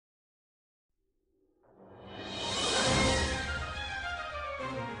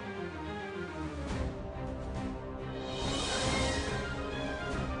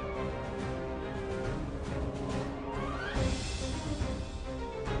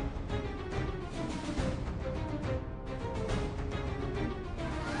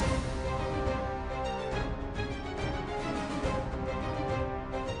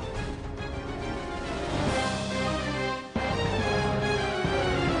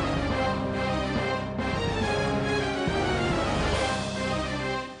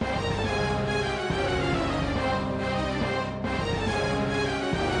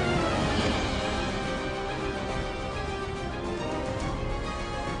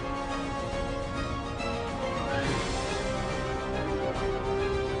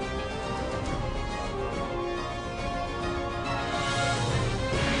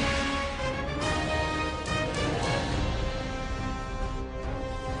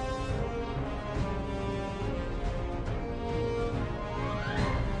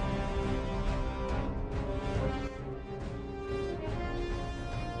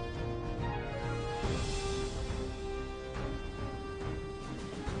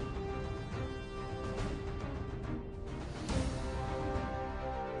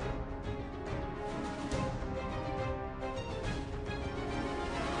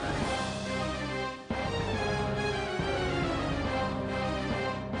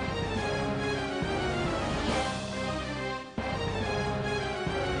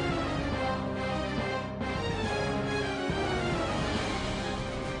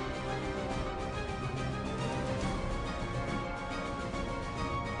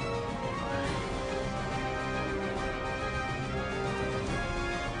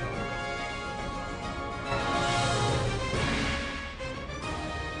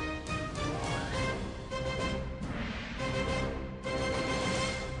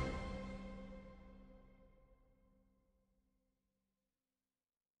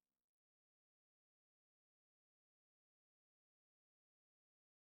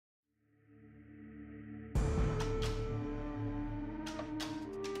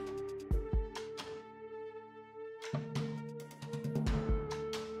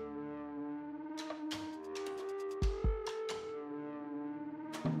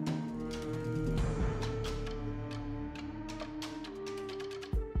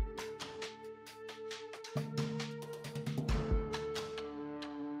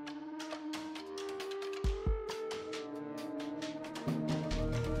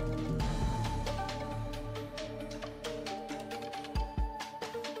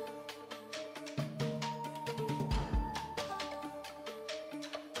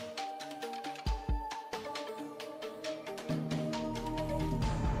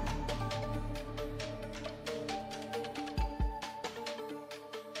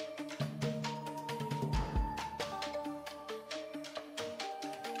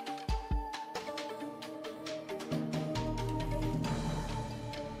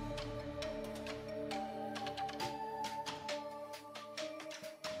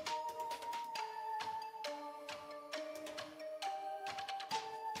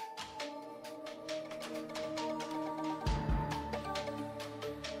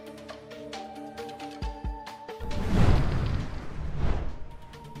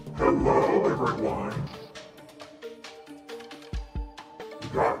Hello, everyone. We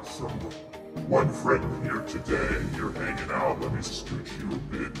got one friend here today. You're hanging out. Let me scoot you a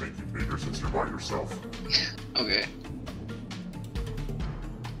bit, make you bigger since you're by yourself. Okay.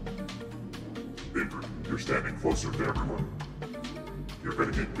 Bigger. You're standing closer to everyone. You're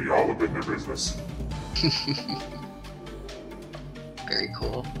gonna get me all up in their business. Very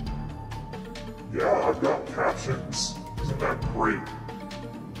cool. Yeah, I've got captions. Isn't that great?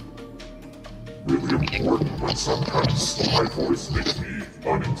 Really important, but sometimes my voice makes me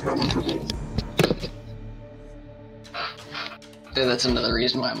unintelligible. So that's another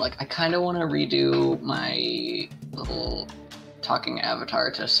reason why I'm like, I kind of want to redo my little talking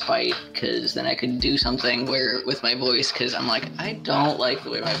avatar to Spite, because then I could do something where with my voice, because I'm like, I don't like the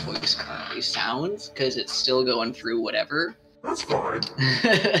way my voice currently sounds, because it's still going through whatever. That's fine.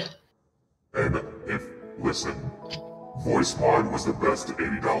 And listen, Voice Mod was the best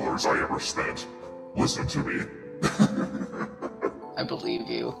 $80 I ever spent. Listen to me. I believe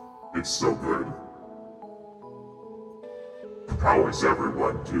you. It's so good. How is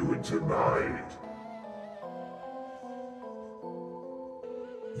everyone doing tonight?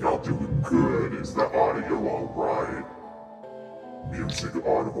 Y'all doing good? Is the audio alright? Music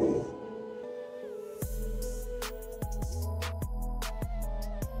audible?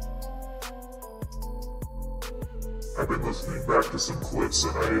 I've been listening back to some clips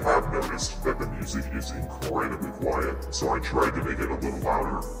and I have noticed that the music is incredibly quiet, so I tried to make it a little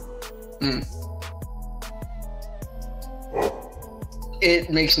louder. Oh. It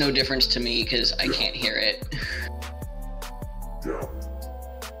makes no difference to me because I can't hear it. Yeah.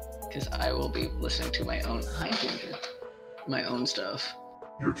 Because I will be listening to my own my own stuff.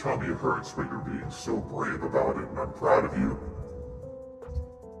 Your tummy hurts, but you're being so brave about it, and I'm proud of you.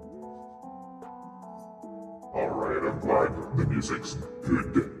 Alright, I'm glad the music's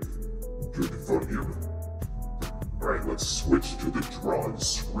good for you. Alright, let's switch to the drawn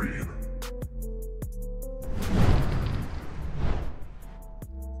screen.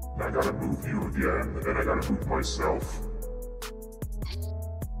 And I gotta move you again, and I gotta move myself.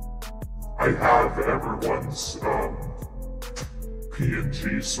 I have everyone's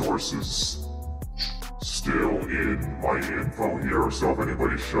PNG sources still in my info here, so if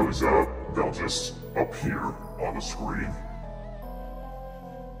anybody shows up, they'll just appear on the screen.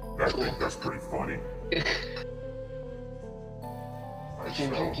 I think that's pretty funny.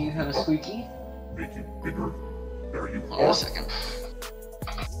 Ginger, do you have a squeaky? Make you bigger. There you Hold on are. a second.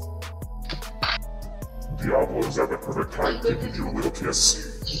 Diablo is at the perfect time giving you a little kiss.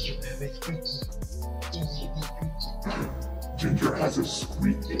 Ginger has a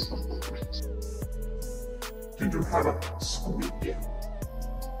squeaky. Ginger had a squeaky.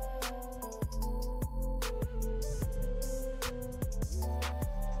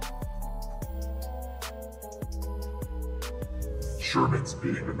 Sherman's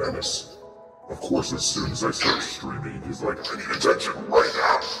being a menace. Of course, as soon as I start streaming, he's like, I need attention right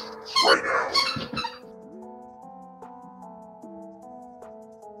now! Right now!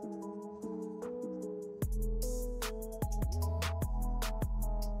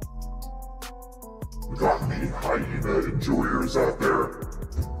 We got any hyena enjoyers out there?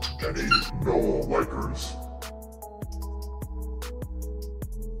 Any Noel likers?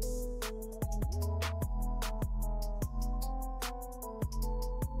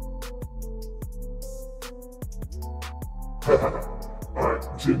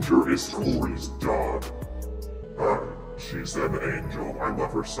 Ginger is Corey's dog. She's an angel. I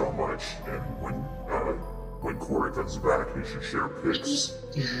love her so much. And when Corey comes back, he should share pics.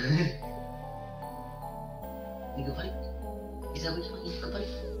 You go, buddy? Is that what you want to go, buddy?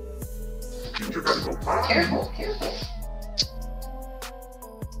 Ginger gotta go potty. Careful, careful.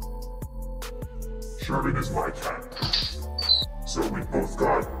 Sherman is my cat. So we both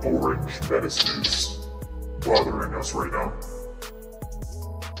got orange menaces bothering us right now.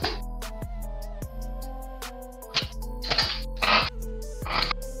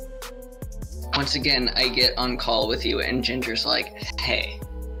 Once again, I get on call with you, and Ginger's like, "Hey,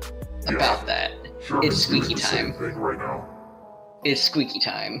 about that. Sherman's It's squeaky doing the same time. thing right now. It's squeaky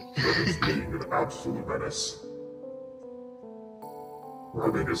time." Sherman's being an absolute menace.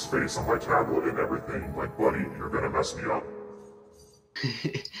 Rubbing his face on my tablet and everything, like, buddy, you're gonna mess me up.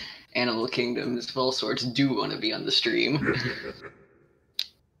 Animal Kingdoms of all sorts do want to be on the stream.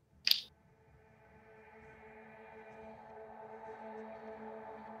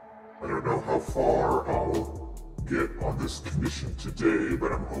 I don't know how far I'll get on this commission today,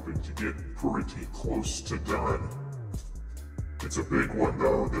 but I'm hoping to get pretty close to done. It's a big one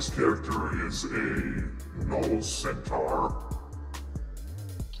though. This character is a null centaur.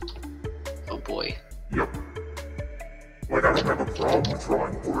 Oh boy. Yep. Like, I don't have a problem with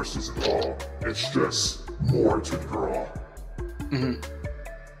drawing horses at all. It's just more to draw.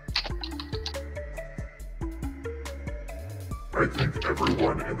 I think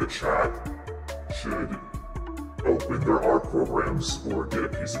everyone in the chat should open their art programs or get a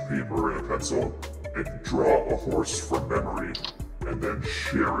piece of paper and a pencil and draw a horse from memory and then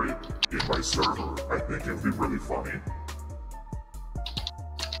share it in my server. I think it'd be really funny.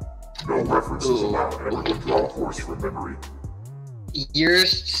 No references allowed. Everyone draw a horse from memory. You're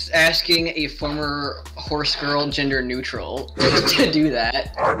asking a former horse girl gender neutral to do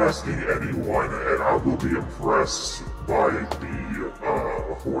that. I'm asking anyone, and I will be impressed by the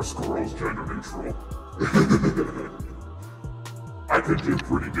horse girl's gender neutral. I could do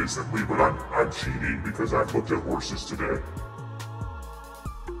pretty decently, but I'm cheating because I've looked at horses today.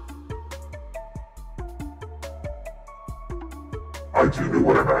 I do know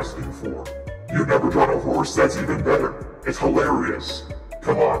what I'm asking for. You've never drawn a horse? That's even better. It's hilarious.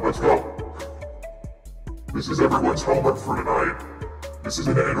 Come on, let's go. This is everyone's homework for tonight. This is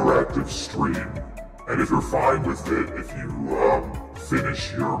an interactive stream. And if you're fine with it, if you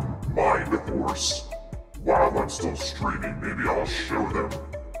finish your mind horse while I'm still streaming, maybe I'll show them.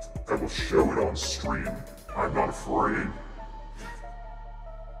 I will show it on stream. I'm not afraid.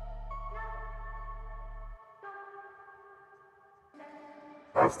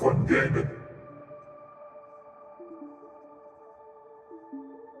 Have fun gaming.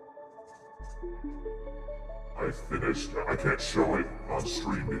 I can't show it on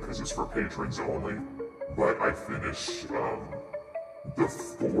stream because it's for patrons only, but I finished the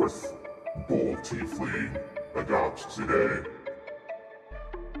 4th Bull Tiefling Adopt today.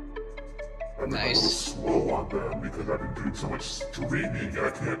 I've been a little slow on them because I've been doing so much streaming and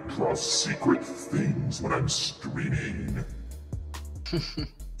I can't draw secret things when I'm streaming.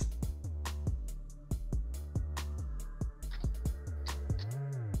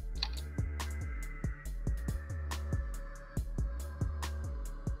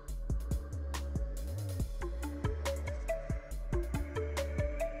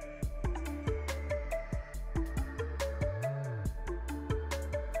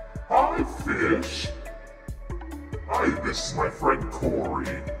 Hi, Fish. Hi, this is my friend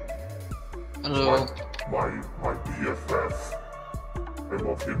Corey. Hello. My BFF. I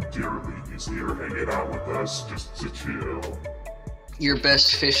love him dearly. He's here hanging out with us just to chill. Your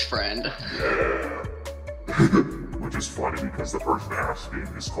best fish friend. Yeah. Which is funny because the person asking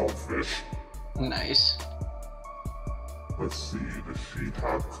is called Fish. Nice. Let's see, does she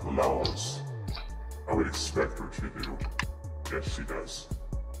have claws? I would expect her to do. Yes, she does.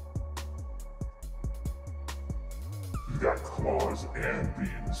 You got claws and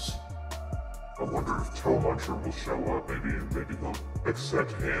beans. I wonder if Toe Muncher will show up. Maybe he'll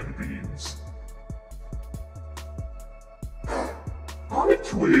accept hand beans. Hi,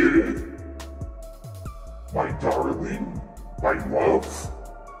 Twig! My darling, my love,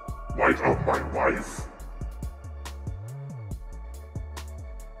 light of my life.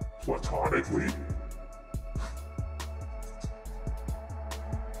 Platonically.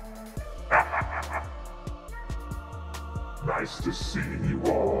 Nice to see you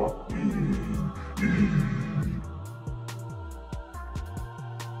all.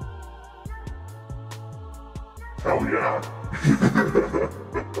 Hell yeah.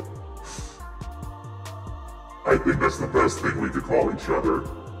 I think that's the best thing we could call each other.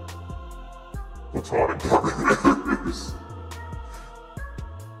 Platonic partners.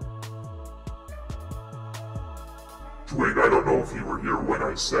 Twig, I don't know if you were here when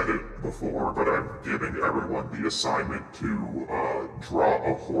I said it before, but I'm giving everyone the assignment to draw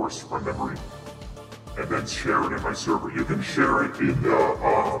a horse from memory and then share it in my server. You can share it in the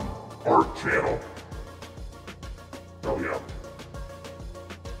art channel.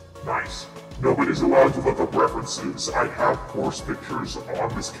 Nice. Nobody's allowed to look up references. I have horse pictures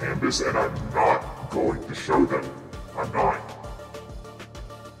on this canvas and I'm not going to show them. I'm not.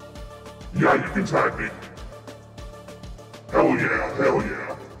 Yeah, you can tag me. Hell yeah, hell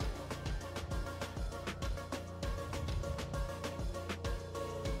yeah.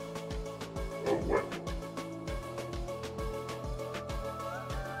 Oh, what?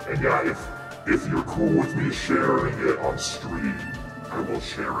 And yeah, if you're cool with me sharing it on stream, I will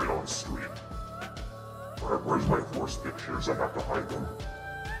share it on stream. Alright, where's my horse pictures? I have to hide them.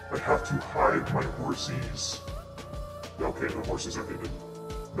 I have to hide my horsies. Okay, the horses are hidden.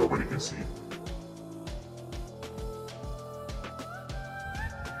 Nobody can see.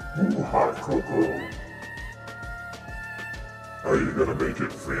 Ooh, hot cocoa. Are you gonna make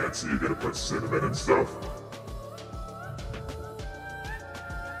it fancy? You gonna put cinnamon and stuff?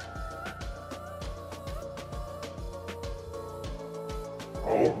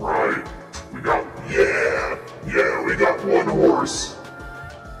 Alright, we got one horse.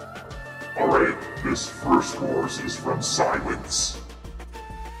 Alright, this first horse is from Silence.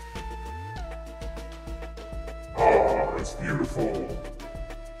 Oh, it's beautiful.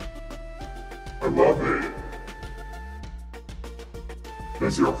 I love it.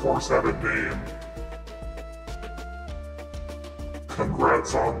 Does your horse have a name?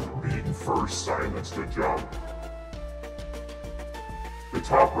 Congrats on being first, Silence, good job. The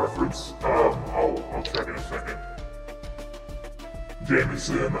top reference, I'll check in a second.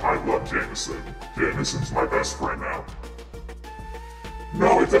 Jameson, I love Jameson. Jameson's my best friend now.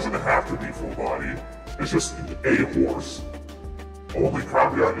 No, it doesn't have to be full body. It's just a horse. Only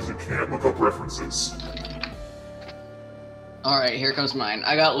caveat is you can't look up references. Alright, here comes mine.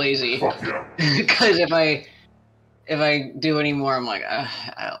 I got lazy. Fuck yeah. Because if I do any more, I'm like,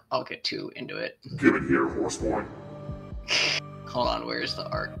 I'll get too into it. Give it here, horse boy. Hold on, where's the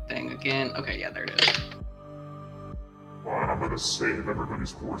art thing again? Okay, yeah, there it is. Fine, I'm gonna save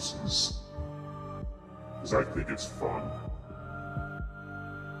everybody's horses. Because I think it's fun.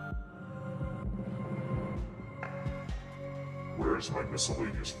 Where's my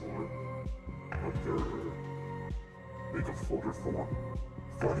miscellaneous folder? Up there. Make a folder for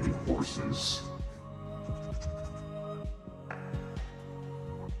funny horses.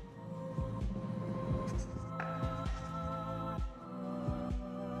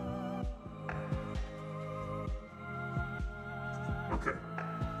 Okay.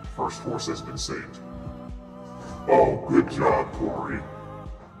 First horse has been saved. Oh, good job, Corey.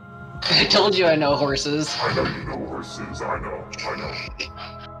 I told you I know horses. I know you know horses, I know.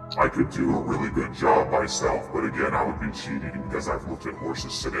 I could do a really good job myself, but again, I would be cheating because I've looked at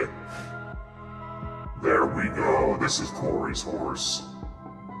horses today. There we go, this is Corey's horse.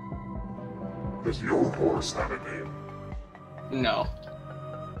 Does your horse have a name? No.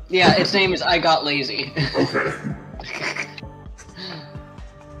 Yeah, its name is I Got Lazy. Okay.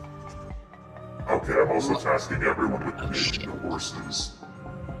 Okay, I'm also tasking everyone with naming the horses.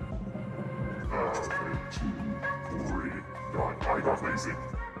 Okay, 2, 3, I got lazy.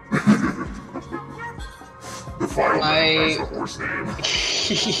 The file name has the horse name.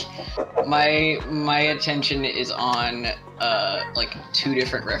 my attention is on like 2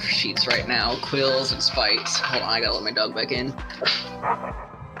 different ref sheets right now, Quills and Spites. Hold on, I gotta let my dog back in.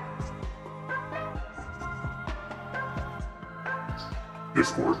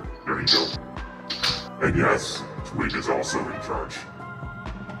 Discord, there you go. And yes, Twig is also in charge.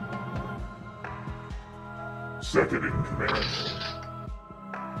 Second in command.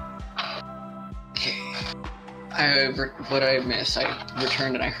 Okay. What I missed? I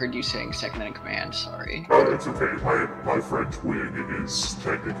returned and I heard you saying second in command, sorry. It's okay. My friend Twig is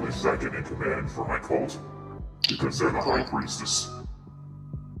technically second in command for my cult. Because they're the High Priestess.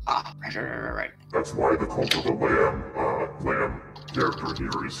 Ah, right. That's why the Cult of the Lamb character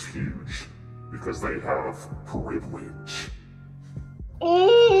here is huge. Because they have privilege.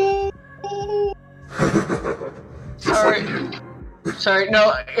 Just sorry. like you. Sorry,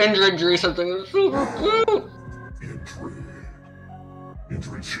 no, Indra drew something.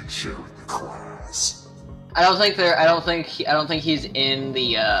 Indra should share with the class. I don't think he's in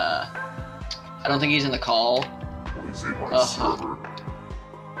the I don't think he's in the call. Well, he's in my server.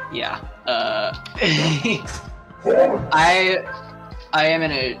 Yeah. I am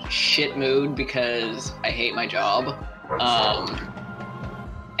in a shit mood because I hate my job.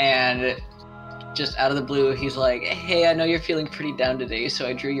 And just out of the blue, he's like, "Hey, I know you're feeling pretty down today, so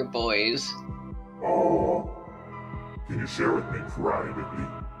I drew your boys." Oh, can you share with me privately?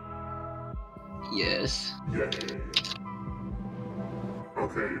 Yes. Yay.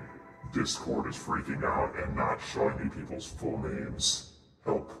 Okay, Discord is freaking out and not showing me people's full names.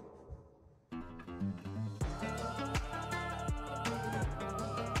 Help.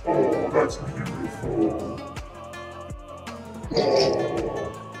 that's beautiful.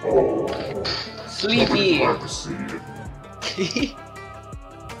 Oh. Sleepy. Glad to see it.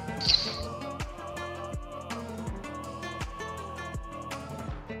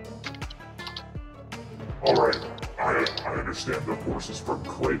 Alright, I understand the horses from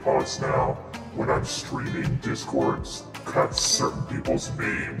clay pots now. When I'm streaming, Discord's cuts certain people's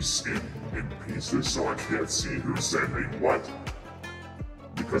names in pieces so I can't see who's sending what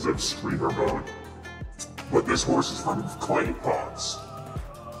because of streamer mode. But this horse is from clay pots.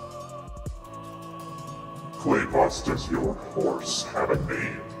 Clay pots, does your horse have a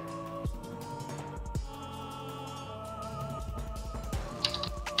name?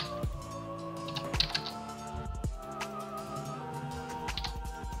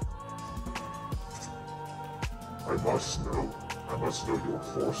 I must know your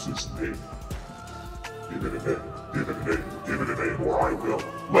horse's name. Give it a name, give it a name, give it a name, or I will.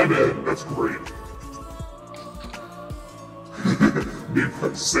 Lemon, that's great. Me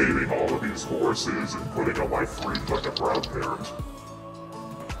saving all of these horses and putting on my fridge like a proud parent.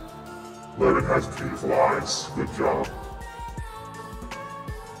 Lemon has beautiful eyes, good job.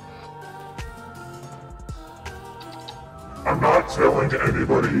 I'm not telling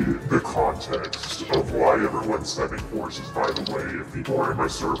anybody the context of why everyone's sending horses, by the way. If people are in my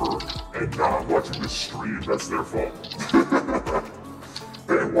server and not watching this stream, that's their fault.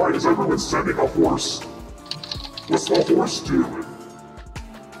 And why is everyone sending a horse? What's the horse doing?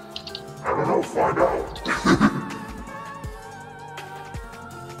 I don't know, find out.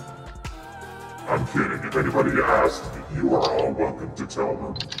 I'm kidding, if anybody asks, you are all welcome to tell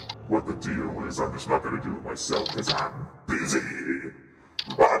them what the deal is. I'm just not gonna do it myself because I'm busy.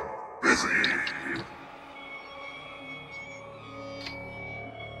 I'm busy.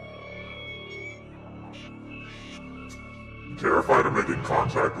 Terrified of making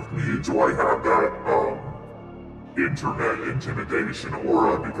contact with me? Do I have that, internet intimidation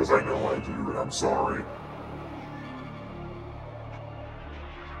aura? Because I know I do, and I'm sorry.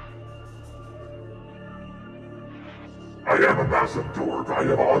 I am a massive dork. I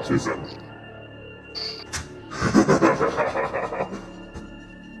have autism.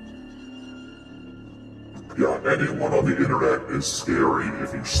 Yeah, anyone on the internet is scary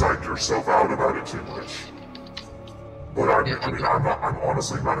if you psych yourself out about it too much. But I'm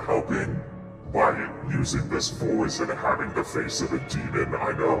honestly not helping by using this voice and having the face of a demon.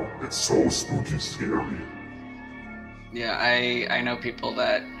 I know, it's so spooky scary. Yeah, I know people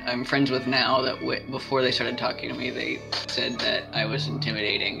that I'm friends with now that before they started talking to me, they said that I was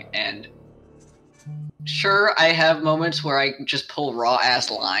intimidating, and sure, I have moments where I just pull raw-ass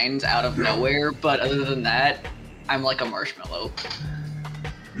lines out of nowhere, but other than that, I'm like a marshmallow.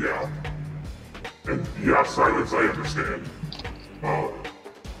 Yeah. And yeah, Silence, I understand.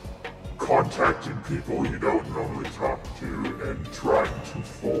 Contacting people you don't normally talk to and trying to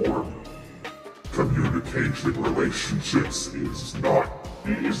form communication relationships is not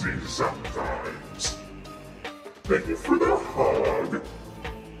easy sometimes. Thank you for the hug.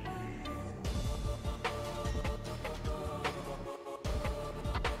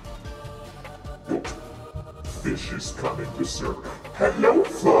 Oh, fish is coming to serve. Hello,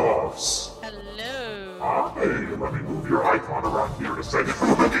 Fluffs. Hello. Hi, let me move your icon around here to say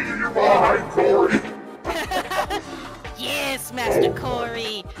look at you behind, Corey. Yes, Master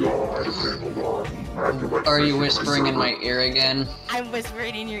Corey. God, hold on. Are you whispering in my ear again? I'm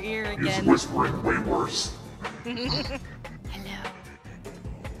whispering in your ear again. He's whispering way worse. Hello.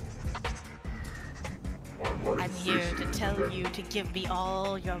 I'm here to tell you to give me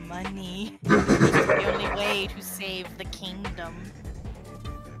all your money. It's the only way to save the kingdom.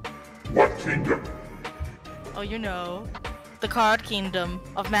 What kingdom? Oh, you know. The card kingdom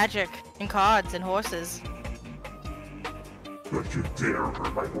of magic and cards and horses. Don't you dare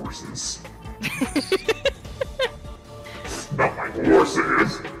hurt my horses. Not my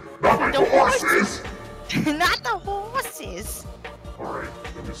horses! Not my horses! Not the horses! Alright,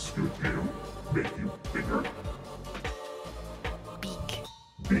 let me scoop you. Make you bigger. Beak.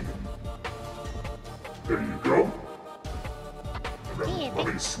 Big. There you go. And then let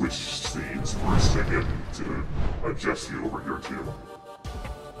me switch scenes for a second to adjust you over here too.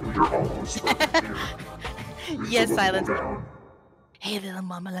 You're almost right here. Yes, Silence. Down. Hey, little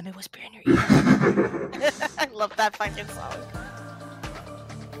mama, let me whisper in your ear. I love that fucking song.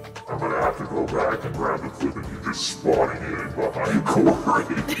 I'm gonna have to go back and grab the clip of you just spawning in behind Corey.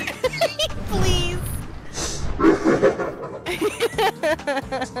 Please.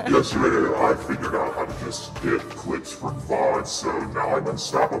 Yesterday, I figured out how to just get clips from VOD, so now I'm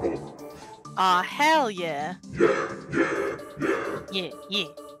unstoppable. Aw, hell yeah. Yeah. Yeah.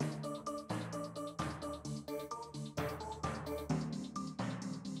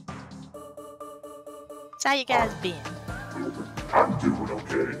 So how you guys been? I'm doing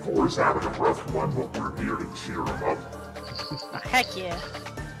okay. Thor's having a rough one, but we're here to cheer him up. Heck yeah.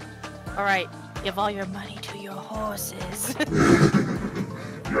 Alright, give all your money to your horses.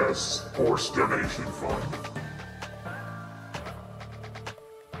 Yes, horse donation fund.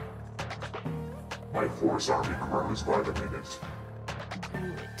 My horse army grows by the minute.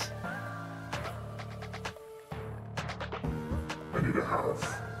 Good. I need to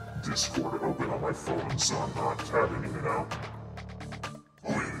have Discord open on my phone so I'm not tabbing in and out.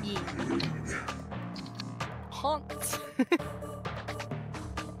 Haunts.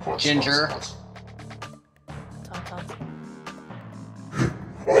 Ginger. Taunt.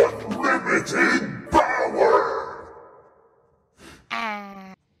 Unlimited power!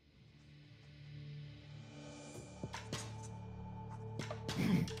 Ah.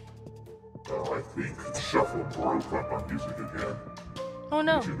 Oh, I think Shuffle broke up on music again. Oh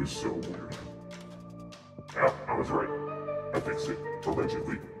no. Music is so weird. Yeah, I was right. I fixed it,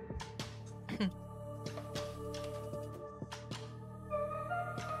 allegedly.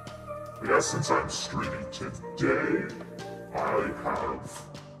 Yeah, since I'm streaming today, I have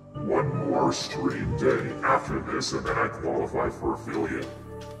one more stream day after this, and then I qualify for affiliate.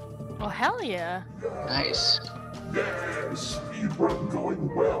 Well, hell yeah. Nice. Yeah, speedrun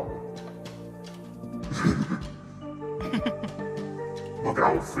going well. Look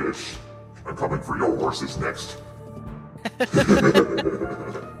out, fish. I'm coming for your horses next.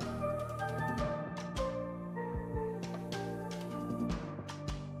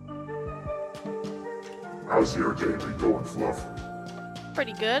 How's your day been going, Fluff?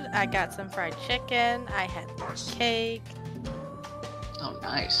 Pretty good. I got some fried chicken. I had Nice. cake. Oh,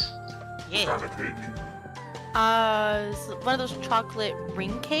 nice. Yeah. Kind of cake. It's one of those chocolate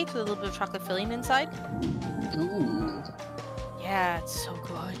ring cakes with a little bit of chocolate filling inside. Ooh. Yeah, it's so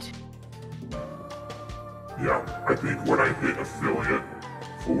good. Yeah, I think when I hit affiliate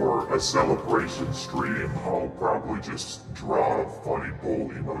for a celebration stream, I'll probably just draw funny bull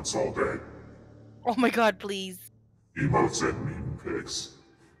emotes all day. Oh my god, please. Emotes and meme pics.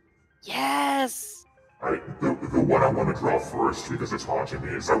 Yes! The one I want to draw first, because it's haunting me,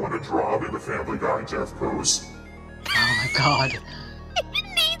 is I want to draw him in the Family Guy death pose. Oh my god. It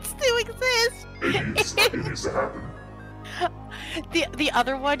needs to exist! It needs to happen. The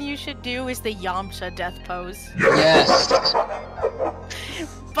other one you should do is the Yamcha death pose. Yes.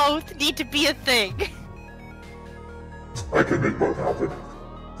 Both need to be a thing. I can make both happen.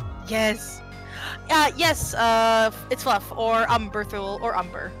 Yes. Yes, it's Fluff, or Umberthul, or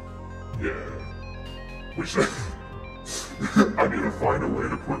Umber. Yeah. We should... I need to find a way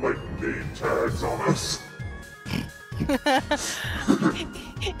to put, like, name tags on us.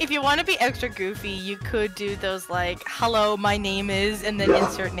 If you want to be extra goofy, you could do those, like, hello, my name is, and then Yeah.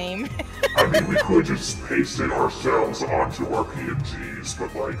 insert name. I mean, we could just paste it ourselves onto our PNGs,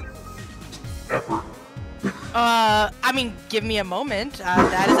 but, like, effort. I mean, give me a moment.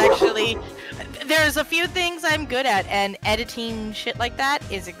 That is actually... There's a few things I'm good at, and editing shit like that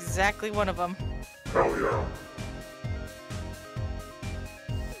is exactly one of them. Hell yeah.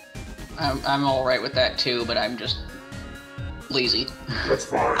 I'm alright with that too, but I'm just lazy. That's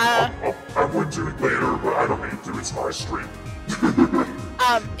fine. I would do it later, but I don't need to. It's my stream.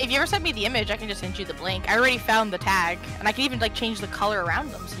 If you ever send me the image, I can just send you the link. I already found the tag, and I can even, like, change the color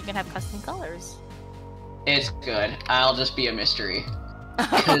around them, so you can have custom colors. It's good. I'll just be a mystery.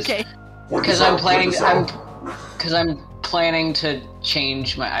 Okay. Because I'm planning to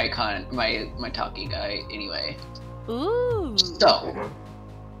change my icon, my talkie guy anyway. Ooh. So Hold on.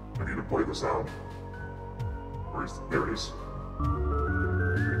 I need to play the sound. There it is.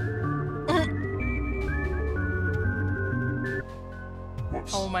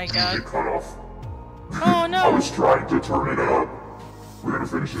 Whoops. Oh my Did god. it cut off. Oh I no. was trying to turn it up. We're gonna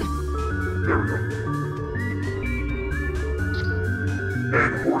finish it. There we go.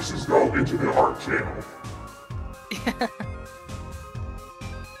 And horses go into the art channel.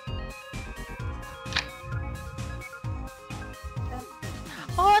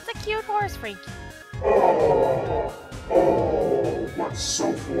 Oh, it's a cute horse, Frankie. Oh, what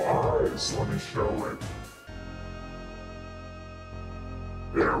soulful eyes. Let me show it.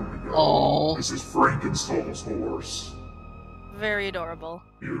 There we go. Aw. This is Frankenstein's horse. Very adorable.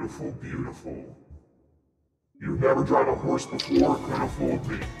 Beautiful, beautiful. You've never drawn a horse before, could have fooled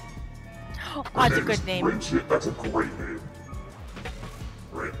me. Oh, Her that's a name is good name. Bridget. That's a great name.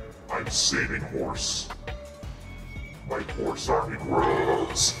 Right. I'm saving horse. My horse army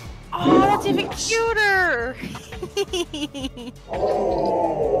grows. Oh, that's even Horse. cuter!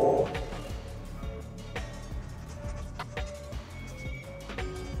 Oh.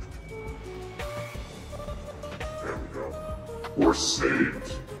 Horse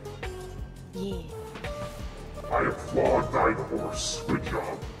saved. Yeah. I applaud thine horse. Good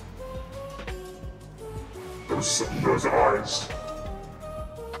job. Those eyes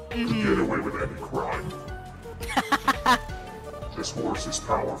could get away with any crime. This horse is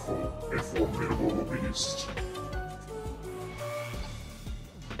powerful, a formidable beast.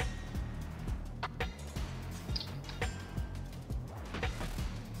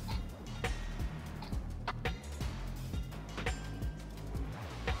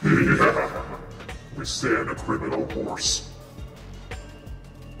 Withstand a criminal horse.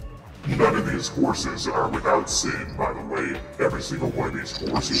 None of these horses are without sin, by the way. Every single one of these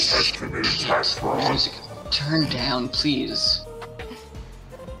horses has committed tax fraud. Music, turn down, please.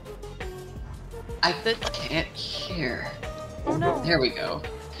 I can't hear. Oh no. There we go.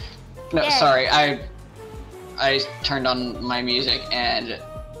 No, Yay. sorry, I turned on my music and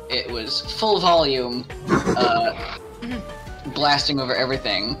it was full volume, blasting over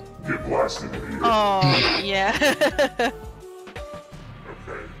everything. Get blasted in here. Oh, yeah.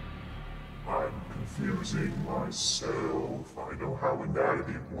 Okay. I'm confusing myself. I know how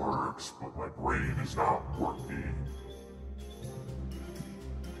anatomy works, but my brain is not working.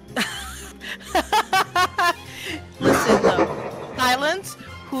 Listen, though. Silence.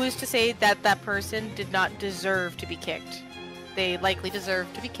 Who is to say that that person did not deserve to be kicked? They likely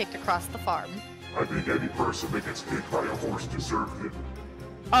deserve to be kicked across the farm. I think any person that gets kicked by a horse deserved it.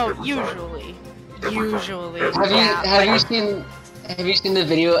 Oh, Every usually. Every Usually. time. Every Yeah. Have you seen the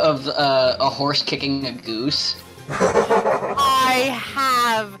video of a horse kicking a goose? I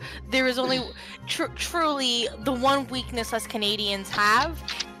have. There is only truly the one weakness us Canadians have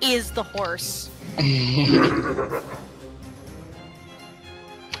is the horse.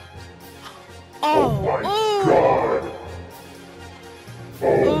 Oh my god!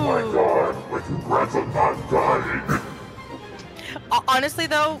 Oh my Ooh. god! Like, congrats on not dying! Honestly,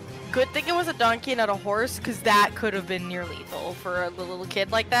 though, good thing it was a donkey and not a horse, because that could have been near lethal for a little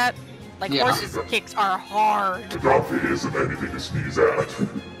kid like that. Like, Yeah. horses' kicks are hard. The donkey isn't anything to sneeze at.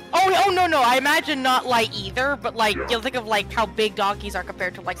 Oh no, I imagine not light either, but like, Yeah. you'll think of like how big donkeys are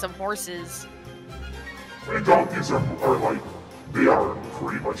compared to like some horses. And donkeys are like, they are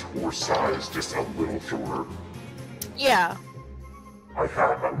pretty much horse size, just a little shorter. Yeah. My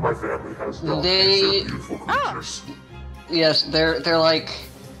family has donkeys, They- they're beautiful creatures. Yes,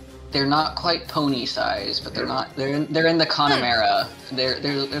 they're not quite pony size, but they're not. They're in the Connemara.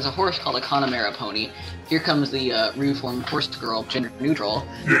 There's a horse called a Connemara pony. Here comes the reformed horse girl, gender neutral.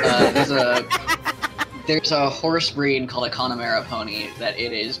 There's a horse breed called a Connemara pony that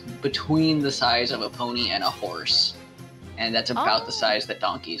it is between the size of a pony and a horse, and that's about the size that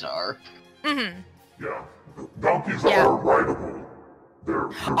donkeys are. Mm-hmm. Yeah. Donkeys Yeah. are rideable. They're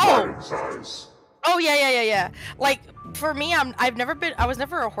riding size. Oh yeah. Like for me, I was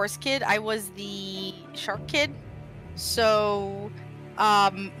never a horse kid. I was the shark kid. So,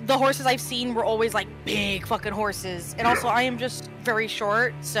 the horses I've seen were always like big fucking horses, and also I am just very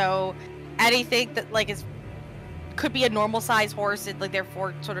short. So, anything that like could be a normal size horse, and like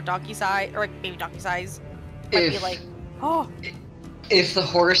therefore sort of donkey size or like maybe donkey size might be like, oh. If the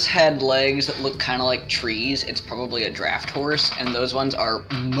horse had legs that look kind of like trees, it's probably a draft horse, and those ones are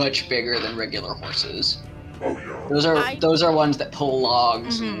much bigger than regular horses. Oh yeah. Those are ones that pull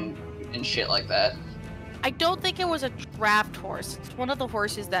logs and shit like that. I don't think it was a draft horse. It's one of the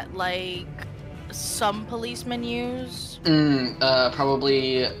horses that like some policemen use.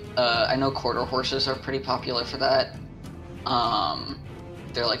 Probably. I know quarter horses are pretty popular for that.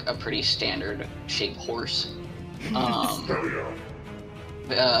 They're like a pretty standard shaped horse. Hell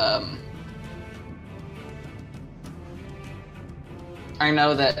yeah. I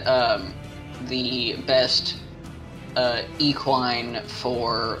know that the best equine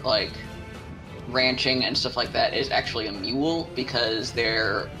for like ranching and stuff like that is actually a mule, because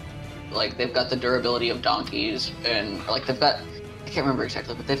they've got the durability of donkeys, and like I can't remember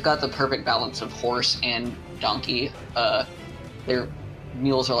exactly, but they've got the perfect balance of horse and donkey. Their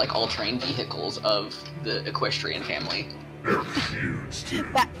mules are like all-terrain vehicles of the equestrian family. They're huge too.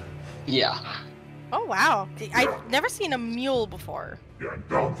 Yeah. Oh wow! I've never seen a mule before. Yeah,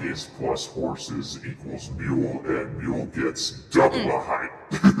 donkeys plus horses equals mule, and mule gets double the height.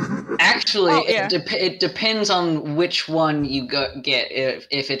 Actually, yeah. it depends on which one you get.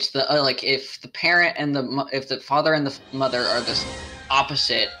 If it's the if the parent and if the father and the mother are the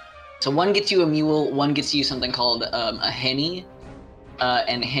opposite, so one gets you a mule, one gets you something called a henny,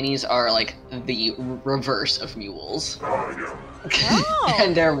 and hennies are like the reverse of mules, Yeah. Oh.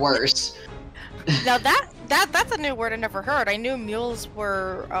 and they're worse. Now that's a new word I never heard. I knew mules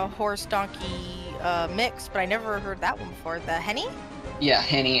were a horse donkey mix, but I never heard that one before. The Henny? Yeah,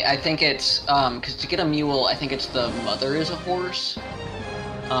 Henny. I think it's because to get a mule, I think it's the mother is a horse.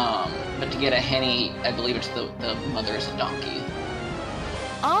 But to get a Henny, I believe it's the mother is a donkey.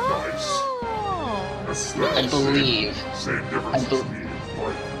 Oh. That's I believe. Same difference between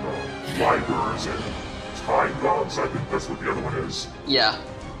like Ligers and Tigons. I think that's what the other one is. Yeah.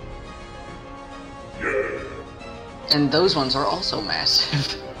 Yeah. And those ones are also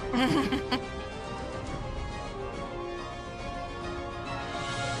massive.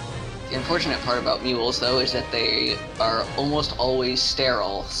 The unfortunate part about mules, though, is that they are almost always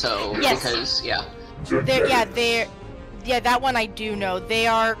sterile. So Yes. because That one I do know. They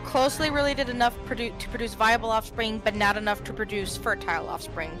are closely related enough to produce viable offspring, but not enough to produce fertile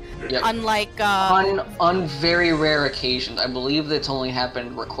offspring. Yep. Unlike on very rare occasions, I believe that's only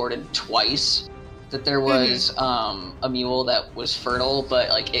happened recorded twice. That there was a mule that was fertile, but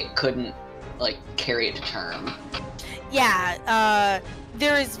like it couldn't like carry it to term. Yeah,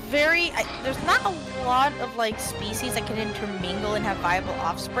 there's not a lot of like species that can intermingle and have viable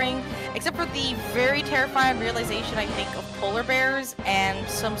offspring, except for the very terrifying realization I think of polar bears and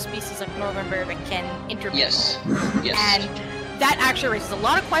some species like northern bear that can intermingle. Yes. Yes. And that actually raises a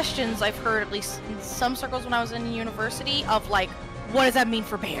lot of questions I've heard, at least in some circles when I was in university, of like, what does that mean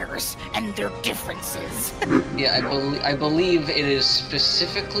for bears and their differences? Yeah, I believe it is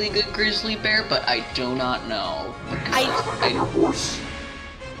specifically the grizzly bear, but I do not know. Another horse.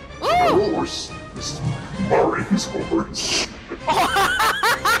 Ooh! Another horse. This is Mari's horse.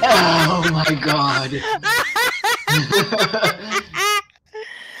 Oh my god.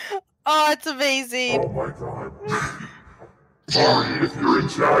 Oh, it's amazing. Oh my god. Mari, if you're in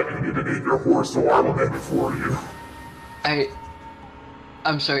chat, you need to name your horse, so I will name it for you.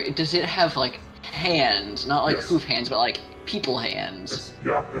 I'm sorry, does it have, like, hands? Not like Yes. hoof hands, but like people hands.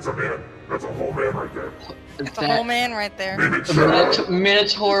 It's a man. That's a whole man right there. It's a whole man right there. Name it chat.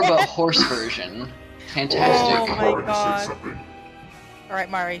 Minotaur, but horse version. Oh Fantastic. my Mari, god. say something. Alright,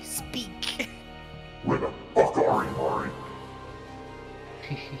 Mari, speak. Where the fuck are you, Mari?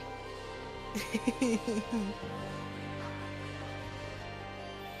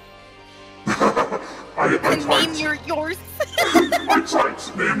 I Name typed, yours. I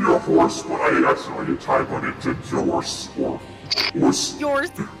typed name your horse, but I actually typed it to Jorse or horse.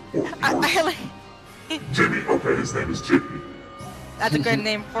 Yours. Or I horse. like. Jimmy. Okay, his name is Jimmy. That's a good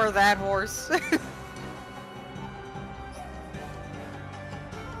name for that horse.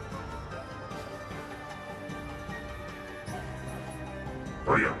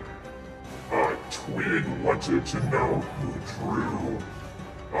 Oh yeah. Twig wanted to know who drew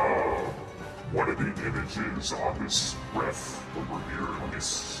one of the images on this ref over here. Let me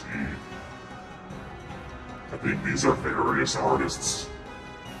see. I think these are various artists.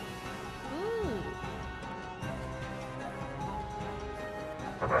 Ooh.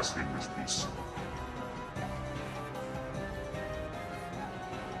 I'm asking which piece.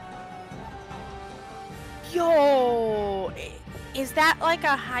 Yo, is that like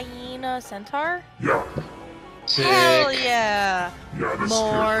a hyena centaur? Yeah. Hell Sick. yeah! Yeah, this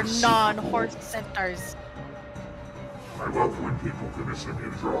More character's super non-horse cool. centaurs. I love when people commission me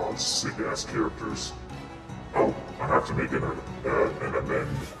to draw sick-ass characters. Oh, I have to make an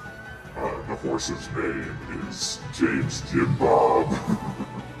amend. The horse's name is James Jim Bob.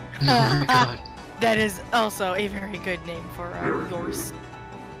 Oh my god. That is also a very good name for Very yours. good.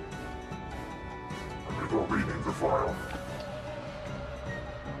 I'm gonna go rename the file.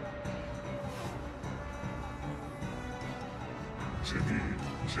 Jimmy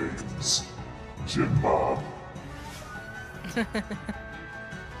James Jim Bob.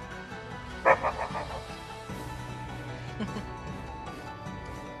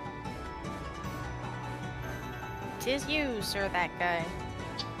 Tis you, sir, that guy.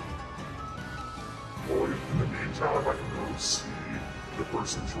 Well, in the meantime, I can go see the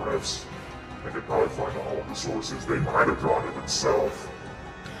person's refs. I could probably find all of the sources. They might have drawn it themselves.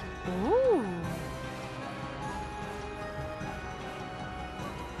 Ooh.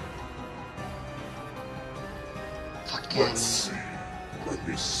 Fucking. Let's see. Let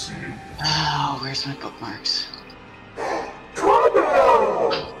me see. Oh, where's my bookmarks?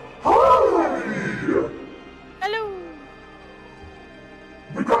 Kano! Hi! Hello.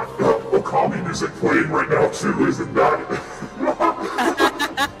 We got Okami music playing right now too, isn't that?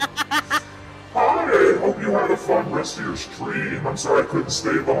 Hi! Hope you had a fun rest of your stream. I'm sorry I couldn't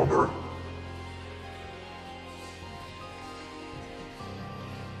stay longer.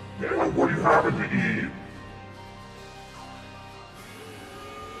 Yeah, what are you having to eat?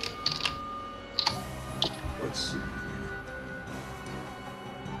 Let's see.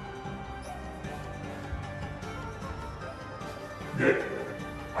 Yeah,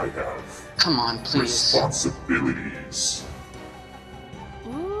 I have Come on, please. responsibilities.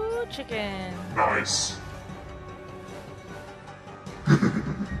 Ooh, chicken. Nice.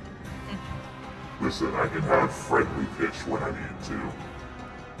 Listen, I can have friendly pitch when I need to.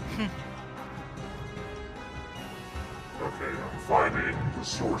 Okay, I'm finding the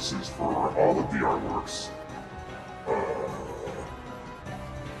sources for all of the artworks.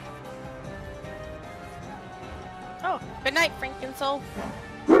 Oh, good night, Frankensoul.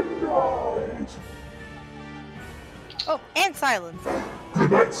 Good night! Oh, and Silence. Good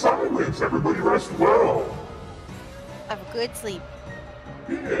night, Silence! Everybody rest well! Have a good sleep.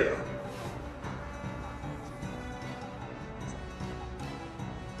 Yeah.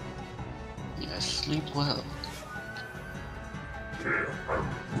 Yes, sleep well. Okay, I'm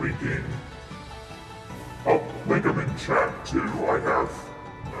linking. I'll link them in chat too. I have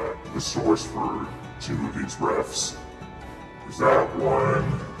the source for 2 of these refs. There's that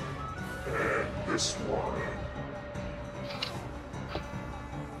one, and this one.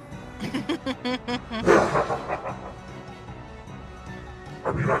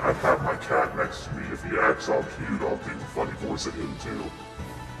 I mean, I have my cat next to me. If he acts all cute, I'll do the funny voice at him too.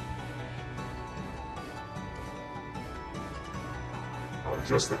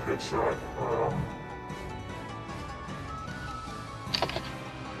 Just the headshot.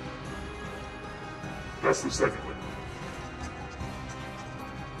 That's the second one.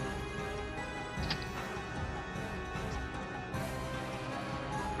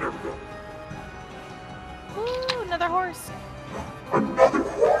 There we go. Ooh, another horse. Another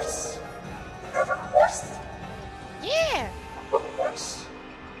horse! Another horse! Yeah. Another horse!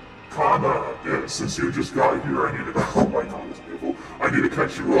 Kana, yeah, since you just got here, I need to. Oh my god, it's beautiful. I need to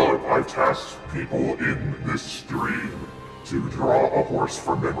catch you up. I've tasked people in this stream to draw a horse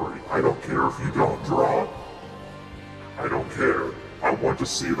from memory. I don't care if you don't draw. I don't care. I want to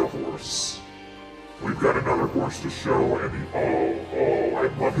see the horse. We've got another horse to show, and I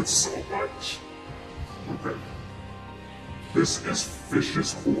love it so much. Okay. This is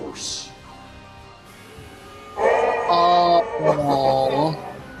Fish's horse. Oh.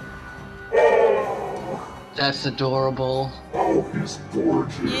 That's adorable. Oh, he's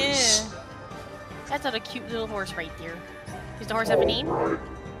gorgeous. Yeah. That's not a cute little horse right there. Does the horse have a name? Right.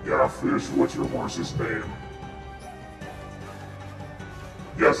 Yeah, Fish, what's your horse's name?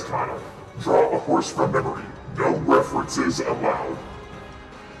 Yes, Kana. Draw a horse from memory. No references allowed.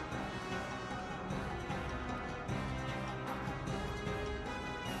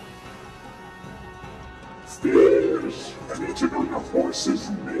 Fish, I need to know your horse's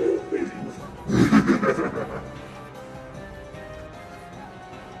name.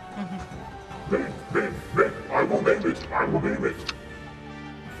 Name. I will name it. I will name it.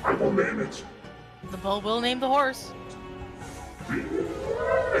 I will name it. The bull will name the horse.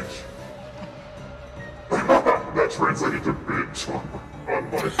 Bitch. That translated to bitch on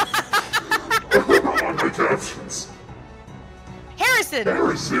my captions. Harrison!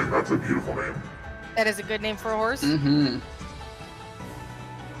 Harrison, that's a beautiful name. That is a good name for a horse. Mm-hmm.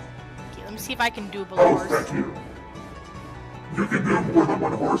 Okay, let me see if I can do a bull Oh, horse. thank you. You can do more than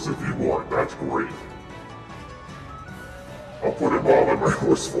one horse if you want. That's great. I'll put them all in my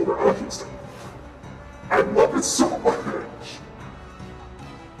horse folder. I love it so much.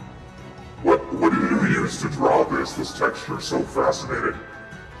 What did you use to draw this? This texture is so fascinating.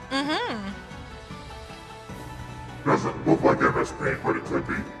 Mm-hmm. Doesn't look like MS Paint, but it could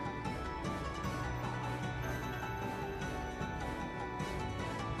be.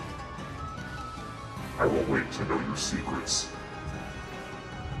 I will wait to know your secrets.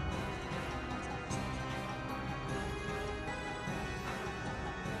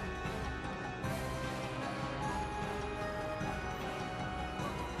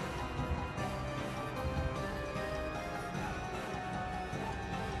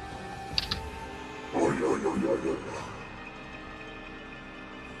 Oh, yeah.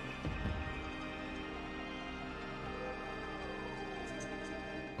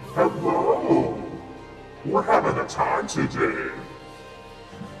 Hello! We're having a time today.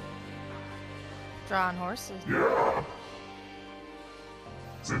 Drawing horses. Yeah.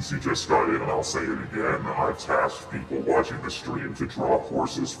 Since you just got in, and I'll say it again, I've tasked people watching the stream to draw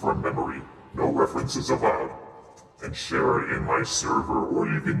horses from memory. No references allowed. And share it in my server, or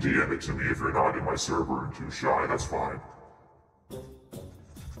you can DM it to me if you're not in my server and too shy, that's fine.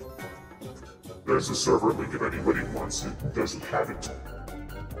 There's a server link if anybody wants it and doesn't have it.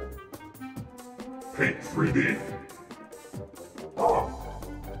 Paint 3D. Oh.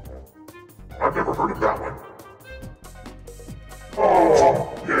 I've never heard of that one.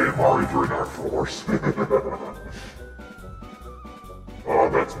 Oh, yay, Mari, you're an actual horse.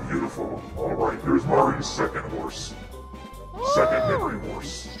 here's Mari's second horse. Second memory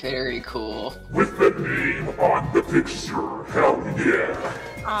horse. Very cool. With the name on the picture. Hell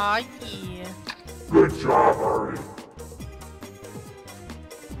yeah. Aw, yeah. Good job, Ari.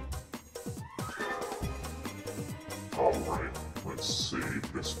 Alright, let's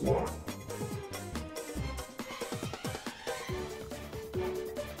save this one.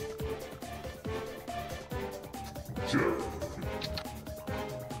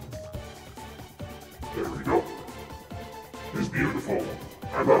 There we go. He's beautiful.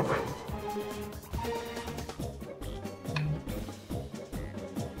 I love him.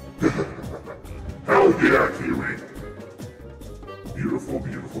 Hell yeah, Kiwi. Beautiful,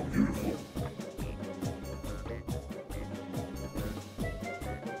 beautiful, beautiful.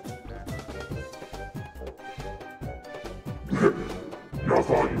 Y'all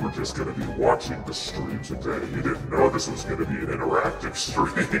thought you were just gonna be watching the stream today. You didn't know this was gonna be an interactive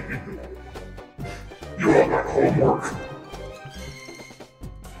stream. You all got homework.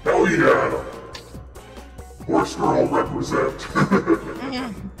 Hell yeah! Horse girl represent.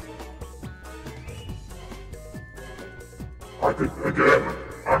 Again,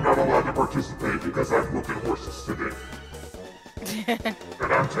 I'm not allowed to participate because I've looked at horses today.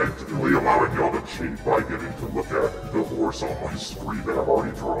 And I'm technically allowing y'all to cheat by getting to look at the horse on my screen that I've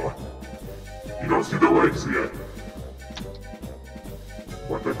already drawn. You don't see the legs yet.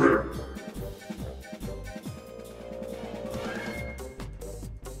 But they're there.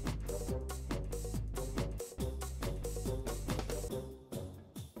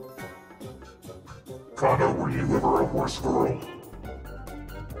 Kana, were you ever a horse girl?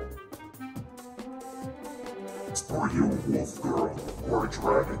 Were you a wolf girl or a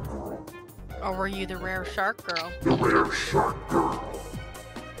dragon girl? Or were you the rare shark girl? The rare shark girl.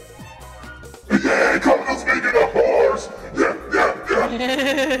 Yeah, Kana's making a horse! Yeah, yeah,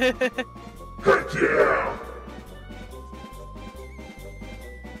 yeah! Heck yeah!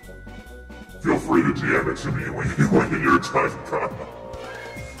 Feel free to DM it to me when your time comes.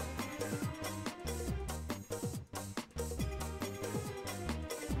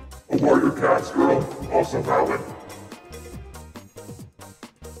 A warrior cats girl, also valid.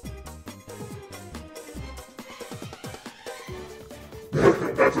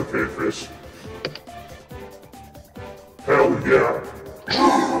 That's okay, fish. Hell yeah.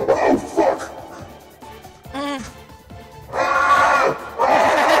 Oh, fuck!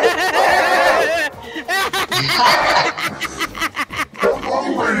 Hello,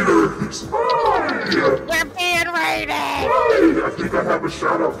 Raiders! Hi! We're being raided! Hi! I think I have a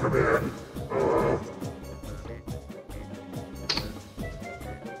shout-out command.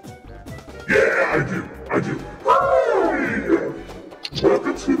 Yeah, I do. Hi!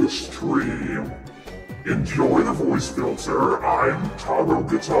 Welcome to the stream. Enjoy the voice filter. I'm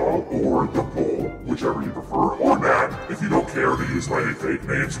Tauro'Gattal, or the Bull, whichever you prefer, or Nat, if you don't care to use my fake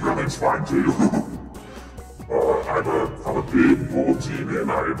names, Grilling's fine too. I'm a big bull demon.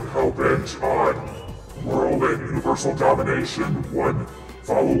 I'm hell-bent on world and universal domination, one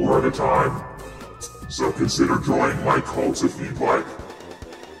follower at a time. So consider joining my cult if you'd like.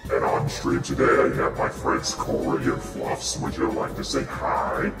 And on stream today, I have my friends Corey and Fluffs. Would you like to say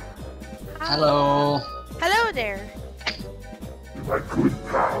hi? Hello. Hello there. And my good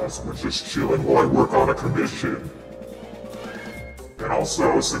pals, we're just chilling while I work on a commission. And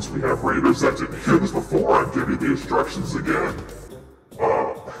also, since we have raiders that didn't hear this before, I'm giving the instructions again.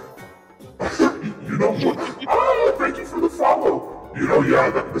 You know what? Oh, thank you for the follow. You know, yeah,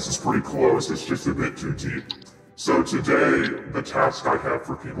 this is pretty close. It's just a bit too deep. So today, the task I have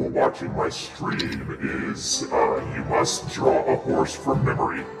for people watching my stream is, you must draw a horse from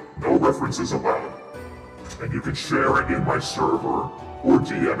memory. No references allowed. And you can share it in my server, or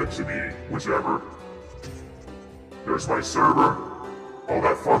DM it to me, whichever. There's my server, all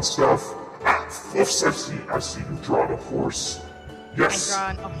that fun stuff. Ah, Fluffs, I see you've drawn a horse. Yes,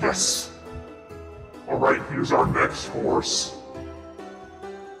 I've drawn a horse. yes. Alright, here's our next horse.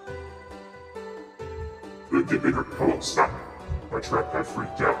 Get bigger. Hello, stop. My trackpad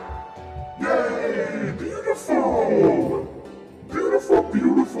freaked out. Yay! Beautiful! Beautiful,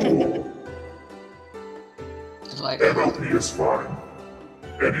 beautiful! Like, MLP is fine.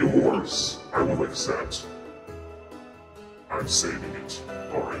 Any horse, I will accept. I'm saving it.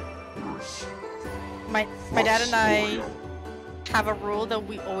 Alright, here's... My dad and I have a rule that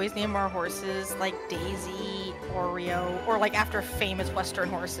we always name our horses like Daisy, Oreo, or like after famous Western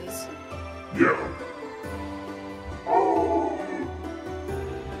horses. Yeah. Oh!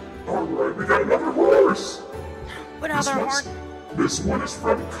 Alright, we got another horse! What other horse? This one is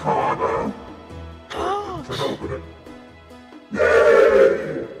from Kana. Try to open it.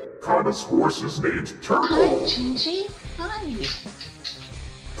 Yay! Kana's horse is named Hi, Turtle. Gingy. Hi.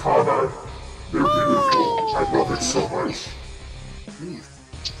 Kana, they're beautiful. I love it so much.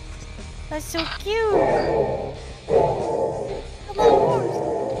 That's so cute. Oh, oh,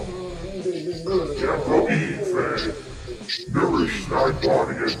 oh. Yeah, go eat, Faye. Nourish thy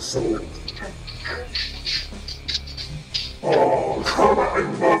body and soul. Oh, Kana, I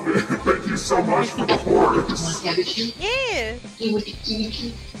love it. Thank you so much for the horse. Yeah.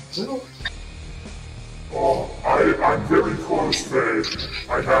 Oh, I'm very close, Faye.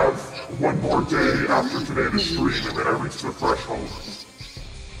 I have one more day after today to stream, and then I reach the threshold.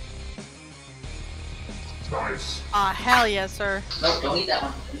 Nice. Ah, hell yes, sir. No, don't eat that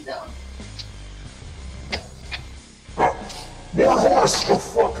one. Don't eat that one. More horse! Oh,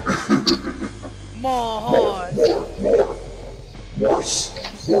 fuck. More horse. More.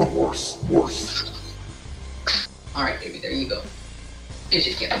 More horse. Alright, baby, there you go. It's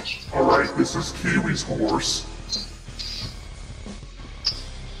just cabbage. Alright, this is Kiwi's horse.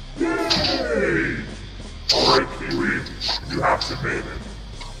 Yay! Alright, Kiwi, you have to name it.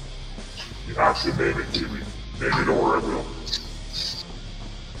 You have to name it, Kiwi. Name it or I will.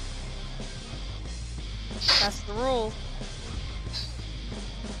 That's the rule.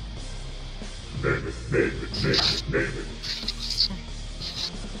 Name it.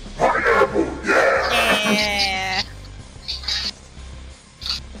 Pineapple, yeah! Yeah.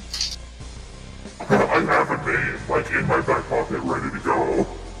 I have a name, like, in my back pocket, ready to go.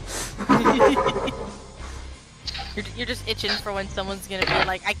 You're just itching for when someone's gonna be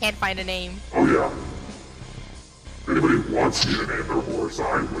like, I can't find a name. Oh yeah. If anybody wants me to name their horse,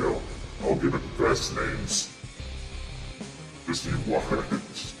 I will. I'll give it the best names. Just you watch.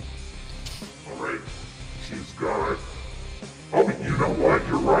 Alright, she's got... Oh, you know what?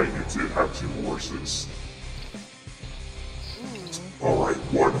 You're right, you did have 2 horses. Alright,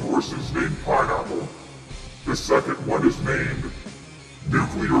 one horse is named Pineapple. The second one is named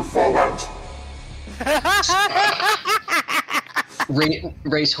Nuclear Fallout.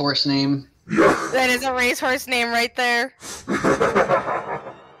 Racehorse name. Yeah. That is a racehorse name right there.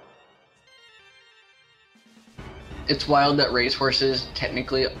 It's wild that racehorses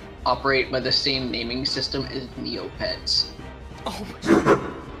technically operate by the same naming system as Neopets. Oh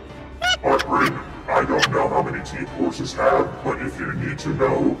Heartbreak, I don't know how many teeth horses have, but if you need to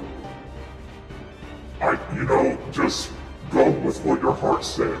know, just go with what your heart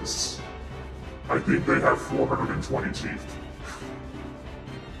says. I think they have 420 teeth.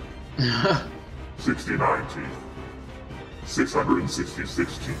 69 teeth.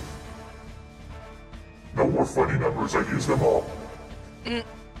 666 teeth. No more funny numbers, I used them all.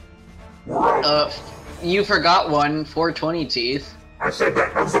 We're out. You forgot one, 420 teeth. I said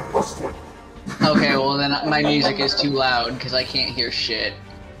that was the first one. Okay, well then my music is too loud because I can't hear shit.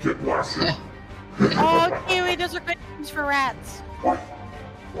 Get blasted. Oh, Kiwi, those are good names for rats. What?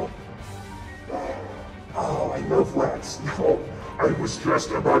 Oh, I love rats. No, I was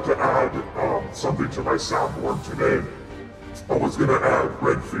just about to add something to my soundboard today. I was gonna add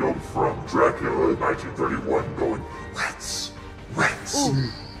Redfield from Dracula 1931 going, rats,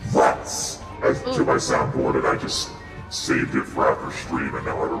 as to my soundboard, and I just saved it for after stream, and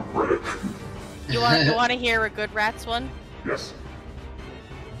now I regret it. You want to hear a good rats one? Yes.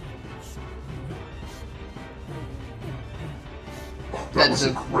 That was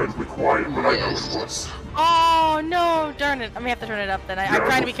incredibly quiet, but I know it was. Oh no, darn it. I'm gonna have to turn it up then. I'm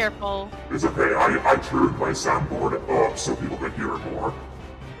trying to be careful. It's okay, I turned my soundboard up so people could hear it more.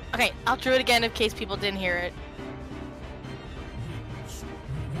 Okay, I'll do it again in case people didn't hear it.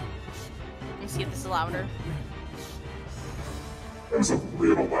 Let me see if this is louder. It was a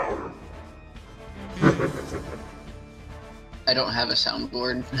little louder. I don't have a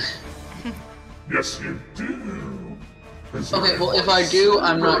soundboard. Yes, you do. Okay, well if I do,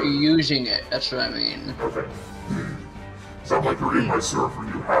 I'm not using it. That's what I mean. Okay. Sound like you're in my server,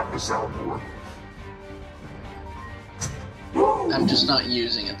 you have the soundboard. I'm just not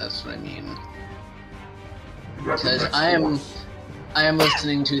using it, that's what I mean. Because I am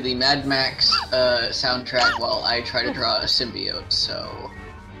listening to the Mad Max soundtrack while I try to draw a symbiote, so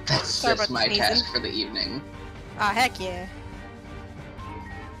that's just my task for the evening. Ah, heck yeah.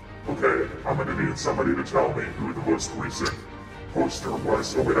 Okay, I'm gonna need somebody to tell me who the most recent poster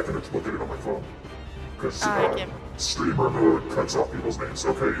was. Oh wait, I can look at it on my phone. Because streamer mode cuts off people's names.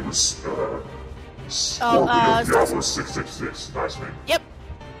 Okay, it was Scorpio Diablo 666. Nice name. Yep.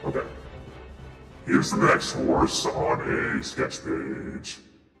 Okay. Here's the next horse on a sketch page.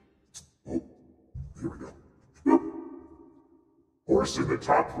 Oh, here we go. Horse in the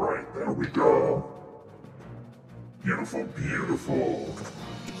top right. There we go. Beautiful, beautiful.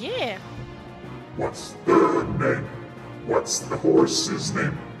 Yeah. What's the name? What's the horse's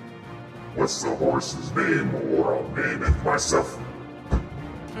name? What's the horse's name? Or I'll name it myself.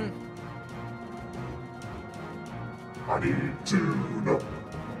 I need to know.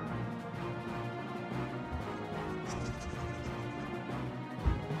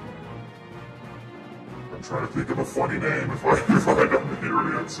 I'm trying to think of a funny name if I don't hear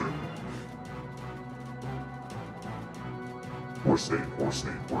an answer. Horse name, horse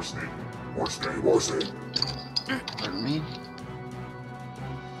name, horse name, horse name, horse name. Pardon me?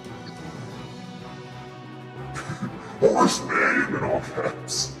 Horse name in all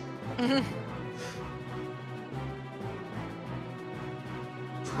caps.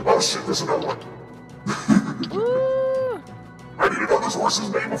 Oh shit, there's another one. Woo! I need to know this horse's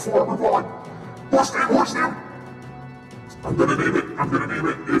name before I move on. Horse name, horse name. I'm gonna name it. I'm gonna name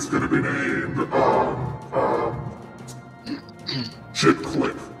it. It's gonna be named, Chip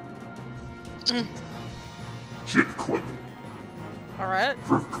Clip. Chip Clip. Alright.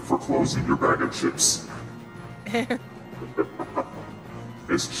 For closing your bag of chips.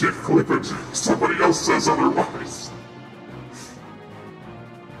 It's Chip Clip until somebody else says otherwise.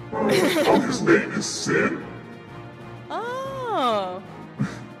 Oh, his name is Sid. Oh.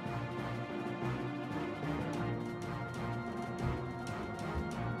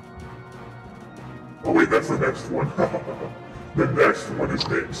 Oh wait, that's the next one. The next one is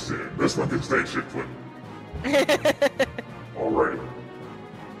named Sid. This one can stay Chip Clip. Alright.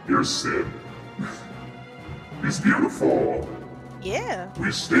 Here's Sid. He's beautiful. Yeah,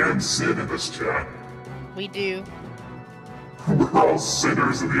 We stand Sid in this chat. we do. We're all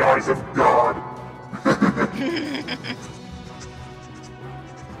sinners in the eyes of God.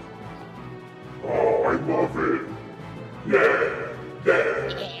 Oh, I love it. Yeah.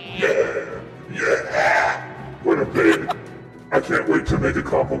 What a baby. I can't wait to make a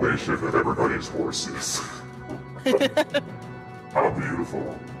compilation of everybody's horses. How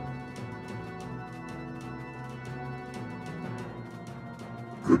beautiful.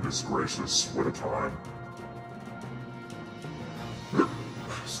 Goodness gracious, what a time.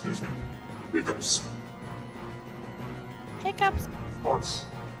 Excuse me. Hiccups. Hiccups. Haunts.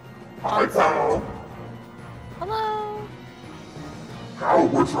 Hi, pal. Hello. How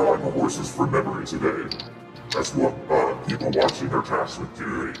we're drawing the horses for memory today. That's what people watching are tasked with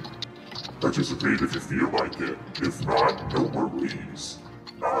doing. Participate if you feel like it. If not, no worries.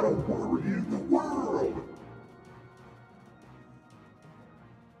 Not a worry in the world.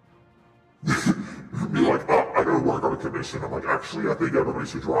 Be like, I gotta work on a commission. I'm like, actually, I think everybody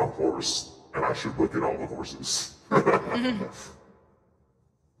should draw a horse. And I should look at all the horses.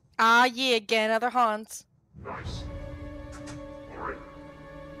 Ah, yeah, again, other haunts. Nice. Alright.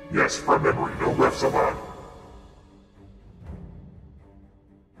 Yes, from memory, no refs allowed.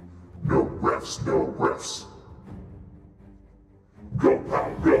 No refs, no refs. Go,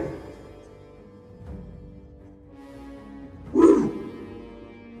 pal, go. Woo!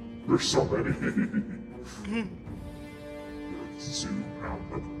 There's so many. Zoom out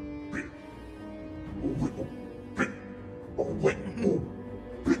a bit. A little bit. A little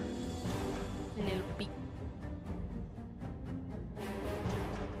bit. Little beak.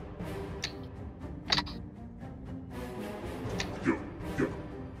 Yo, yo,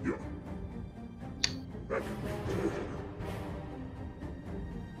 yo. That could be bad.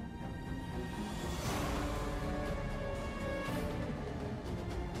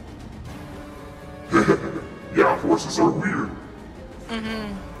 Yeah, horses are weird.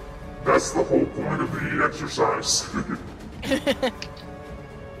 That's the whole point of the exercise.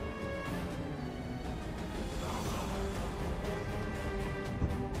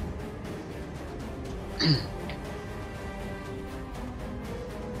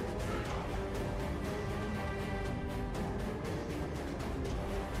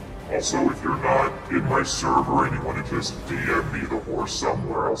 Also, if you're not in my server and you want to just DM me the horse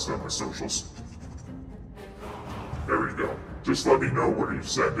somewhere, I'll send my socials. There you go. Just let me know where you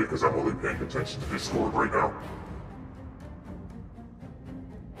send it, because I'm only paying attention to Discord right now.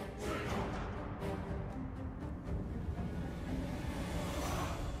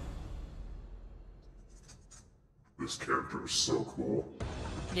 This character is so cool.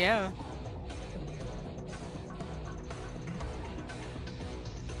 Yeah.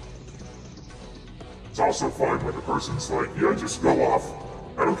 It's also fun when the person's like, yeah, just go off.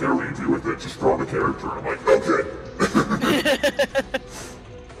 I don't care what you do with it, just draw the character. I'm like, okay.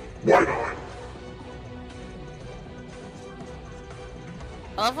 Why not?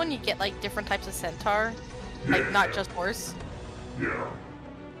 I love when you get like different types of centaur, like not just horse. Yeah.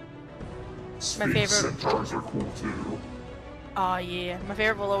 Speed favorite- centaurs are cool too. Oh yeah, my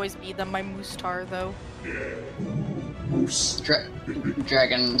favorite will always be the my moose tar though. Yeah. Moose.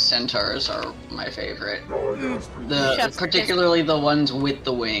 Dragon centaurs are my favorite. Oh, yeah, that's pretty Chef's Particularly the ones with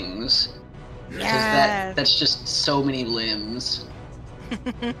the wings. Because Yes. that's just so many limbs.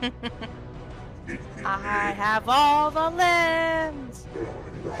 I have all the limbs.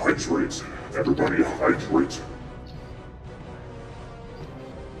 Hydrate. Everybody hydrate.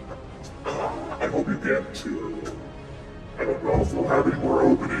 I hope you get to. I don't know if we'll have any more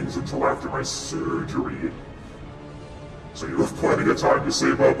openings until after my surgery. So you have plenty of time to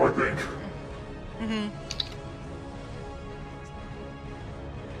save up, I think. Mm-hmm.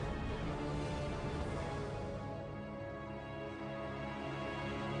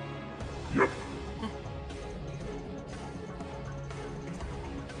 Yep.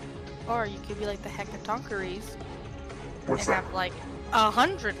 Or you could be like the Hecatoncheires What's and that? have like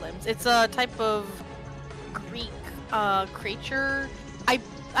 100 limbs. It's a type of Greek creature.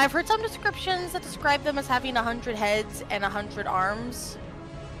 I've heard some descriptions that describe them as having 100 heads and 100 arms,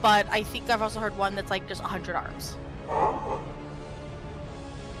 but I think I've also heard one that's like just 100 arms.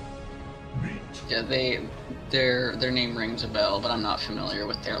 Neat. Yeah, their name rings a bell, but I'm not familiar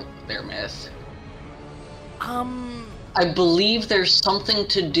with their myth. I believe there's something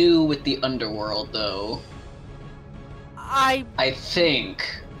to do with the underworld, though. I think,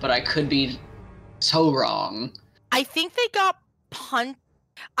 but I could be so wrong. I think they got punched.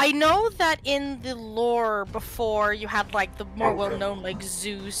 I know that in the lore before you had like the more well-known like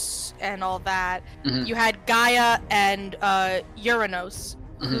Zeus and all that. Mhm. You had Gaia and Uranos,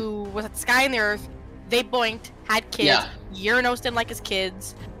 Mhm. who was at the sky and the earth. They boinked, had kids. Yeah. Uranos didn't like his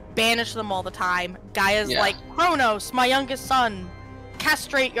kids, banished them all the time. Gaia's Yeah. like, Kronos, my youngest son,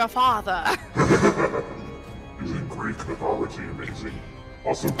 castrate your father. Isn't Greek mythology amazing?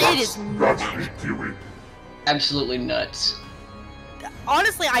 Also, It is God's nuts. big Kiwi. Absolutely nuts.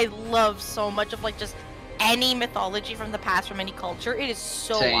 Honestly, I love so much of like just any mythology from the past, from any culture. It is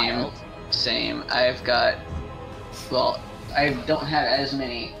so Same. wild. Same. I've got. Well, I don't have as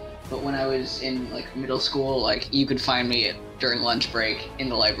many, but when I was in like middle school, like you could find me during lunch break in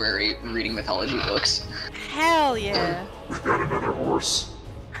the library reading mythology books. Hell yeah. We've got another horse.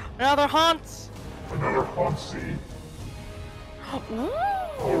 Another Hans. Another Hansi. Ooh.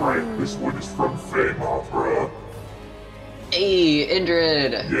 Alright, this one is from Fame Opera. Hey,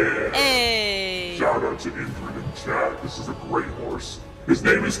 Indrid! Yeah. Hey. Shout out to Ingrid in chat. This is a great horse. His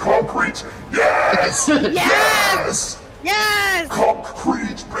name is Concrete. Yes! Yes! Yes.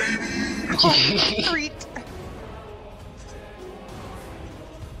 Concrete, baby! Treat.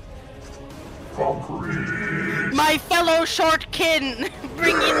 Concrete. My fellow shortkin,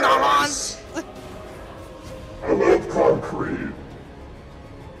 bring in the Hans. I love Concrete.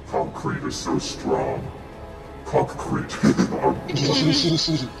 Concrete is so strong. Concrete.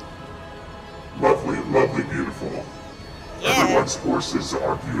 Lovely, lovely, beautiful. Yeah. Everyone's horses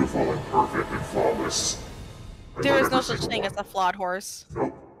are beautiful and perfect and flawless. I There love is no every such single thing as one. a flawed horse.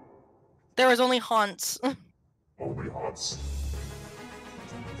 Nope. There is only Hans. Only Hans.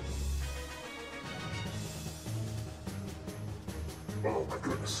 Oh my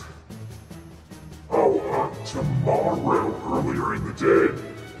goodness. Oh, tomorrow, earlier in the day,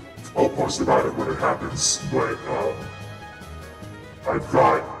 I'll post about it when it happens, but, I've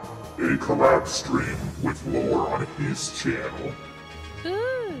got a collab stream with Lore on his channel.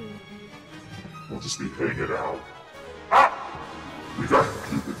 Ooh. We'll just be hanging out. Ah! We got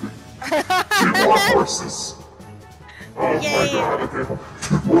two more horses. Oh my Yay. god, okay.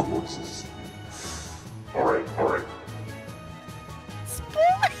 Two more horses. Alright, alright,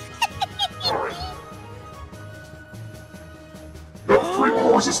 alright. No, three more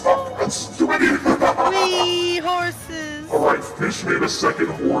horses, fuck! That's too many! Three horses. Alright, Fish made a second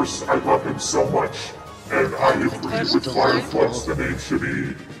horse. I love him so much. And I agree That's with delightful. Fireflex, the name should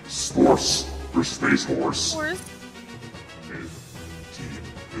be Sporce, or Space Horse. Horse. Team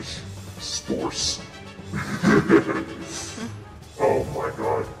Fish Sporce. Oh my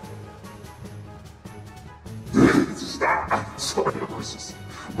god. Stop! Sorry, horses.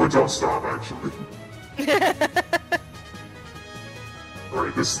 But don't stop, actually.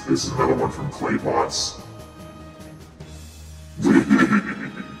 Alright, this is another one from Claypots.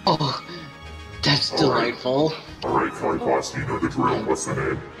 Oh, that's Alright. delightful. Alright, Claypots, you know the drill. What's the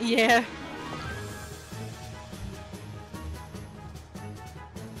name? Yeah.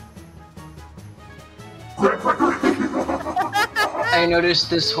 I noticed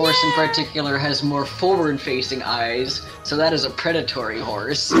this horse in particular has more forward-facing eyes, so that is a predatory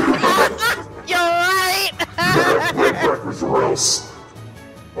horse. You're right. Crackers or else.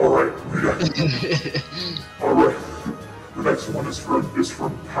 Alright, alright. The next one is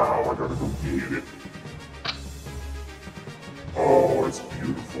from Pal. I gotta go get it. Oh, it's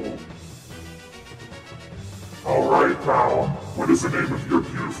beautiful. Alright, Pal. What is the name of your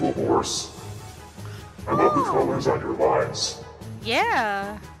beautiful horse? I love the colors on your lines.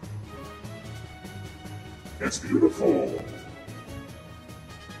 Yeah. It's beautiful.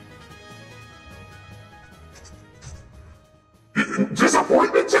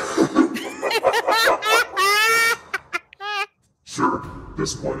 Disappointment! Sure,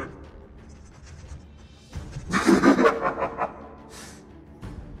 disappointed.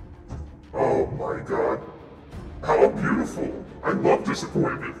 Oh my god. How beautiful. I love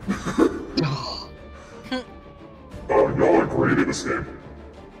disappointment. Oh, y'all are great at this game.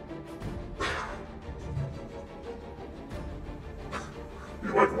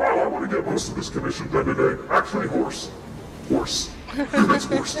 You're like, wow, I want to get most of this commission done today. Actually, horse. Horse. It's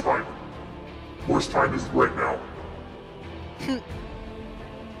horse time. Horse time is right now.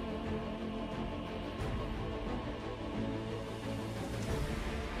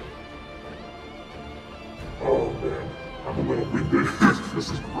 Oh man, I'm a little winded. This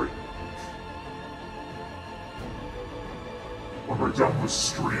is great. When we're done with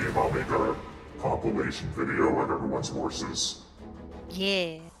stream, I'll make a compilation video of everyone's horses.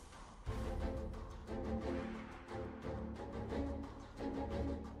 Yeah.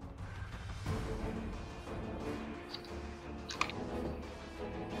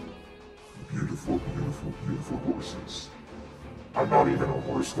 Beautiful, beautiful, beautiful horses. I'm not even a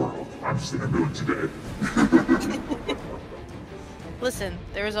horse girl. I'm just in a mood today. Listen,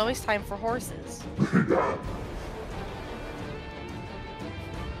 there is always time for horses. Yeah.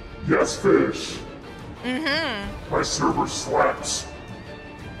 Yes, fish. Mm-hmm. My server slaps.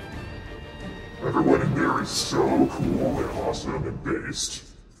 Everyone in there is so cool and awesome and based.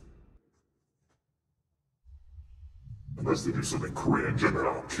 Unless they do something cringe and then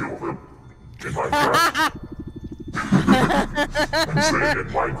I'll kill them. In Minecraft. I'm saying in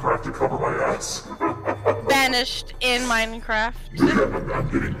Minecraft to cover my ass. Banished in Minecraft. Yeah, I'm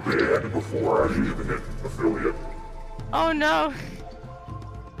getting banned before I even hit affiliate. Oh no.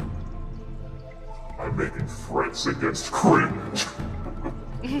 I'm making threats against cringe.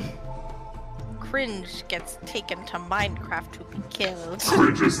 Cringe gets taken to Minecraft to be killed.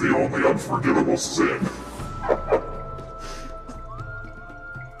 Cringe is the only unforgivable sin.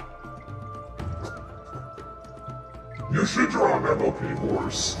 You should draw an MLP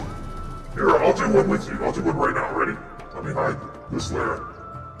horse. Here, I'll do one with you. I'll do one right now. Ready? Let me hide this layer.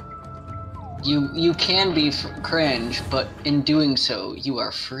 You can be cringe, but in doing so, you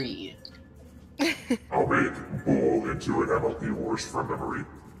are free. I'll make Bull into an MLP horse from memory.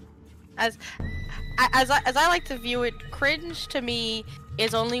 As I like to view it, cringe to me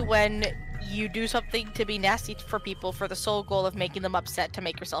is only when you do something to be nasty for people for the sole goal of making them upset to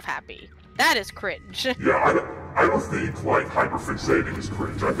make yourself happy. That is cringe. Yeah, I don't think, like, hyperfixating is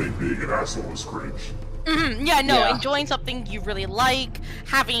cringe. I think being an asshole is cringe. Yeah, no, Yeah. enjoying something you really like,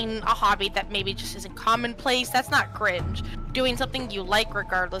 having a hobby that maybe just isn't commonplace, that's not cringe. Doing something you like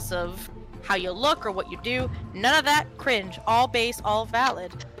regardless of how you look or what you do, none of that, cringe. All base, all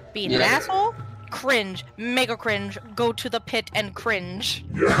valid. Being an Yeah. asshole, cringe. Mega cringe. Go to the pit and cringe.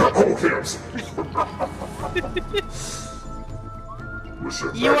 Yeah, okay, I'm sorry.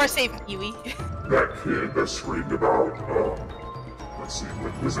 Listen, You are safe, Kiwi. that kid that screamed about, let's see,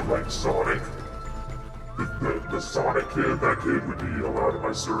 was it like Sonic? The Sonic kid, that kid would be allowed in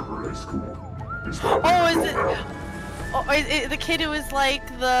my server at school. He's probably Oh, in is the it- now. Oh, is the kid who was like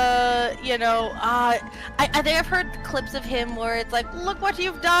the, you know, I think I've heard clips of him where it's like, look what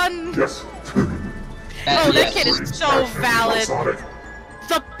you've done! Yes. Oh, that Yes. kid is Screams so passionately about valid. Sonic.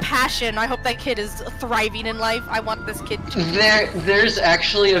 The passion. I hope that kid is thriving in life. I want this kid to. There's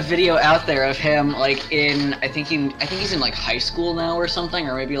actually a video out there of him, like, in, I think he's in, like, high school now or something,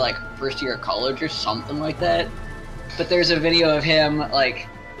 or maybe, like, first year of college or something like that. But there's a video of him, like,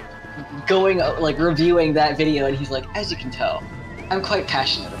 going, like, reviewing that video, and he's like, as you can tell, I'm quite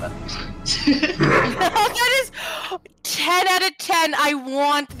passionate about this. That is 10 out of 10. I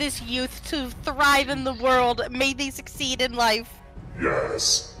want this youth to thrive in the world. May they succeed in life.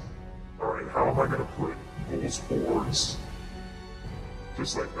 Yes. Alright, how am I gonna put Bull's horns?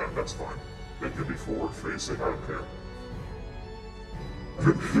 Just like that, that's fine. They can be forward facing, I don't care.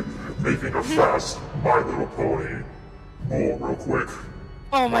 Making a fast My Little Pony Bull real quick.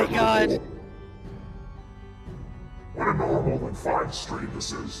 Oh my Little god. Bull. What a normal and fine stream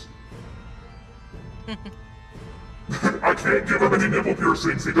this is. I can't give him any nipple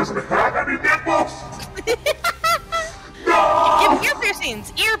piercings, he doesn't have any nipples! No! Ear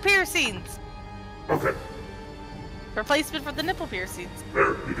piercings! Ear piercings! Okay, Replacement for the nipple piercings.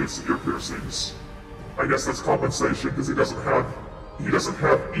 there, he gets ear piercings. I guess that's compensation because he doesn't have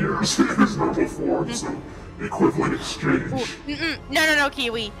ears in his normal form, so equivalent exchange. No,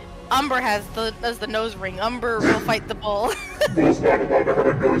 Kiwi. Umber has the nose ring. Umber will fight the bull. Bull's not allowed to have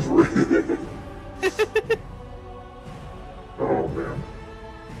a nose ring. Oh man.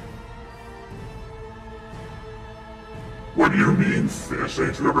 What do you mean, fish?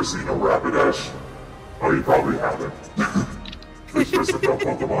 Ain't you ever seen a Rapidash? Oh, you probably haven't. Fish doesn't know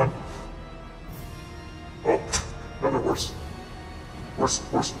Pokemon. Oh, another horse. Horse.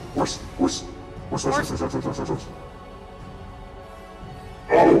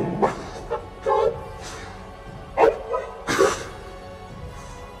 Oh my god. Oh my god.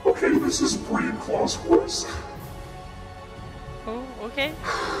 Okay, this is Breed Claw's horse. Oh, okay.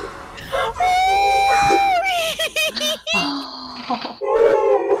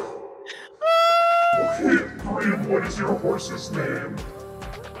 Okay, Breed, what is your horse's name?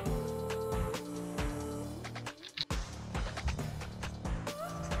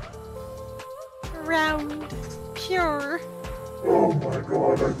 Round. Pure. Oh my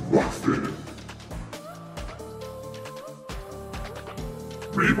god, I love it.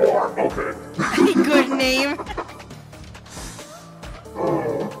 Reborn, okay. Good name.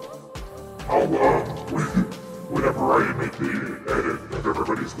 Whenever I make the edit of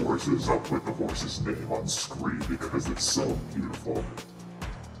everybody's horses, I'll put the horse's name on screen because it's so beautiful.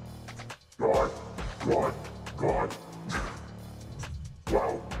 God. Wow.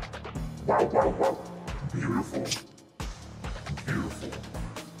 Beautiful.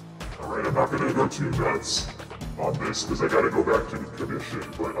 Alright, I'm not gonna go too nuts on this because I gotta go back to the commission,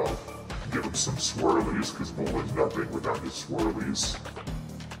 but I'll give him some swirlies because Bull is nothing without his swirlies.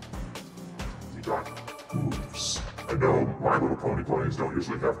 He got hooves. I know My Little Pony ponies don't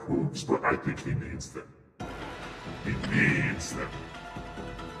usually have hooves, but I think he needs them. He needs them.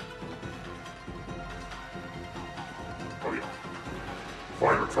 Oh yeah.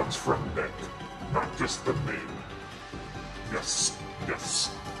 Fire comes from neck, not just the mane. Yes.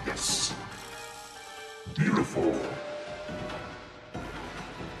 Beautiful.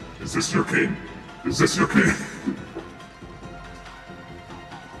 Is this your king?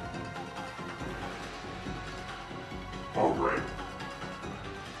 Alright.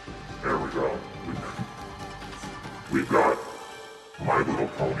 There we go. We've got My Little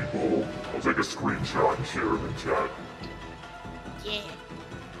Pony Bull. I'll take a screenshot and share it in chat. Yeah.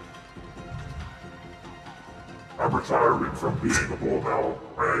 I'm retiring from being a bull now.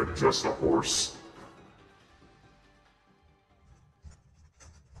 I am just a horse.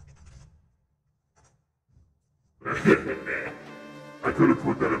 I could have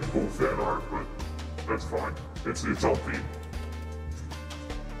put that in full fan art, but that's fine. It's on theme.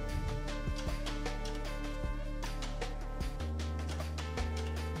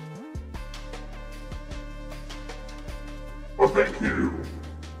 Oh, thank you.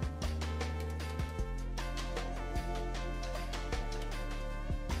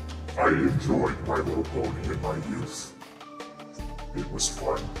 I enjoyed My Little Pony in my youth. It was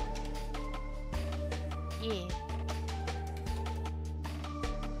fun. Yeah.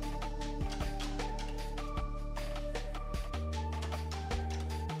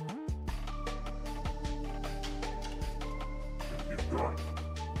 You've got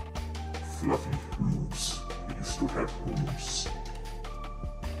fluffy hooves. You still have hooves.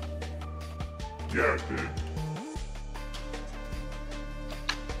 Yeah, it did.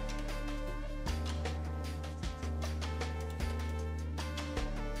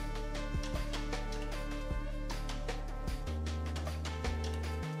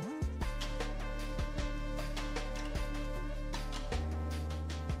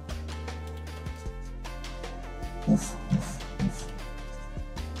 Oof.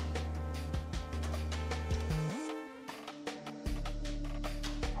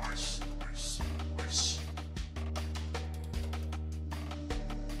 Nice.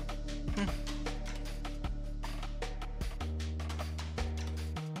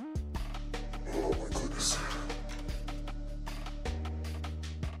 Oh my goodness.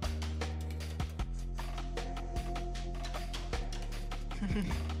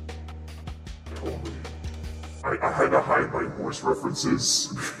 I had to hide my horse references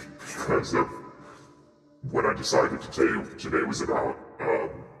because of what I decided to tell you today was about.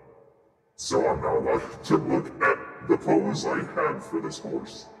 So I'm not allowed to look at the pose I had for this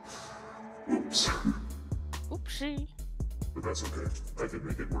horse. Oops. Oopsie. But that's okay. I can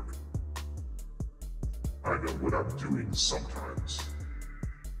make it work. I know what I'm doing sometimes.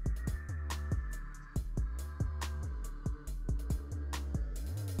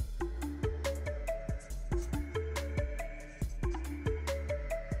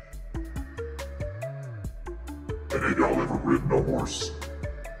 Any of y'all ever ridden a horse?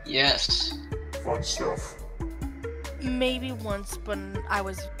 Yes. Fun stuff. Maybe once, but I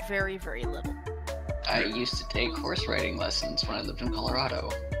was very, very little. I used to take horse riding lessons when I lived in Colorado.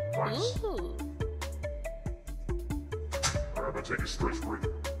 Nice. Ooh. Alright, I'm gonna take a stretch break.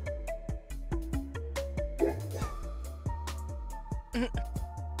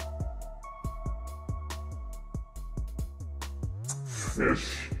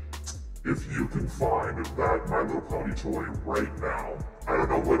 Fish, if you can find that My Little Pony toy right now, I don't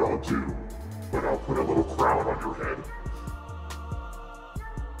know what I'll do, but I'll put a little crown on your head.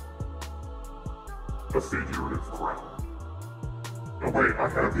 A figurative crown. Oh wait, I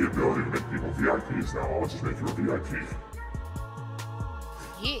have the ability to make people VIPs now. I'll just make you a VIP.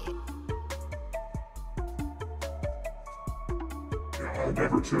 Yeah. Yeah, I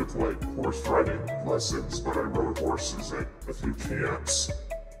never took like horse riding lessons, but I rode horses at a few camps.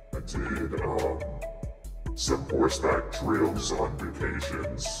 I did some horseback trails on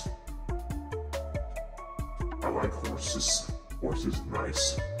vacations. I like horses. Horses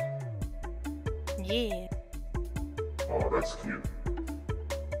nice. Yeah. Oh, that's cute.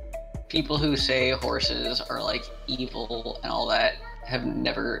 People who say horses are like evil and all that have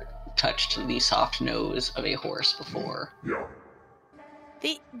never touched the soft nose of a horse before. Yeah.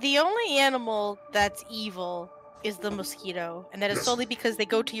 The only animal that's evil is the mosquito, and that is Yes. solely because they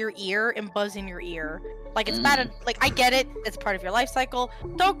go to your ear and buzz in your ear. Like it's bad. Like I get it. It's part of your life cycle.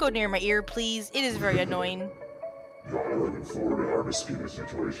 Don't go near my ear, please. It is very annoying. Yeah, I live in Florida. Our mosquito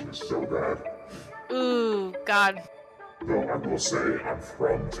situation is so bad. Ooh, God. Though I will say I'm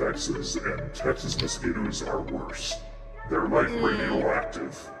from Texas, and Texas mosquitoes are worse. They're like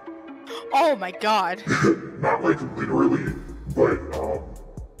radioactive. Oh my God. Not like literally, but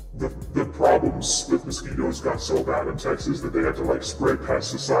the problems with mosquitoes got so bad in Texas that they had to like spray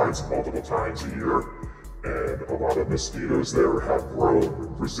pesticides multiple times a year. And a lot of mosquitoes there have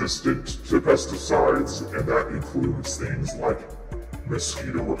grown resistant to pesticides, and that includes things like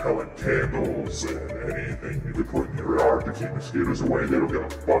mosquito repellent candles and anything you could put in your yard to keep mosquitoes away. They don't give a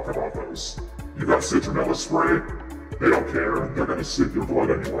fuck about those. You got citronella spray, they don't care. They're gonna sip your blood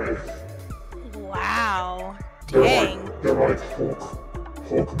anyway. Wow. They're Dang. like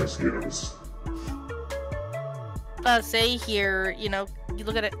Hulk mosquitoes. Say here, you know, you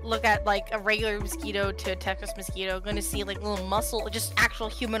look at like a regular mosquito to a Texas mosquito, gonna see like little muscle, just actual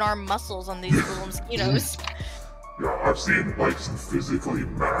human arm muscles on these little mosquitoes. Yeah, I've seen like some physically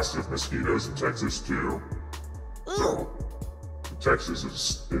massive mosquitoes in Texas too. So, Texas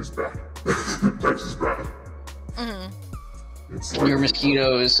is bad. Texas is bad. It's like, Your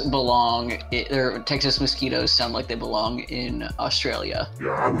mosquitoes belong. Texas mosquitoes sound like they belong in Australia. Yeah,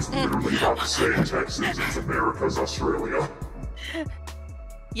 I was literally about to say Texas is America's Australia.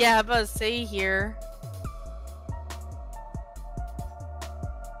 Yeah, but say here.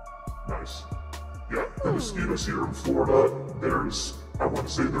 Nice. Yeah, the mosquitoes here in Florida, I want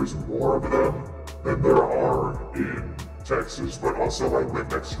to say there's more of them than there are in Texas, but also I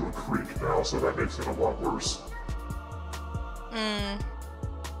live next to a creek now, so that makes it a lot worse.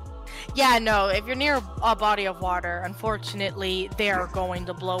 Yeah, no, if you're near a body of water, unfortunately, they are going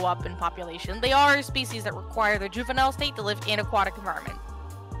to blow up in population. They are a species that require their juvenile state to live in aquatic environment.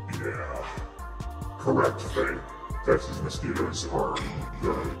 Yeah. Correct, Faye. Texas mosquitoes are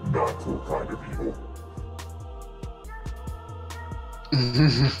the not cool kind of evil.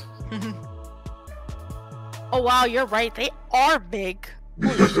 Oh wow, you're right. They are big.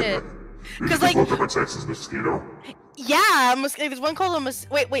 Holy shit. Because like, look up a Texas mosquito. yeah, there's one called a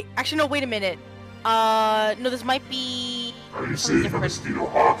wait. Actually, no. Wait a minute. No, this might be. Are you seeing a mosquito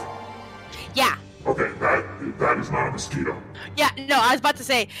hawk? Yeah. Okay, that is not a mosquito. Yeah, no, I was about to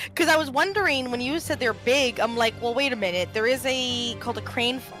say, because I was wondering when you said they're big, I'm like, well, wait a minute. There is called a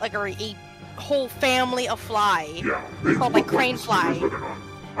crane, like a whole family of fly. Yeah, they called look like crane mosquitoes, fly. but they're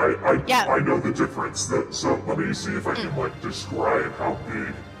not. Yeah. I know the difference. So let me see if I can like describe how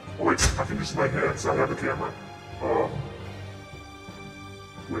big. Oh, wait, I can use my hands. I have a camera.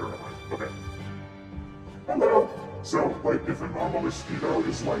 Where am I? Okay. Hello. So, like, if a normal mosquito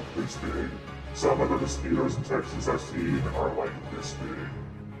is like this big, some of the mosquitoes in Texas I've seen are like this big.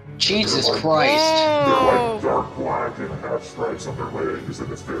 Jesus They're like- Christ. They're like dark black and have stripes on their legs,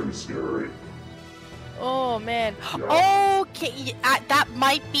 and it's very scary. Oh man. Yeah. Okay, that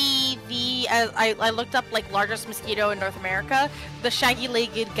might be the. I looked up like largest mosquito in North America, the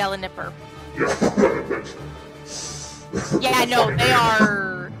shaggy-legged gallinipper. Yeah. Yeah, no, they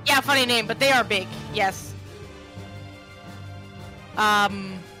are. Yeah, funny name, but they are big. Yes.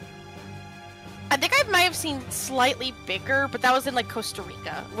 I think I might have seen slightly bigger, but that was in like Costa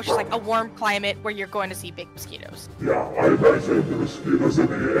Rica, which is like a warm climate where you're going to see big mosquitoes. Yeah, I imagine the mosquitoes in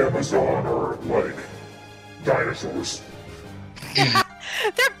the Amazon are like dinosaurs.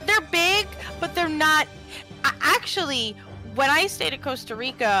 They're big, but they're not. Actually, when I stayed in Costa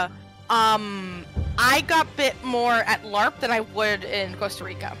Rica, I got bit more at LARP than I would in Costa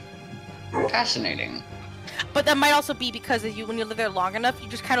Rica. Fascinating. But that might also be because when you live there long enough, you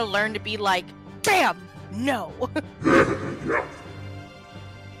just kind of learn to be like, bam, no. Yeah.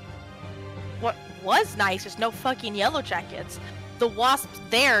 What was nice is no fucking yellow jackets. The wasps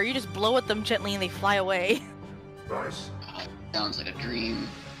there, you just blow at them gently and they fly away. Nice. Sounds like a dream.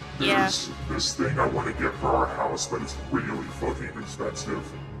 There's this thing I want to get for our house, but it's really fucking expensive.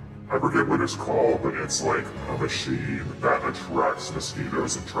 I forget what it's called, but it's like a machine that attracts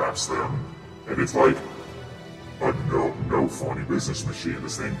mosquitoes and traps them. And it's like a no funny business machine.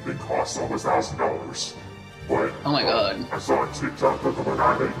 This thing costs almost $1,000. But Oh my god. I saw on TikTok that the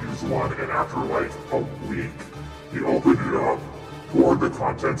guy that used one, and after like a week, he opened it up, poured the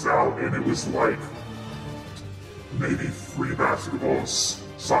contents out, and it was like maybe 3 basketballs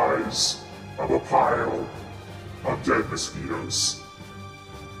size of a pile of dead mosquitoes.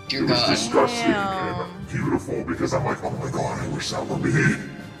 Dear It was god. disgusting Damn. and beautiful because I'm like, oh my god, I wish that were me.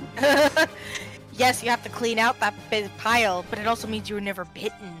 Yes, you have to clean out that big pile, but it also means you were never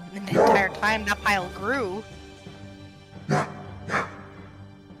bitten the entire time that pile grew. Yeah, yeah.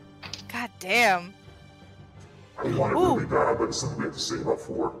 God damn. I want it Ooh. really bad, but it's something we have to save up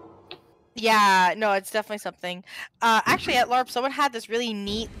for. Yeah, no, it's definitely something. Actually, at LARP, someone had this really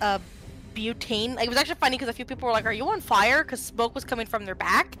neat butane. Like, it was actually funny because a few people were like, "Are you on fire?" Because smoke was coming from their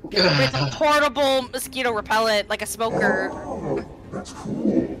back. But it's a portable mosquito repellent, like a smoker. Oh, that's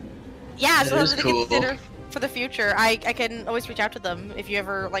cool. Yeah, so That is something to cool. consider for the future. I can always reach out to them if you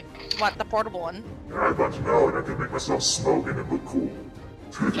ever like want the portable one. Yeah, I'd like to know, and I can make myself smoke and it look cool.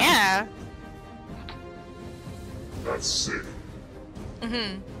 Yeah. That's sick.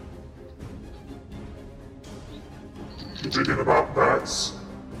 Mhm. You thinking about bats?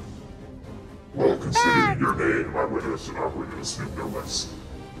 Well, considering your name, I would assume they're less.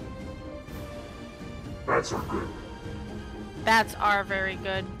 Bats are good. Bats are very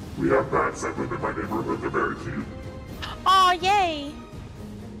good. We have bats that live in my neighborhood. They're very cute. Oh yay!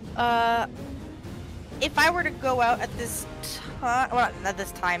 If I were to go out at this time, well, not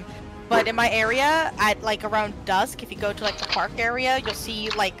this time, but in my area at like around dusk, if you go to like the park area, you'll see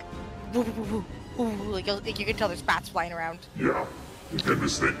like, woo, woo, woo, woo, like you can tell there's bats flying around. Yeah, you can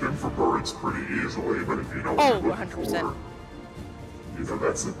mistake them for birds pretty easily, but if you know Oh, what you're looking 100%. for, you know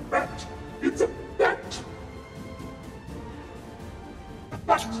that's a bat. It's a bat. A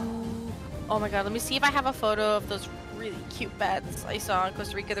bat. Oh my god, let me see if I have a photo of those really cute bats I saw in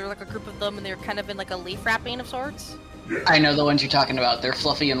Costa Rica. There were like a group of them and they were kind of in like a leaf wrapping of sorts. Yeah. I know the ones you're talking about. They're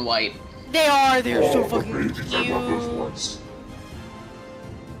fluffy and white. They're so the fucking babies, I love those cute. ones.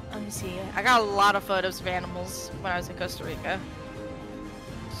 Let me see. I got a lot of photos of animals when I was in Costa Rica.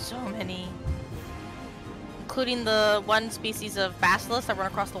 So many. Including the one species of basilisks that run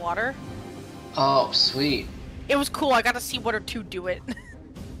across the water. Oh, sweet. It was cool. I got to see one or two do it.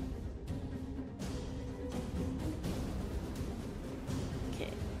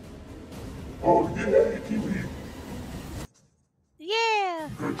 Okay. Oh yeah, kiwi. Yeah!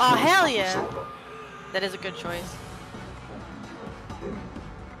 Good Oh, choice hell for yeah! persona. That is a good choice.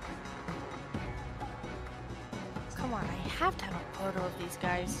 Come on, I have to have a photo of these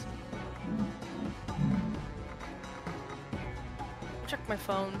guys. Check my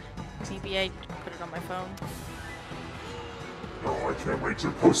phone. Maybe I put it on my phone. Oh, I can't wait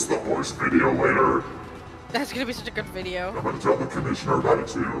to post the horse video later. That's gonna be such a good video. I'm gonna tell the commissioner about it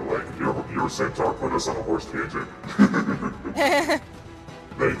too. Like, your centaur put us on a horse tangent.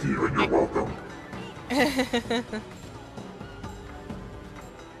 Thank you, and you're welcome.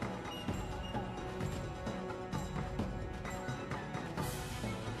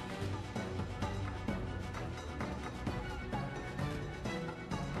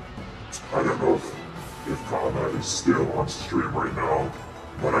 I don't know if Kana is still on stream right now,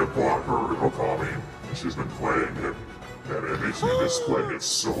 but I bought her Okami, and she's been playing it, and it makes me miss playing it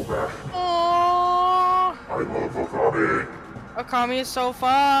so bad. Aww. I love Okami. Okami is so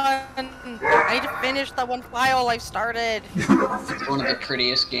fun. I need to finish that one file I've started. You never finished It's one of the that?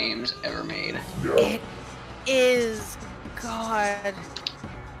 prettiest games ever made. Yeah, It is. God.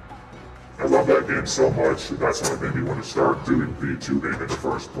 I love that game so much, and that's what made me want to start doing VTubing in the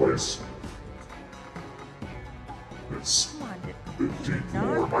first place. It's Come on, dude. been deep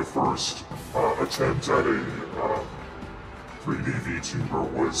lore, my first attempt at a 3D VTuber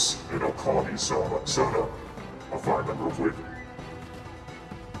was an Okami Sona. I'll find them real quick.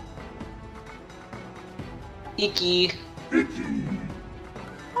 Icky. Icky.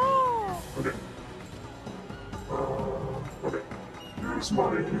 Oh. Okay. Okay. Here's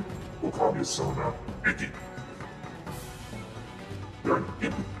my Okami Sona. Icky. They're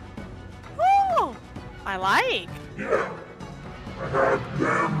Icky. Oh. I like. Yeah. I had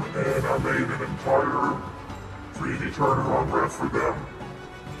them and I made an entire 3D turnaround ref for them.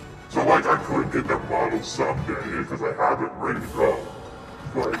 So like I could get them modeled someday because I have it ready to go.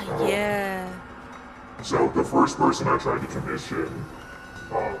 But Yeah. so the first person I tried to commission,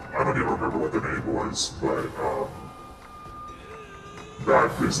 I don't even remember what the name was, but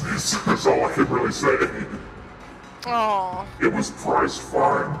bad business is all I can really say. Oh. It was priced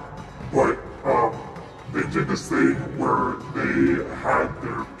fine, but they did this thing where they had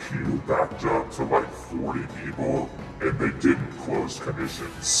their queue backed up to like 40 people, and they didn't close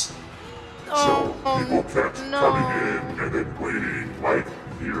commissions. So people kept coming in and then waiting like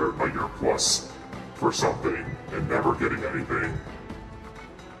a year plus for something and never getting anything.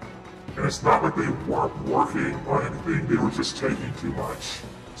 And it's not like they weren't working on anything, they were just taking too much.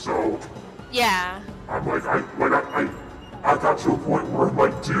 So Yeah. I'm like, I got to a point where I'm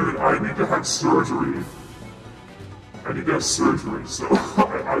like, dude, I need to have surgery. I need to have surgery, so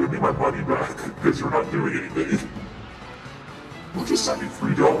I need my money back because you're not doing anything. Well, just send me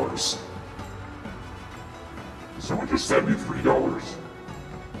 $3. Someone just send me $3.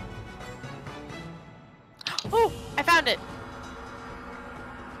 Oh, I found it.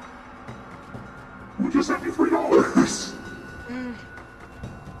 Who just sent me $3?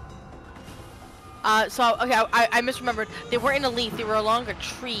 So, okay, I misremembered. They weren't in a leaf, they were along a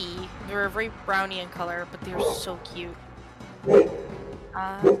tree. They were very brownie in color, but they were so cute. Well,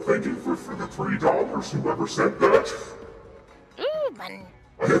 thank you for the $3, whoever sent that. Ooh, man.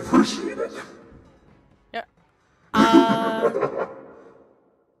 I appreciate it. Yeah.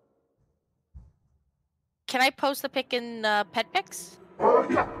 Can I post the pic in Pet Pics?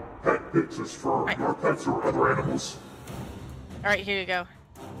 Yeah. Pet pics is for your pets or other animals. Alright, here you go.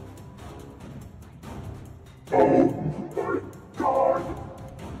 Oh my god.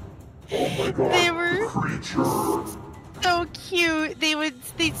 Oh my god. They were the creature. so cute.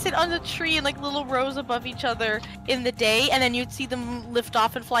 They'd sit on the tree in like little rows above each other in the day, and then you'd see them lift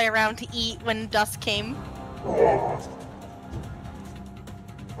off and fly around to eat when dusk came. Oh.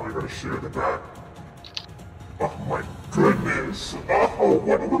 I gotta share the back. Oh my goodness. Oh,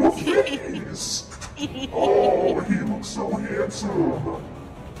 what a little face. Oh, he looks so handsome.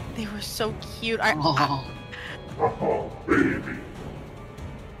 They were so cute. Oh, baby.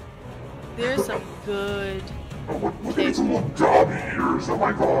 There's some good. Oh, look at his little dobby ears. Oh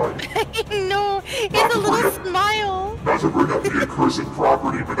my god. No, it's a little smile. Not to bring up the accursed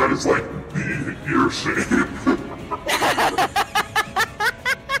property, but that is like the ear shape.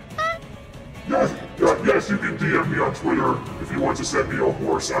 Yes, you can DM me on Twitter if you want to send me a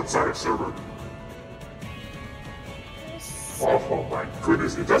horse outside of server. Oh my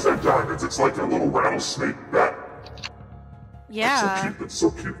goodness, it does have diamonds. It's like a little rattlesnake bat. Yeah. That's so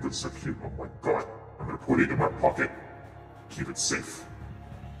cute, that's so cute. Oh my god. I'm gonna put it in my pocket. Keep it safe.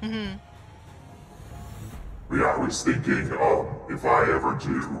 Mm-hmm. Yeah, I was thinking, if I ever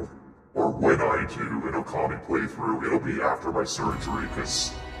do, or when I do an Okami playthrough, it'll be after my surgery,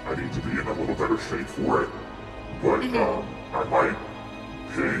 because I need to be in a little better shape for it. But, I might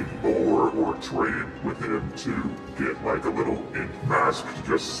pay more or trade with him to get like a little ink mask to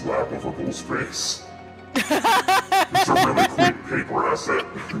just slap over Bull's face. It's a really quick paper asset.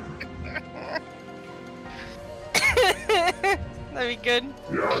 That'd be good.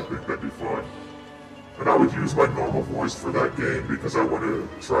 Yeah, I think that'd be fun. And I would use my normal voice for that game because I want to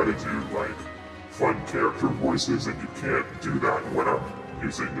try to do like fun character voices, and you can't do that when I'm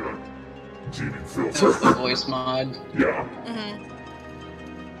using a genie filter. That's the voice mod. Yeah.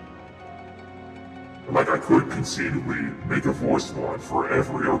 Like I could conceivably make a voice mod for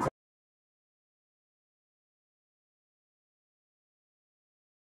every Okami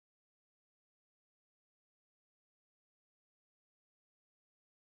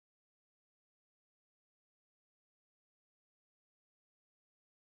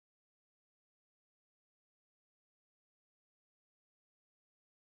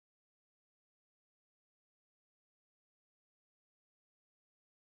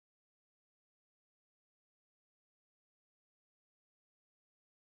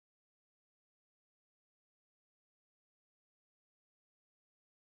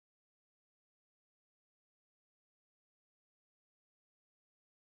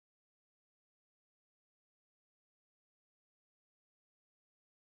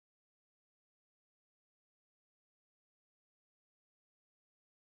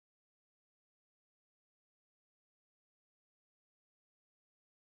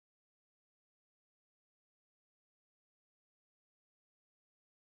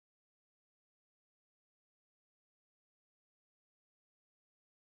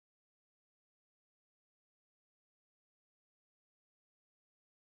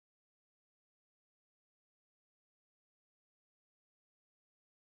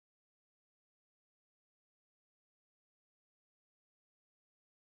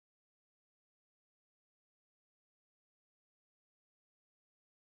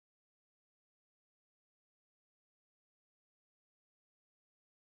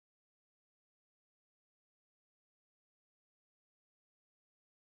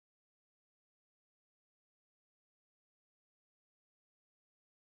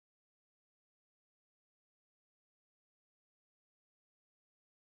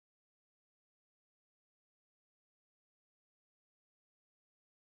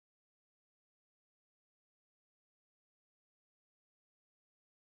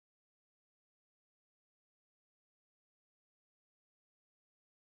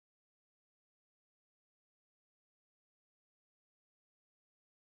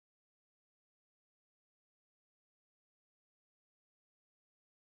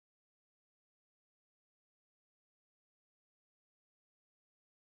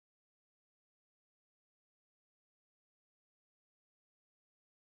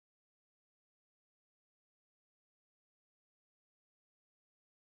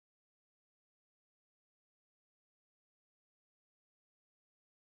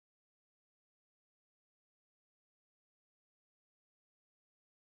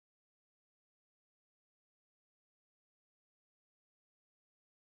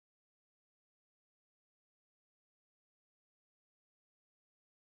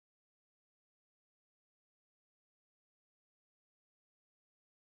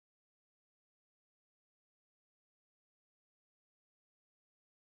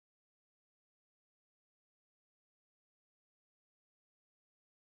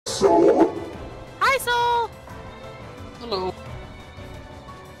Soul! Hi, Soul! Hello.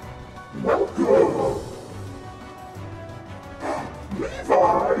 Welcome!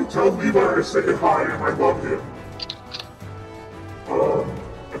 Levi! Tell Levi I say hi and I love him.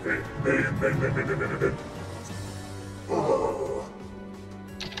 Okay, name.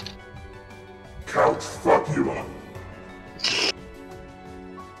 Couch Fuckula.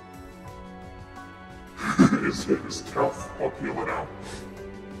 His name is Couch Fuckula now.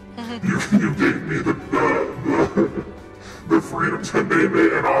 You gave me the freedom to name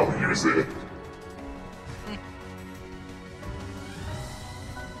it and I'll use it.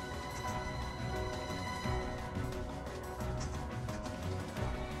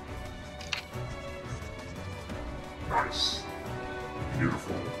 Nice.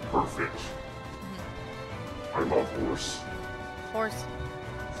 Beautiful. Perfect. I love horse. Horse.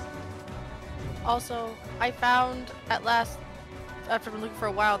 Also, I found at last, after I've been looking for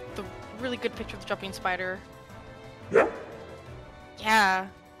a while, the really good picture of the jumping spider. Yeah. Yeah.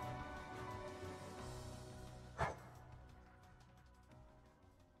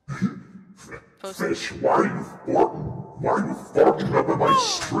 Fish, why are you farting? Why are you farting up in my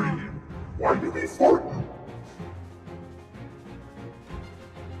stream? Why do they farting?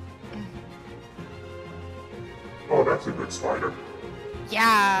 Oh, that's a good spider.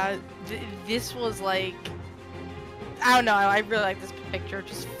 Yeah, this was like, I don't know, I really like this picture. It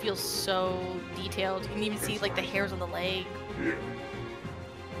just feels so detailed. You can even see like the hairs on the leg. Yeah.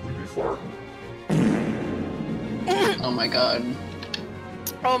 We be farting. Oh my god.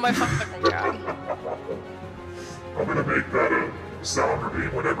 Oh my fucking god. I'm gonna make that a sound for me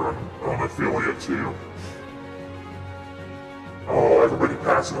whenever I'm on affiliate too. Oh, everybody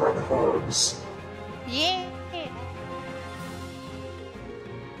passing around the hugs. Yeah.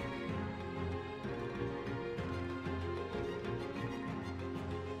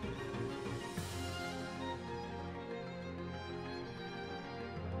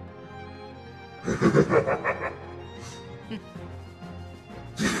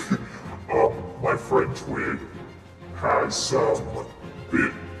 My friend Twig has some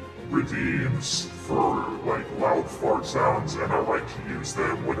bit redeems for like loud fart sounds, and I like to use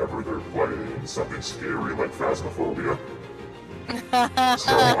them whenever they're playing something scary like Phasmophobia.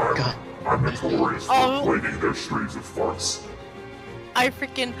 So I'm notorious for plaguing their streams of farts. I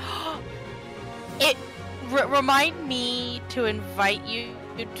freaking... Remind me to invite you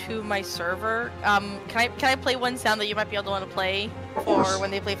to my server. Can I play one sound that you might be able to want to play for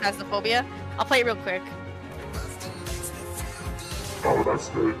when they play Phasmophobia? I'll play it real quick. Oh, that's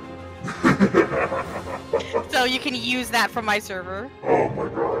good. So you can use that from my server. Oh my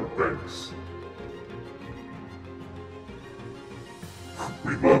god, thanks.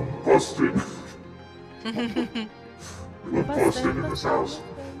 We love busting. We love busting in this house.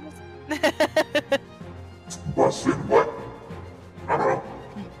 Busting what? I don't know.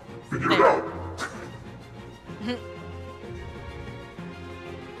 Figure it out.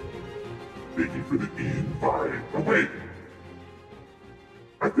 Thank you for the invite. Oh wait.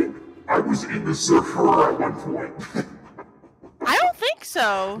 I think I was in the server at one point. I don't think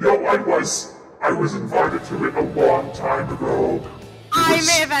so. No, I was. I was invited to it a long time ago. I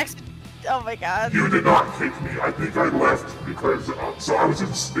may have accidentally. Oh my god. You did not kick me. I think I left because so I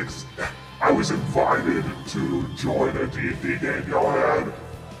was invited to join a D&D game y'all had,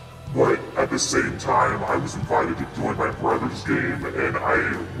 but at the same time I was invited to join my brother's game, and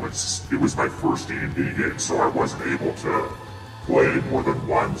it was my first D&D game, so I wasn't able to play more than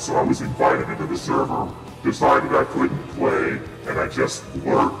one. So I was invited into the server, decided I couldn't play, and I just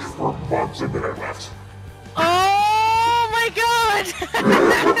lurked for months, and then I left. Oh my god.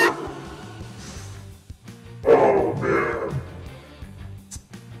 Oh man.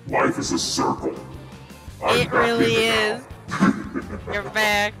 Life is a circle. It really is. You're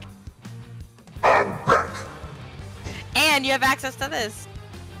back. I'm back. And you have access to this.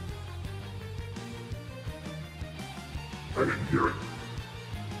 I didn't hear it.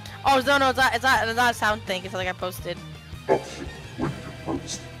 Oh no, it's not a sound thing. It's like I posted. Oh shit, when did you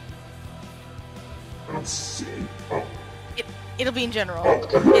post? I don't see. Oh. It'll be in general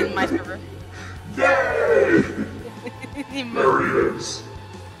Oh. in my server. Yay! There he is.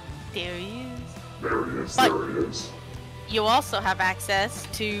 There he is. There he is. But there he is. you also have access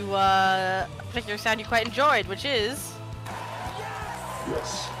to a particular sound you quite enjoyed, which is...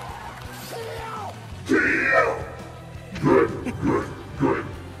 Yes. Kill! Good, good, good.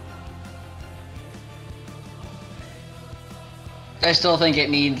 I still think it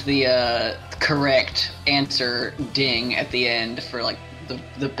needs the correct answer ding at the end for like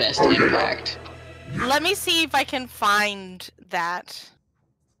the best impact. Let me see if I can find that.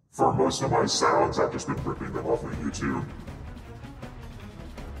 For most of my sounds, I've just been ripping them off of YouTube.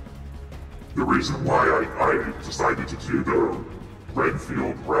 The reason why I decided to do the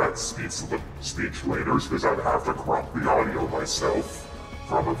Redfield Rat speech later is because I'd have to crop the audio myself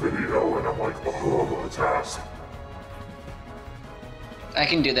from a video, and I'm like, oh, what a task. I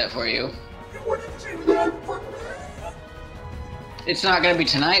can do that for you. You wouldn't do that for me? It's not gonna be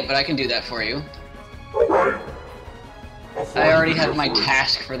tonight, but I can do that for you. Alright. I already have my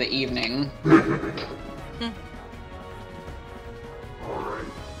task for the evening. Alright.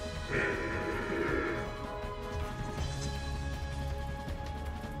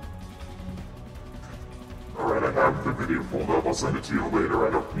 Alright, I have the video pulled up. I'll send it to you later. I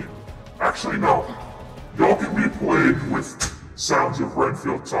don't need... Actually, no. Y'all can be played with sounds of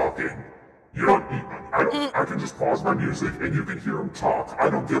Redfield talking. You don't need... I can just pause my music and you can hear him talk. I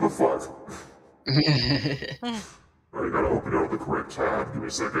don't give a fuck. Alright, gotta open it up the correct tab. Give me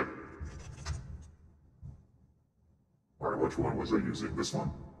a second. Alright, which one was I using? This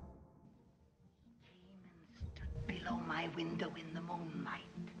one? Stood below my window in the moonlight.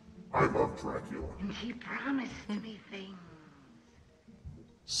 I love Dracula. And he promised me things.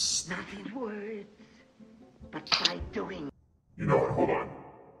 Not in words, but by doing. You know what? Hold on.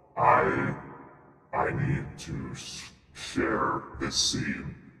 I need to share this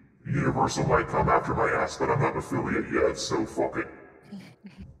scene. Universal might come after my ass, but I'm not an affiliate yet, so fuck it.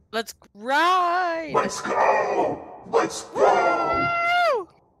 Let's ride! Let's go! Let's go!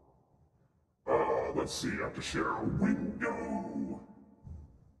 Let's see. I have to share a window.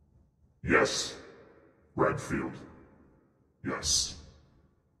 Yes. Redfield. Yes.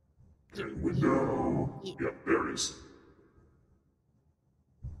 Okay, window. Yep, there it is.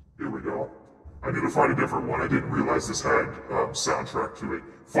 Here we go. I need to find a different one. I didn't realize this had soundtrack to it.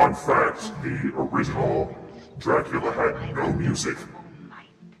 Fun fact, the original Dracula had no music.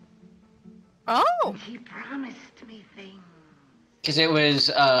 Oh! He promised me things. Because it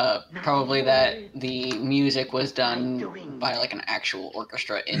was probably that the music was done by like an actual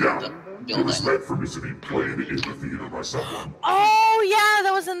orchestra in the It was building. meant for me to be played in the theater by someone. Oh, yeah,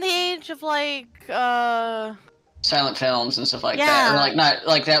 that was in the age of, like, Silent films and stuff like that. Or like not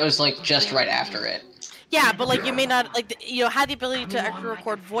like that was like just right after it. Yeah, but, like, you may not, like, you know, had the ability to actually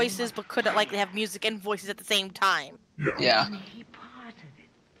record voices, but couldn't, like, have music and voices at the same time. Yeah. Yeah. He parted it.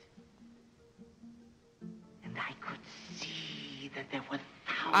 And I could see that there were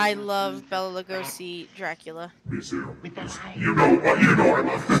thousands. I love Bela Lugosi Dracula. Me too. With their eyes. You know I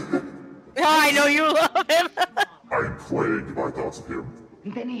love it. Oh, I know you love him! I am plagued by thoughts of him.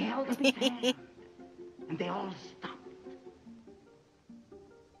 And then he held up his hand. And they all stopped.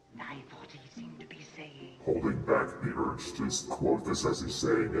 And I thought he seemed to be saying, Holding back the urge to quote this as he's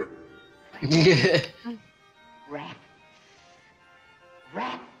saying it. rats.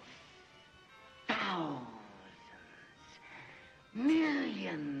 Rats. Thousands.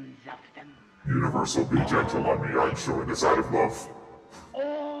 Millions of them. Universal, be gentle on me. I'm showing this out of love.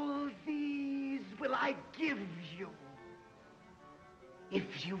 All these will I give you.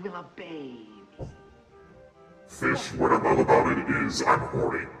 If you will obey me. Fish, what I love about it is I'm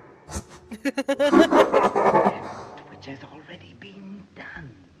horny. Which has already been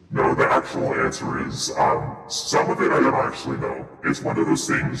done. No, the actual answer is, some of it I don't actually know. It's one of those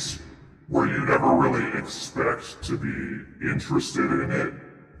things where you never really expect to be interested in it.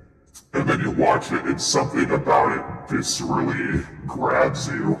 And then you watch it and something about it viscerally grabs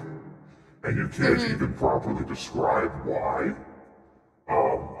you. And you can't even properly describe why.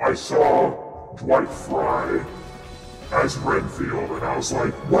 I saw Dwight Fry as Renfield and I was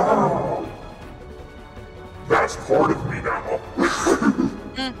like, wow! That's part of me now.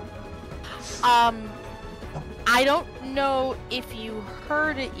 I don't know if you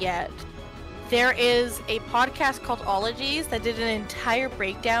heard it yet. There is a podcast called Ologies that did an entire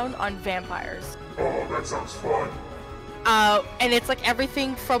breakdown on vampires. Oh, that sounds fun. And it's like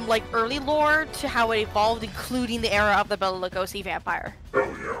everything from like early lore to how it evolved, including the era of the Bela Lugosi vampire.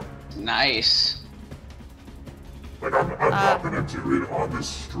 Hell yeah. Nice. Like, I'm not gonna do it on this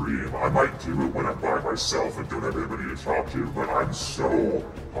stream. I might do it when I'm by myself and don't have anybody to talk to, but I'm so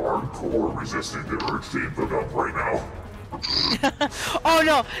hardcore resisting the urge to input up right now. Oh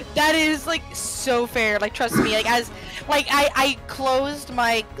no, that is like so fair. Like trust me, like as like I closed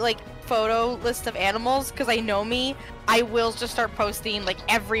my like photo list of animals because I know me. I will just start posting like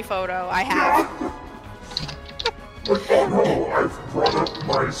every photo I have. Like, oh no, I've brought up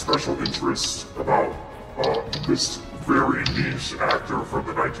my special interest about this very niche actor from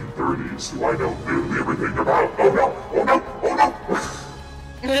the 1930s who I know nearly everything about. Oh no, oh no, oh no!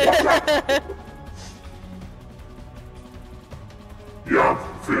 Yeah,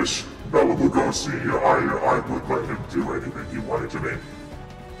 fish, Bela Lugosi, I would let him do anything he wanted to me.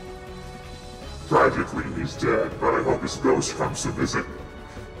 Tragically, he's dead, but I hope his ghost comes to visit.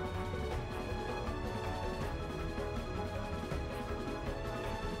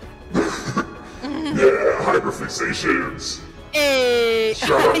 Yeah, hyperfixations! Hey!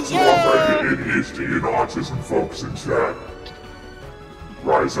 Shout out to all my ADHD and autism folks in chat.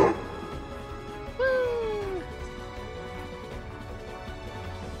 Rise up. Woo.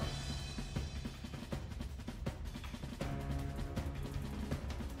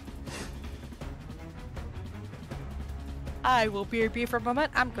 I will be for a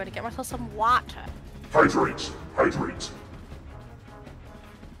moment. I'm going to get myself some water. Hydrate. Hydrate.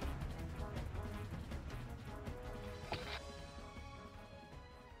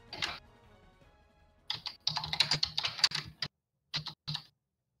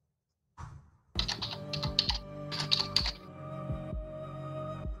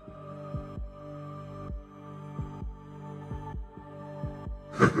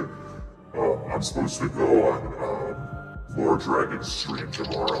 I'm supposed to go on Lord Dragon's stream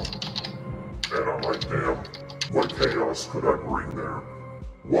tomorrow. And I'm like, damn, what chaos could I bring there?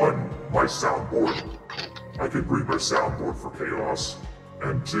 One, my soundboard. I could bring my soundboard for chaos.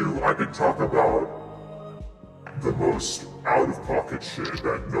 And two, I could talk about the most out-of-pocket shit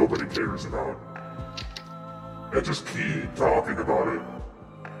that nobody cares about. And just keep talking about it.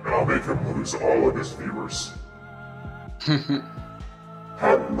 And I'll make him lose all of his viewers.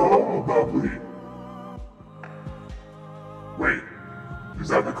 Hello, lovely. Wait, is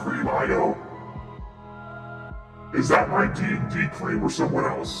that the cream I know? Is that my D&D cream or someone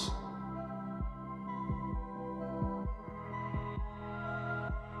else?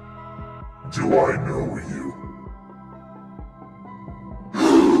 Do I know you?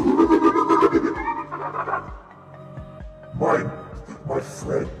 My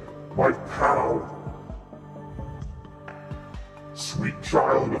friend, my pal. Sweet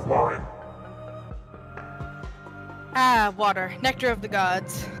child of mine. Ah, water. Nectar of the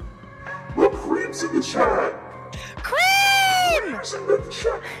gods. Look, Cream's in the chat. Cream! Cream's in the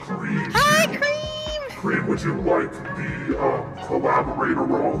chat. Cream. Hi, Cream! Cream, would you like the collaborator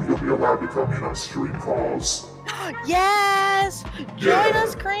role? You'll be allowed to come in on stream calls. Yes! Join Yeah.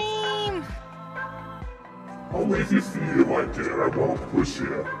 us, Cream! Only if you feel like it. I won't push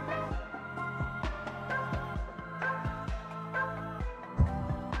you.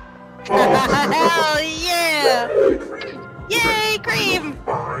 Hell yeah! Hey, Cream. Yay, Cream!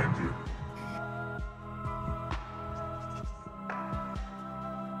 Behind you.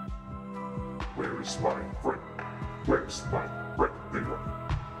 Where's my friend? Where's my friend? There you are.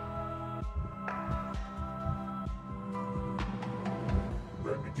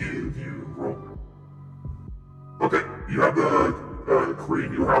 Let me give you roll. Okay, you have the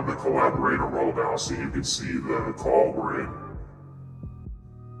Cream. You have the collaborator role now, so you can see the call we're in.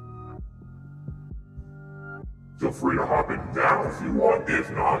 Feel free to hop in now if you want. If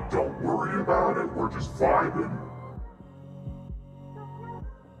not, don't worry about it. We're just vibing.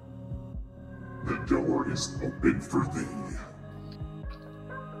 The door is open for thee.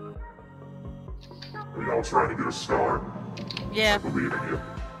 Are y'all trying to get a start? Yeah, I believe in you.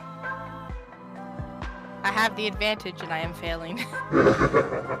 I have the advantage and I am failing.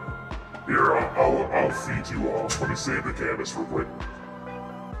 Here, I'll feed you all. Let me save the canvas real quick.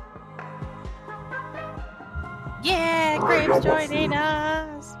 Yeah, All right, Cream's y'all want joining food?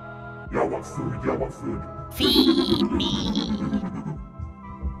 us! Y'all want food? Y'all want food? Feed me!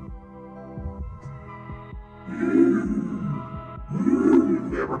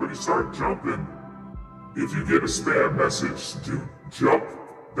 Everybody start jumping. If you get a spam message, do jump,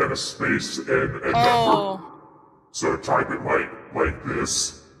 then a space, and a number. Oh, So type it like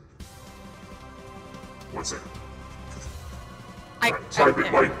this. One second. Type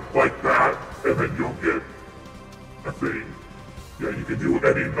it like that, and then you'll get a thing. Yeah, you can do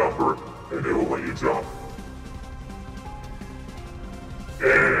any number, and it'll let you jump.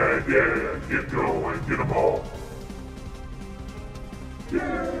 And yeah, get going, get them all. Yay!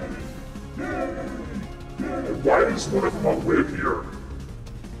 Yay! Yay! Why is one of them all live here?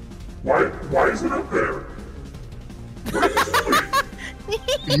 Why is it up there? What is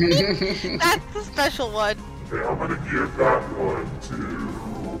it? that's the special one. Okay, I'm gonna give that one to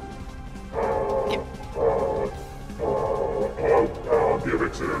I'll give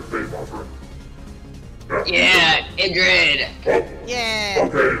it to Faye Mothra. Yeah, Idrid. Oh, Yeah.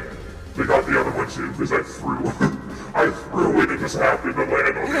 okay. They got the other one too, because I threw it and it just happened to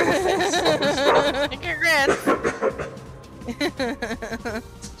land on the other Congrats.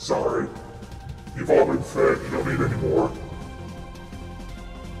 Sorry. You've all been fed, you don't need any more.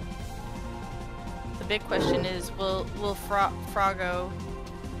 big question is, will Froggo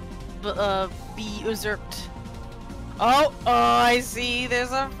be usurped? Oh, I see.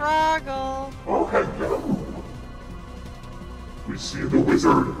 There's a Froggle. Oh, hello. We see the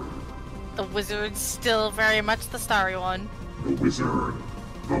wizard. The wizard's still very much the starry one. The wizard.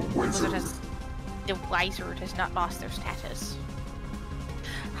 The wizard. The wizard has not lost their status.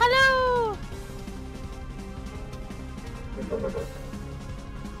 Hello.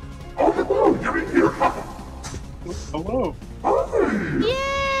 Oh, hello. You're in here. Hello. Hi.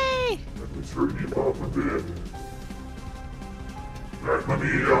 Yay! Let me turn you up a bit. Alright, let me,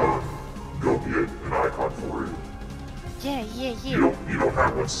 go get an icon for you. Yeah. You don't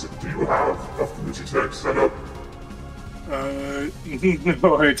have one. Do you have a Fujitech set up?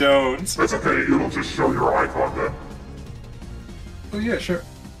 No, I don't. That's okay. It'll just show your icon then. Oh yeah, sure.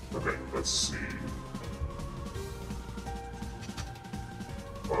 Okay, let's see.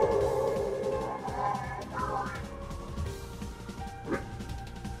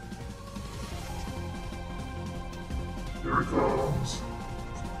 Here it comes.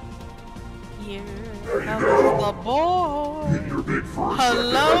 Here There you comes go. the boy. Hit your big for a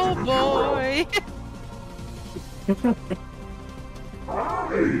Hello, second. boy.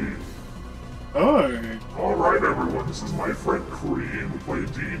 Hi. Hi. Alright everyone, this is my friend Cream. We play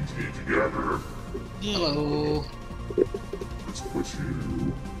D&D together. Yeah. Hello. Let's put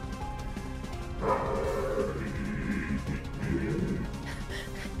you...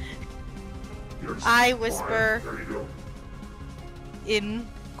 Here's I fine. whisper. There you go. In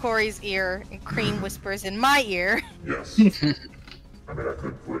Corey's ear, and Cream whispers in my ear. Yes. I mean, I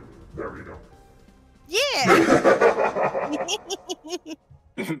could put... There we go. Yeah.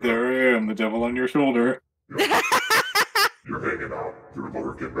 There I am, the devil on your shoulder. You're hanging out. You're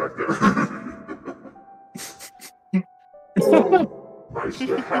lurking back there. Oh, nice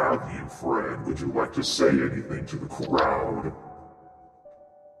to have you, friend. Would you like to say anything to the crowd?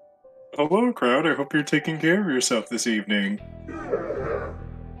 Hello, crowd. I hope you're taking care of yourself this evening. Yeah.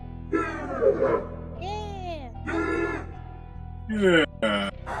 Yeah. Yeah. Yeah. Yeah.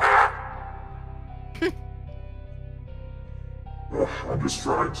 I'm just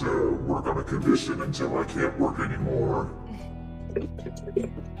trying to work on a condition until I can't work anymore.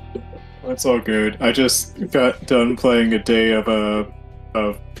 That's all good. I just got done playing a day of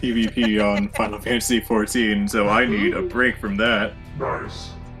PvP on Final Fantasy XIV, so I need a break from that.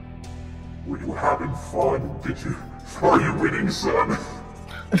 Nice. Were you having fun? Are you winning, son?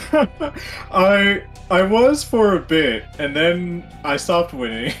 I was for a bit, and then I stopped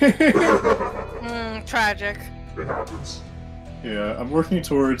winning. Tragic. It happens. Yeah, I'm working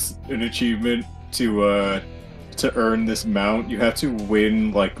towards an achievement to earn this mount. You have to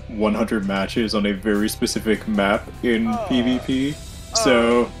win like 100 matches on a very specific map in PvP.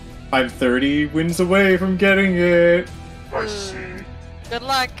 So I'm 30 wins away from getting it. I see. Good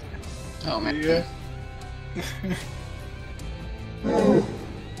luck. Oh man. Yeah. Oh,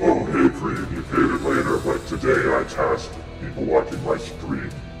 hey, Cream, you paid it later, but today I tasked people watching my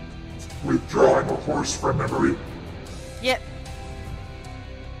stream with drawing a horse from memory. Yep.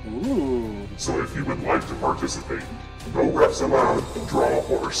 Ooh. So if you would like to participate, no reps allowed, draw a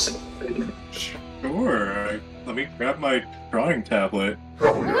horse. Sure. Let me grab my drawing tablet.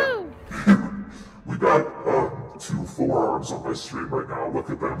 Hell yeah. Woo! We got, 2 forearms on my stream right now,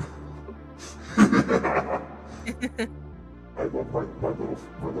 look at them. I love my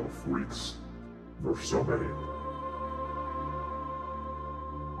little freaks. There's so many.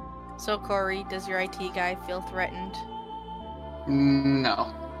 So Corey, does your IT guy feel threatened?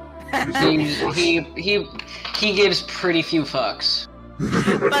 No. He's He gives pretty few fucks.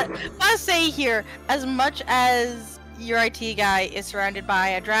 But I'll say here, as much as your IT guy is surrounded by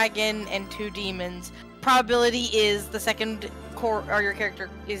a dragon and 2 demons, probability is the second core or your character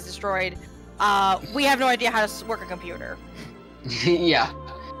is destroyed. We have no idea how to work a computer. Yeah.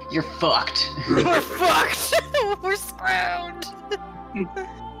 You're fucked. We're fucked. We're screwed.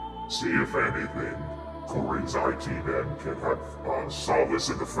 See if anything, Corey's IT man can have solace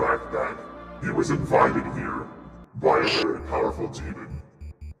in the fact that he was invited here by a very powerful demon.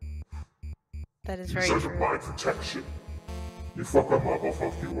 That is He very says true. my protection. You fuck him up, I'll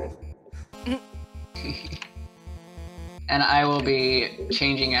fuck you up. And I will be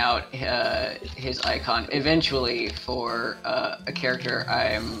changing out his icon eventually for a character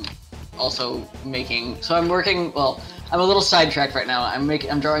I'm also making. So I'm working. Well, I'm a little sidetracked right now. I'm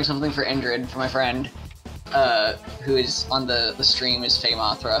drawing something for Indrid, for my friend, who is on the stream is Faye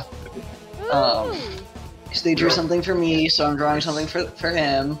Mothra. So they drew something for me, so I'm drawing something for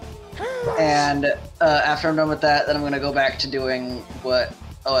him. And after I'm done with that, then I'm gonna go back to doing what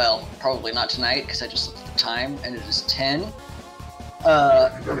Oh well, probably not tonight because I just looked at the time and it is 10.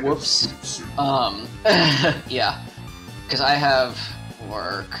 Whoops. Yeah, because I have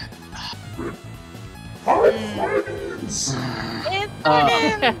work. Hi, friends! Yeah,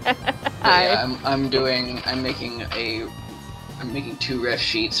 I'm making 2 ref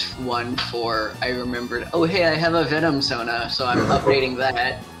sheets. One for I remembered. Oh hey, I have a Venom Sona, so I'm updating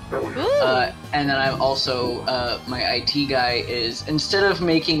that. And then I'm also my IT guy is instead of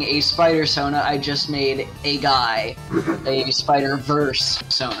making a Spider Sona, I just made a guy, a Spider Verse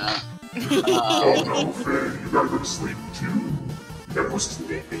Sona. Oh no, Faye, you gotta go to sleep too. You gotta go to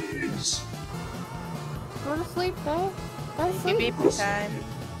sleepies. Go to sleep, though. Go to sleep. Baby time.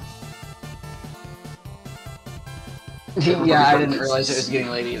 Yeah, I didn't realize it was getting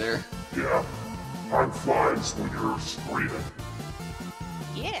late either. Yeah, I'm flying when you're screaming.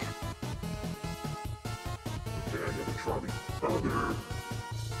 Yeah. Okay, I gotta try the other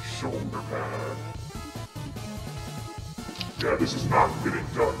shoulder pad. Yeah, this is not getting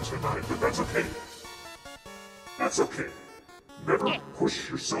done tonight, but that's okay. That's okay. Never push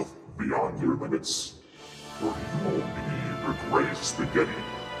yourself beyond your limits, or you will be regret spaghetti.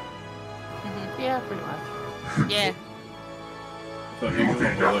 Yeah, pretty much. Yeah. Looking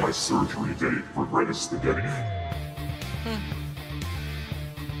at my surgery date, regret spaghetti.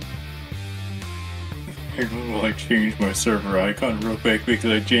 I will like change my server icon real quick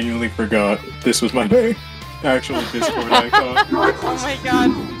because I genuinely forgot this was my actual Discord icon. Oh my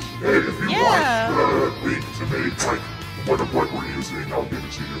god. Hey, if you Yeah. want the link to make, like, what we're using, I'll give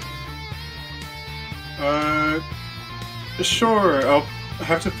it to you. Sure, I'll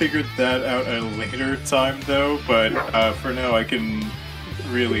have to figure that out at a later time though, but for now I can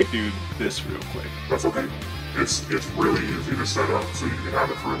really do this real quick. That's okay. It's really easy to set up, so you can have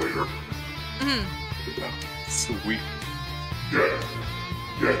it for later. Oh, sweet. Yeah.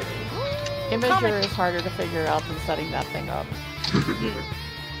 Yeah. Imager is harder to figure out than setting that thing up.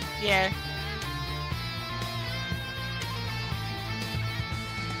 Yeah.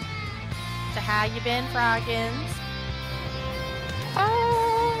 So how you been, Froggins? I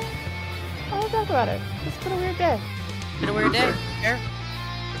won't talk about it. It's been a weird day. Been a weird day. Fair.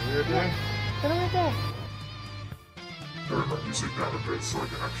 Weird day. Been a weird day. Turn my music down a bit so I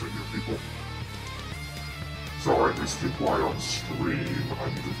can actually hear people. Sorry, I stay quiet on stream. I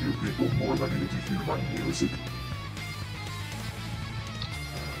need to hear people more than I need to hear my music.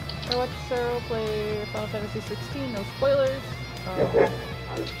 I watched Cheryl play Final Fantasy 16, no spoilers.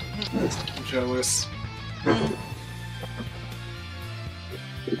 I'm jealous.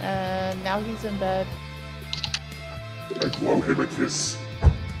 And now he's in bed. I blow him a kiss.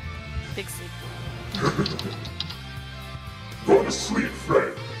 Big sleep. Go to sleep,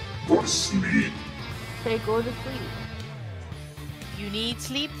 Fred. Go to sleep. Hey, go to sleep. You need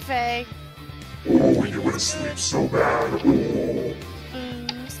sleep, Faye. Oh, you want to sleep so bad. Oh.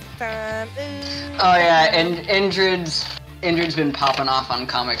 Time. Oh yeah, and Indrid's been popping off on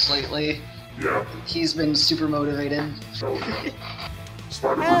comics lately. Yeah. He's been super motivated. Oh, yeah.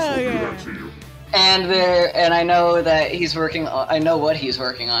 Spider-Verse will do that to you. And I know that he's working on, I know what he's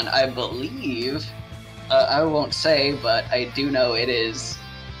working on. I believe, I won't say, but I do know it is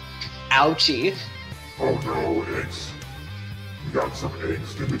ouchie. Oh no, eggs. We got some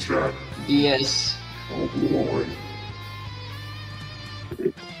eggs in the chat. Yes. Oh boy.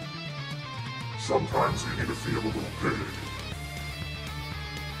 Sometimes you need to feel a little pig.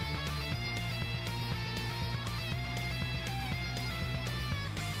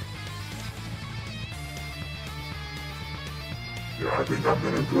 Yeah, I think I'm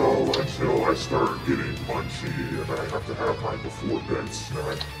gonna go until I start getting munchy and I have to have my before bed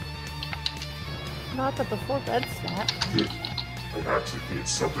snack. Not the before bed snack. I have to eat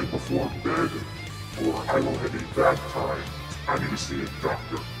something before bed, or I will have a bad time. I need to see a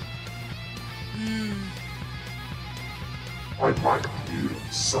doctor. I might be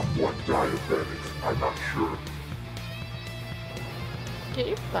somewhat diabetic, I'm not sure. Get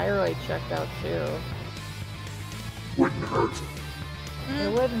your thyroid checked out too. Wouldn't hurt.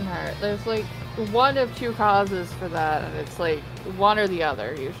 It wouldn't hurt. There's like one of 2 causes for that, and it's like one or the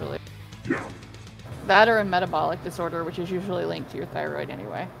other usually. Yeah. That or a metabolic disorder, which is usually linked to your thyroid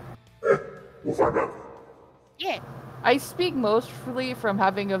anyway. We'll find out. Yeah. I speak mostly from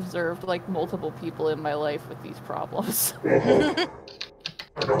having observed like multiple people in my life with these problems. I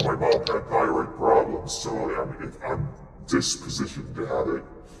know my mom had thyroid problems, so I'm dispositioned to have it.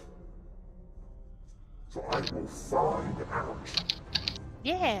 So I will find out.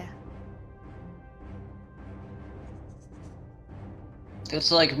 Yeah.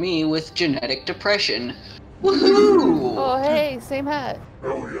 It's like me with genetic depression. Woohoo! Oh, hey, same hat.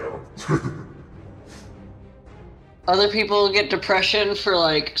 Hell yeah. Other people get depression for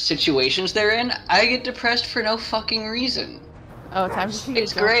like situations they're in. I get depressed for no fucking reason. Oh, time to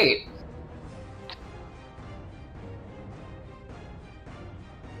It's great.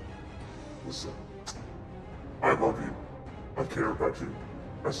 Listen, I love you. I care about you.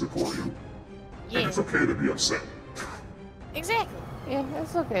 I support you. And Yeah, it's okay to be upset. exactly. Yeah,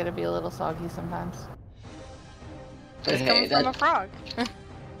 it's okay to be a little soggy sometimes. But It's hey, coming from a frog.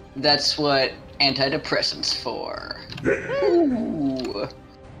 that's what antidepressants for. Yeah. Ooh.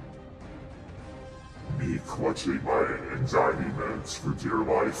 Me clutching my anxiety meds for dear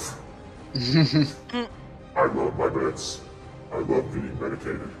life. I love my meds. I love being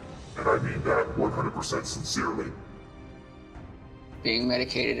medicated. And I mean that 100% sincerely. Being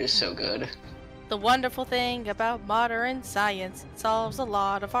medicated is so good. The wonderful thing about modern science, it solves a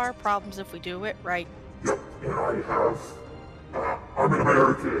lot of our problems if we do it right. Yep, and I have, I'm an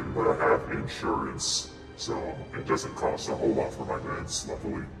American, but I have insurance, so it doesn't cost a whole lot for my meds,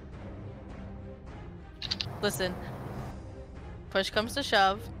 luckily. Listen, push comes to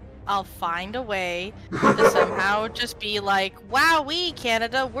shove, I'll find a way to somehow just be like, wowee,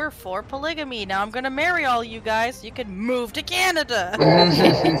 Canada, we're for polygamy. Now I'm gonna marry all you guys so you can move to Canada.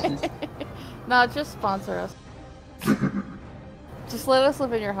 No, just sponsor us. Just let us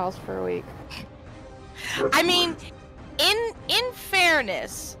live in your house for a week. I mean, in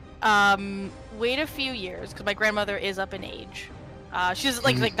fairness, wait a few years because my grandmother is up in age. She's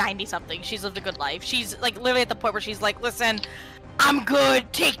like 90 something. She's lived a good life. She's like literally at the point where she's like, listen, I'm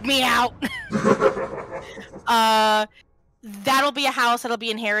good. Take me out. That'll be a house that'll be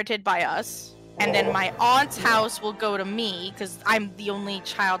inherited by us, and then my aunt's house will go to me because I'm the only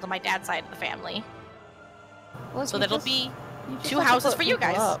child on my dad's side of the family. Look, So you that'll just- be you just 2 have to houses put for you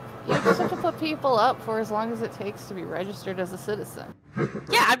people guys. up. You just have to put people up for as long as it takes to be registered as a citizen.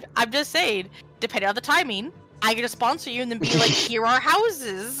 Yeah, I'm just saying, depending on the timing, I get to sponsor you and then be like, here are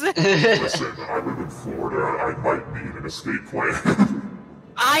houses. Listen, I live in Florida, I might need an escape plan.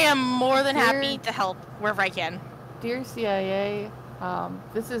 I am more than happy Here- to help wherever I can. Dear CIA,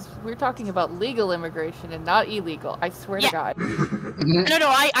 we're talking about legal immigration and not illegal. I swear Yeah. to God. No,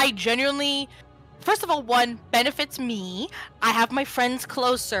 I genuinely, first of all, one, benefits me. I have my friends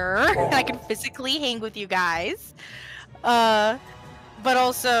closer, and I can physically hang with you guys. But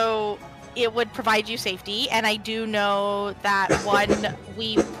also, it would provide you safety, and I do know that, one,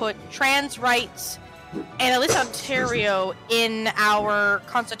 we put trans rights, and at least Ontario, in our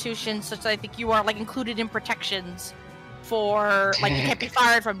constitution, such that I think you are, like, included in protections for, like, you can't be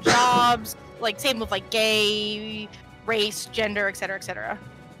fired from jobs, like, same with, like, gay, race, gender, etc., etc.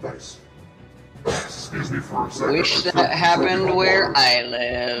 Nice. Excuse me for a second. Wish that happened where I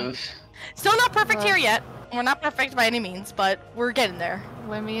live. Still not perfect here yet. We're not perfect by any means, but we're getting there.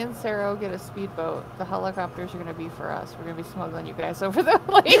 When me and Sarah get a speedboat, the helicopters are gonna be for us. We're gonna be smuggling you guys over the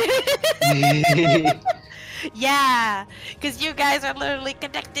lake. Yeah, because you guys are literally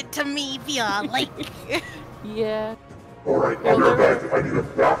connected to me via lake. Yeah. Alright, I'll be right back. I need a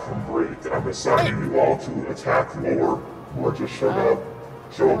bathroom break. I'm assigning you all to attack Lore. Lore just showed up.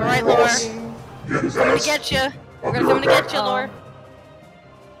 Show me Alright, the boss. Lore. Get his I'm gonna ass. get you. I'll We're be gonna, I'm right gonna get back. you, Lord.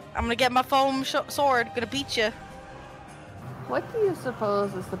 I'm gonna get my foam sword. Gonna beat you. What do you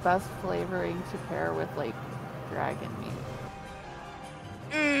suppose is the best flavoring to pair with, like, dragon meat?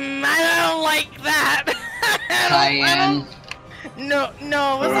 I don't like that. Cayenne.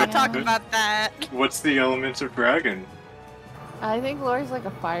 No, let's not talk Good. about that. What's the elements of dragon? I think Lori's like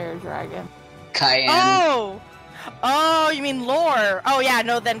a fire dragon. Cayenne. Oh, you mean lore? Oh yeah,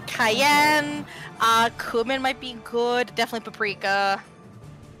 no, then cayenne, cumin might be good. Definitely paprika.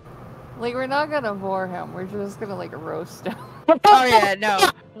 Like, we're not gonna vor him. We're just gonna, like, roast him. Oh yeah, no,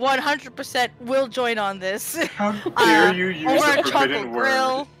 100% will join on this. How dare you use Over a a forbidden chocolate word?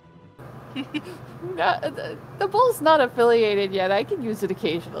 grill. The bull's not affiliated yet. I can use it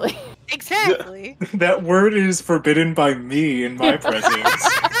occasionally. Exactly. That word is forbidden by me in my presence.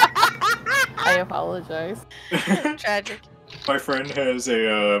 I apologize. Tragic. My friend has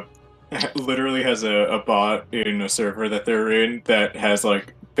literally has a bot in a server that they're in that has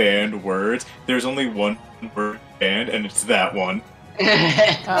like banned words. There's only one word banned, and it's that one. Oh,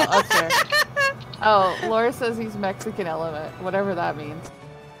 that's fair. Oh, Laura says he's Mexican element, whatever that means.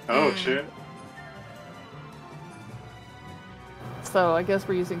 Oh shit. So I guess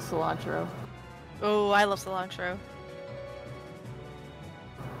we're using cilantro. Oh, I love cilantro.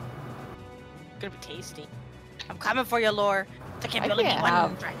 Gonna be tasty. I'm coming for you, Lore. I can't I be only can't one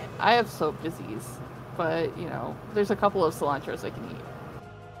have- dragon. I have soap disease, but you know, there's a couple of cilantros I can eat.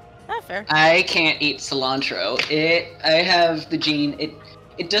 Ah, fair. I can't eat cilantro. I have the gene.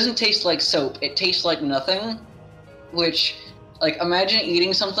 It doesn't taste like soap. It tastes like nothing. Which, like, imagine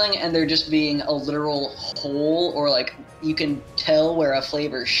eating something and there just being a literal hole, or like you can tell where a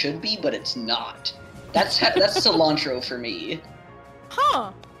flavor should be, but it's not. That's cilantro for me.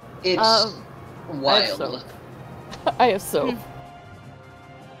 Huh. It's wild. I have soap.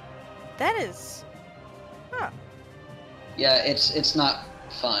 That is. Huh. Yeah, it's not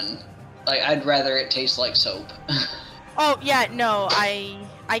fun. Like, I'd rather it taste like soap. Oh yeah, no, I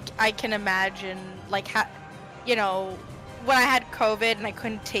can imagine like you know, when I had COVID and I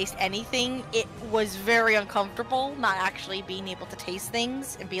couldn't taste anything, it was very uncomfortable not actually being able to taste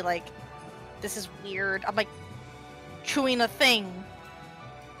things and be like, this is weird. I'm like chewing a thing.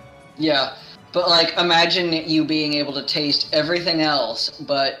 Yeah, but like, imagine you being able to taste everything else,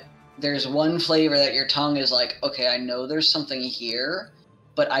 but there's one flavor that your tongue is like, okay, I know there's something here,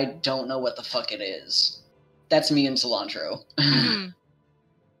 but I don't know what the fuck it is. That's me and cilantro.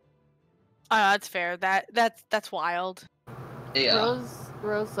 That's fair. That's wild. Yeah.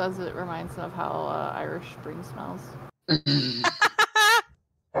 Rose says it reminds them of how Irish spring smells. Hi,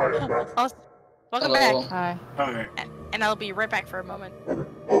 I'm back. Welcome Hello. back. Hi. Hi. And I'll be right back for a moment.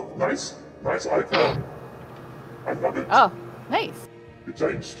 Oh, nice icon. I love it. Oh, nice. It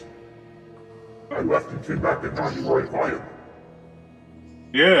changed. I left and came back, and now you are a client.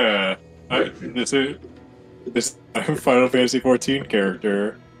 Yeah. This is Final Fantasy 14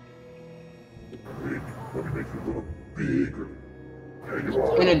 character. Let me make you a little bigger. There you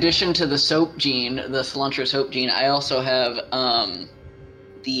are. In addition to the soap gene, the cilantro soap gene, I also have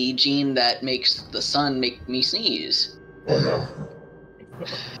the gene that makes the sun make me sneeze. Oh no.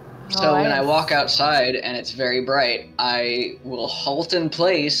 So when I walk outside and it's very bright, I will halt in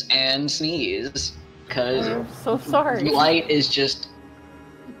place and sneeze because I'm so sorry. light is just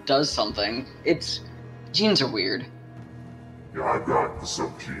does something. Genes are weird. Yeah, I've got the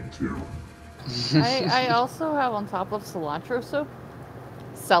soap gene too. I also have on top of cilantro soap,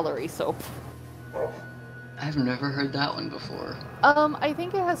 celery soap. Oh, I've never heard that one before. I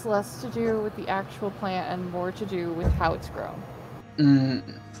think it has less to do with the actual plant and more to do with how it's grown.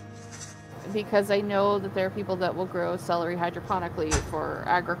 Because I know that there are people that will grow celery hydroponically for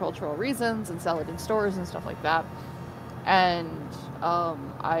agricultural reasons and sell it in stores and stuff like that. And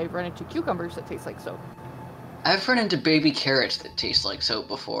I've run into cucumbers that taste like soap. I've run into baby carrots that taste like soap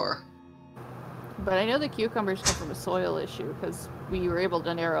before. But I know the cucumbers come from a soil issue because we were able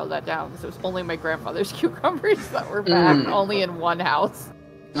to narrow that down because it was only my grandfather's cucumbers that were back, only in one house.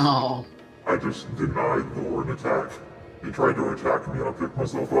 Oh. I just denied Lord an attack. He tried to attack me and I picked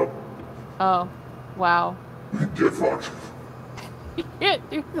myself up. Oh, wow. Get fucked. You can't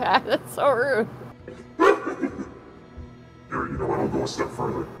do that. That's so rude. Here, you know what? I'll go a step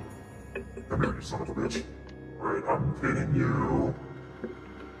further. Come here, you son of a bitch. Alright, I'm pinning you.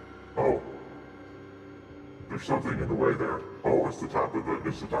 Oh. There's something in the way there. Oh, it's the top of the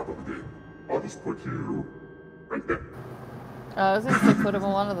game. I'll just put you right there. I was going to put him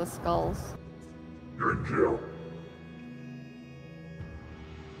on one of the skulls. You're in jail.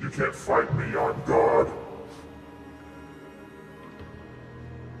 You can't fight me, I'm God.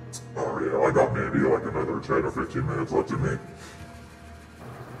 Oh yeah, I got maybe like another 10 or 15 minutes left in me.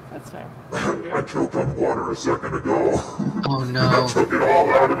 That's fair. I choked on water a second ago. Oh I no. took it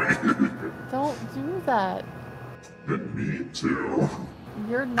all out of me. Don't do that. Didn't need to.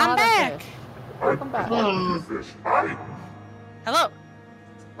 You're not a back. fish. I Welcome back. love the fish. Hello.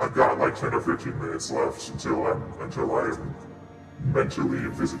 I've got like 10 or 15 minutes left until I'm mentally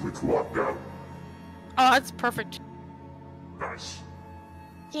and physically clocked out. Oh, that's perfect. Nice.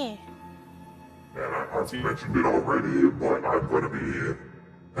 Yeah. And I've mentioned it already, but I'm going to be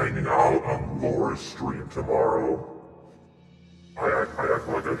hanging out on Laura's stream tomorrow. I act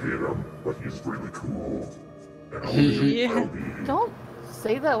like I hate him, but he's really cool. And I'll be... Don't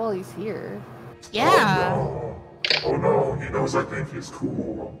say that while he's here. Yeah. Oh no, he knows I think he's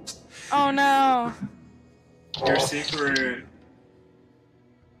cool. Oh no. Your secret.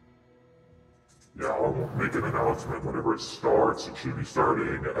 Yeah, I'll make an announcement whenever it starts. It should be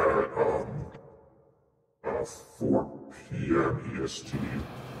starting at 4 p.m. EST.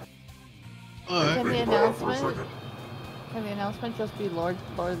 Can the Think about it for a announcement? second. Can the announcement just be Lord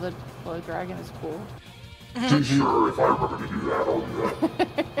Dragon is cool? Sure, if I remember to do that, I'll do that.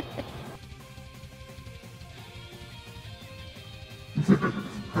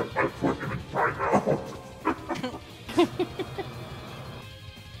 I put him in timeout.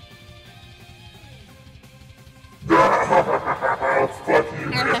 Fuck you,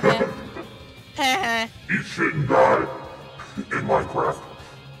 man. Eat shit and die in Minecraft.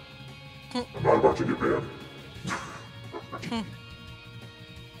 I'm not about to get banned.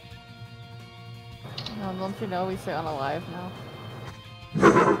 Don't you know we stay on a live now?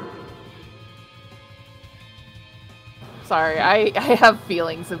 Sorry, I have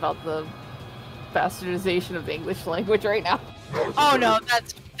feelings about the bastardization of the English language right now. Oh no,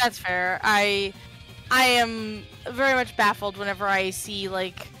 that's fair. I am very much baffled whenever I see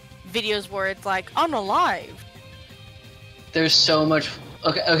like videos where it's like unalive. There's so much.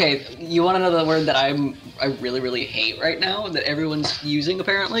 Okay. You want to know the word that I really hate right now that everyone's using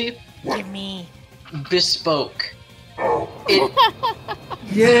apparently? Give me bespoke. Oh.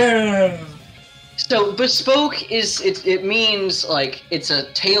 Yeah. So bespoke it means like it's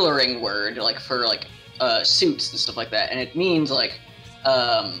a tailoring word like for like suits and stuff like that, and it means like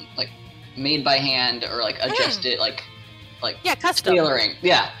made by hand or like adjusted like yeah, custom tailoring.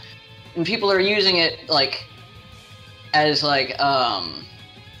 Yeah, and people are using it like as like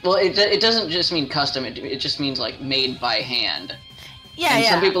well it doesn't just mean custom, it just means like made by hand. Yeah, and yeah.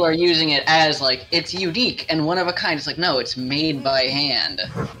 some people are using it as like it's unique and one of a kind. It's like no, it's made by hand.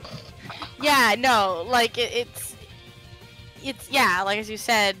 Yeah, no, like it's yeah, like as you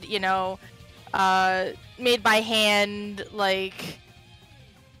said, you know, made by hand, like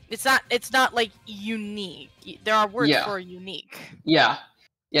it's not like unique. There are words for unique. Yeah,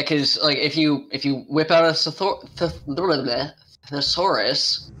 because like if you whip out a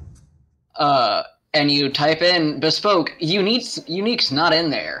thesaurus, and you type in bespoke, unique's not in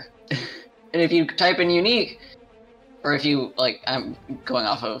there. And if you type in unique, or if you like, I'm going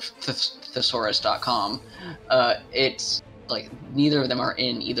off of thesaurus.com, it's like neither of them are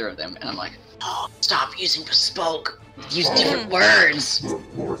in either of them, and I'm like, oh, stop using bespoke. Use different words.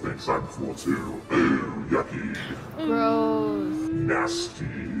 Laura thinks I'm cool too. Ooh, yucky. Gross. Nasty.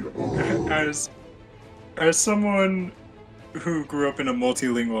 Oh. As someone who grew up in a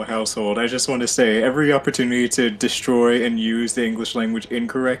multilingual household, I just want to say every opportunity to destroy and use the English language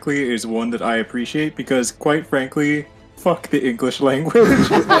incorrectly is one that I appreciate, because quite frankly, fuck the English language.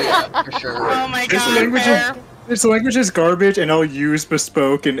 Oh yeah, for sure. Oh my god. This language is garbage, and I'll use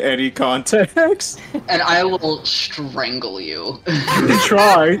bespoke in any context. And I will strangle you.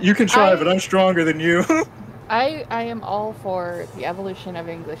 You can try, but I'm stronger than you. I am all for the evolution of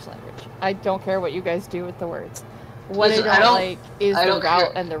English language. I don't care what you guys do with the words. What Listen, I don't like is I the don't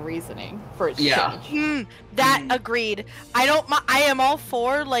route care. and the reasoning for its Yeah. change. That agreed. I am all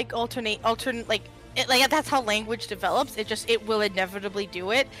for like alternate like that's how language develops. It will inevitably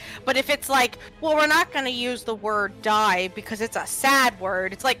do it. But if it's like, well, we're not going to use the word die because it's a sad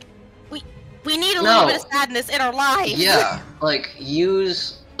word. It's like we need a little bit of sadness in our lives. Yeah, like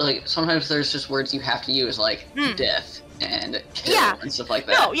sometimes there's just words you have to use, like death and kill and stuff like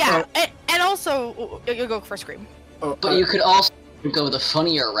that. No, yeah, and also you go for Scream. But you could also go the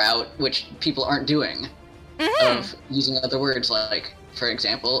funnier route, which people aren't doing, of using other words, like, for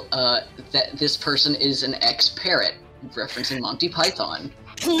example, that this person is an ex-parrot, referencing Monty Python.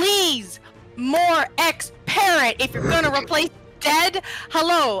 Please, more ex-parrot. If you're gonna replace dead,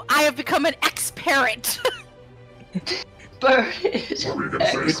 hello, I have become an ex-parrot. What were you gonna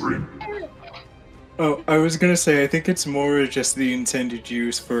say, Scream? Oh, I was gonna say, I think it's more just the intended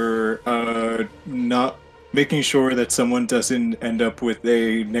use for not making sure that someone doesn't end up with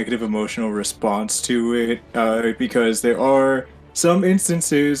a negative emotional response to it, because there are some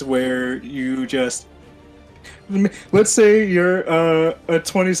instances where you just... Let's say you're a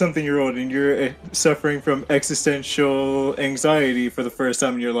 20-something-year-old and you're suffering from existential anxiety for the first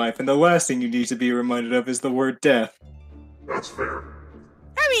time in your life, and the last thing you need to be reminded of is the word death. That's fair.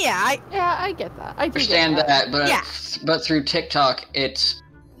 I mean, I get that. I do Understand get that. but through TikTok, it's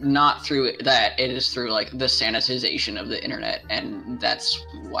not through that. It is through like the sanitization of the internet, and that's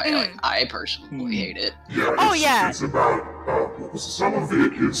why I personally hate it. Yeah. It's about some of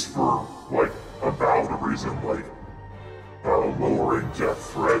it is for like a valid reason, like lowering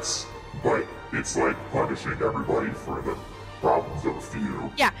death threats, but it's like punishing everybody for the problems of a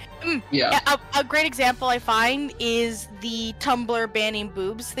few. Yeah. A great example I find is the Tumblr banning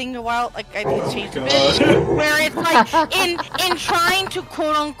boobs thing a while. Like I think it's changed a bit, where it's like in trying to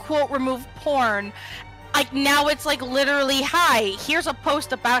quote unquote remove porn. Like now it's like literally, hi, here's a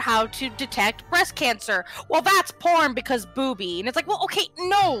post about how to detect breast cancer. Well, that's porn because booby, and it's like, well, okay,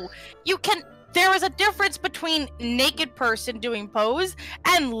 no, you can. There is a difference between naked person doing pose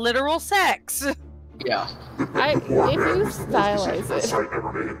and literal sex. Yeah. If you stylize it,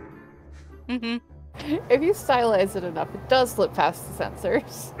 if you stylize it enough, it does slip past the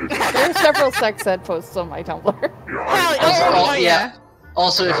censors. There are several sex ed posts on my Tumblr. Yeah.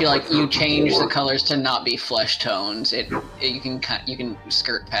 Also, if you change the colors to not be flesh tones, you can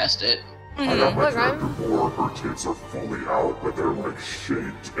skirt past it. I got my Look, character before her tits are fully out, but they're like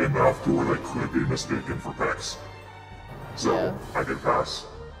shaped enough to where they could be mistaken for pecs. So, Yeah. I can pass.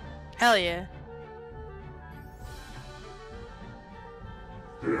 Hell yeah.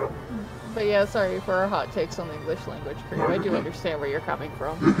 Yeah. But yeah, sorry for our hot takes on the English language crew. I do understand where you're coming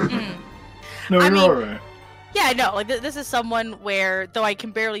from. No, I you're mean- alright. Yeah, I know. Like this is someone where, though I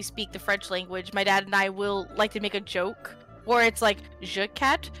can barely speak the French language, my dad and I will like to make a joke where it's like je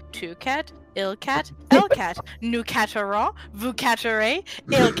cat, tu cat, il cat, el cat, nous catterons, vous catterez,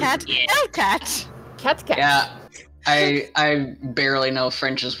 il cat, el cat. Cat. Yeah, I barely know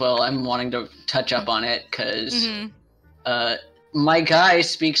French as well. I'm wanting to touch up on it because my guy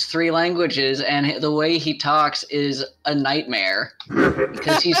speaks 3 languages, and the way he talks is a nightmare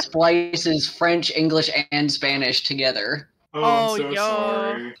because he splices French, English, and Spanish together. Oh, I'm so yo.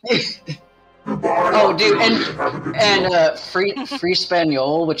 sorry. Goodbye. Oh, dude, Have a good and day. free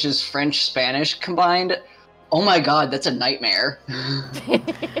Spaniel, which is French Spanish combined. Oh my god, that's a nightmare.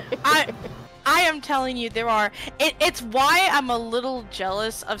 I am telling you, there are. It's why I'm a little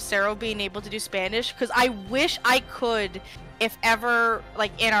jealous of Sarah being able to do Spanish, because I wish I could, if ever,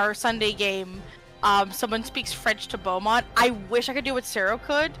 like in our Sunday game, someone speaks French to Beaumont. I wish I could do what Sarah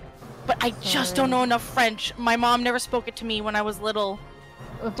could, but I just don't know enough French. My mom never spoke it to me when I was little.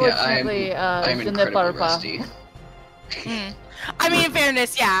 Unfortunately, I'm je ne incredibly parle pas. rusty. I mean, in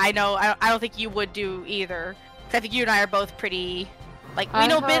fairness, yeah, I know. I don't think you would do either. I think you and I are both pretty, like, we I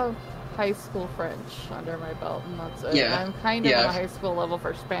know a bit. have high school French under my belt, and that's it. Yeah. I'm kind of Yeah. on a high school level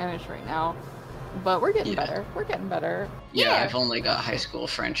for Spanish right now, but we're getting Yeah. better. We're getting better. Yeah, Yeah. I've only got high school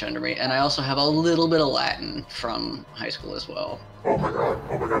French under me, and I also have a little bit of Latin from high school as well. Oh my god,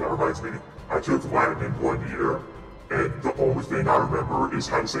 that reminds me. I took Latin in 1 year, and the only thing I remember is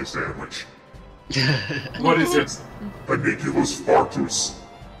how to say sandwich. What is it? Aniculus fartus.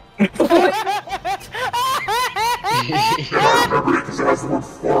 And I remember it because it has the word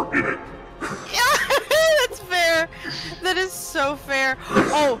fart in it. That's fair. That is so fair.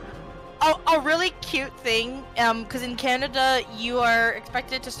 Oh, a really cute thing. Because in Canada, you are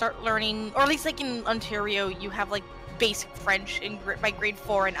expected to start learning, or at least like in Ontario, you have like basic French in by grade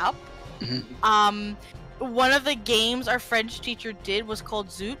 4 and up. One of the games our French teacher did was called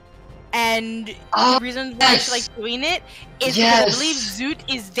Zoot. And the reason why she likes doing it is because I believe Zoot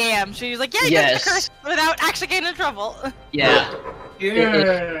is damn. So he's like, yeah, you get to curse without actually getting in trouble. Yeah.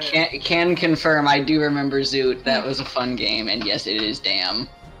 Yeah. Can confirm, I do remember Zoot. That was a fun game, and yes, it is damn.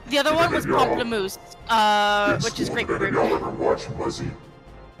 The other one was Pamplemousse, which is great. Did y'all ever watch Muzzy?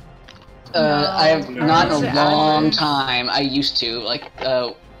 I have No. not in a Yeah. long time. I used to, like,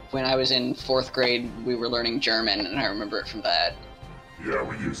 when I was in 4th grade, we were learning German, and I remember it from that. Yeah,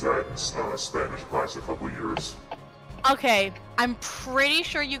 we used that in Spanish class a couple years. Okay, I'm pretty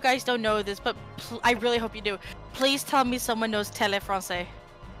sure you guys don't know this, but I really hope you do. Please tell me someone knows Tele Francais.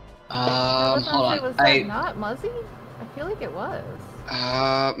 Hold on. Was that not Muzzy? I feel like it was.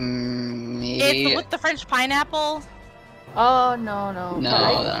 Maybe. It's with the French pineapple. Oh no. No,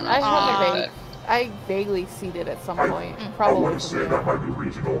 I vaguely seen it at some point. I Probably. want to say that might be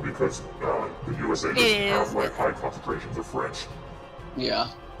regional because the USA doesn't have is. like high concentrations of French. Yeah.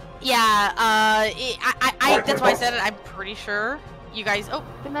 Yeah, that's why I said it. I'm pretty sure you guys. Oh,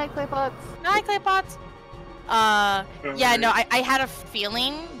 Good night, Claypots. hi, Claypots. Yeah, no, I had a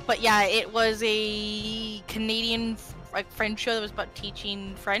feeling, but yeah, it was a Canadian French show that was about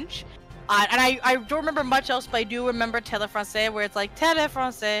teaching French. And I don't remember much else, but I do remember Tele Francais, where it's like Tele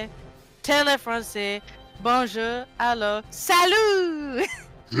Francais, bonjour, allo, salut,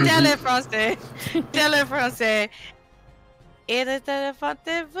 Tele Francais, Tele Francais. I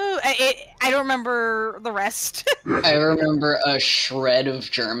don't remember the rest. I remember a shred of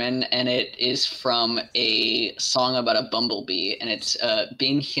German, and it is from a song about a bumblebee, and it's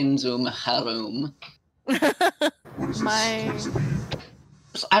Bin hin zum Harum. What is this? My- What does it mean?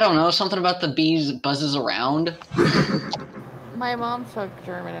 I don't know, something about the bees buzzes around. My mom took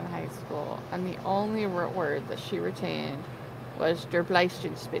German in high school, and the only word that she retained was der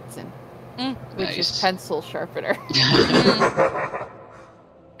Bleistiftspitzen, which is Nice. pencil sharpener.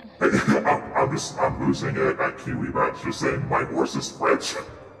 I'm losing it at Kiwi Match just saying my horse is French.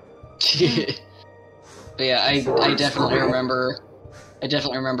 But yeah, I definitely remember. I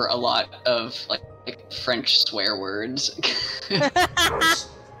definitely remember a lot of like French swear words. Nice.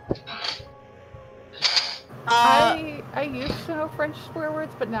 I used to know French swear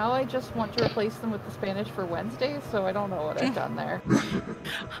words, but now I just want to replace them with the Spanish for Wednesdays, so I don't know what I've done there.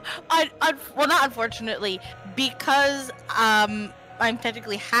 Well, not unfortunately, because I'm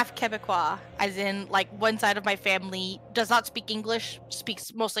technically half Quebecois, as in like one side of my family does not speak English,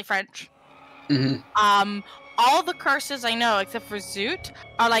 speaks mostly French. All the curses I know, except for Zoot,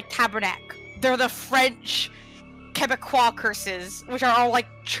 are like Tabernacle. They're the French Quebecois curses, which are all like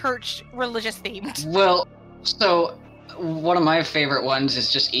church religious themed. Well, so one of my favorite ones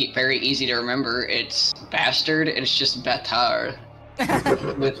is just very easy to remember. It's bastard, and it's just bâtard.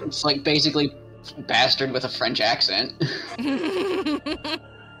 It's like basically bastard with a French accent.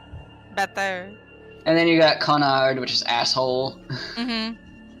 Better. And then you got connard, which is asshole. Mm-hmm.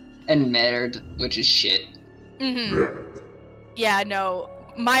 And merde, which is shit. Mm-hmm. Yeah, no.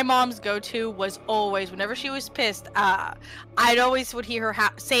 My mom's go-to was always, whenever she was pissed, I'd always would hear her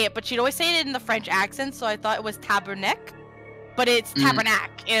say it, but she'd always say it in the French accent, so I thought it was tabernacle, but it's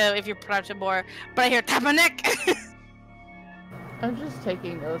tabernacle, if you pronounce it more. But I hear tabernacle. I'm just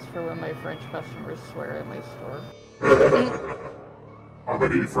taking notes for when my French customers swear at my store. How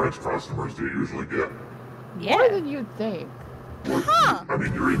many French customers do you usually get? Yeah. More than you'd think. Huh. I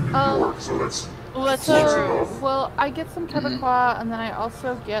mean, you're in New York, so that's Well, close enough. Well, I get some Quebecois, and then I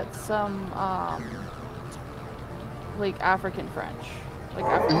also get some, like, African French. Like,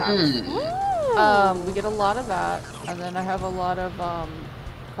 African. We get a lot of that, and then I have a lot of,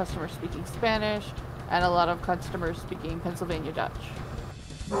 customers speaking Spanish, and a lot of customers speaking Pennsylvania Dutch.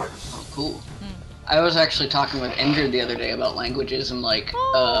 Nice. Oh, cool. I was actually talking with Indrid the other day about languages and like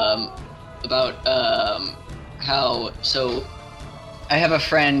how so I have a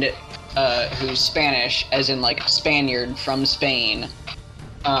friend who's Spanish, as in like Spaniard from Spain,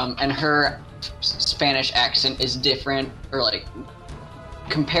 and her Spanish accent is different, or like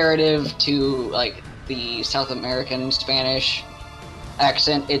comparative to like the South American Spanish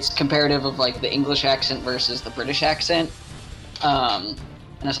accent. It's comparative of like the English accent versus the British accent.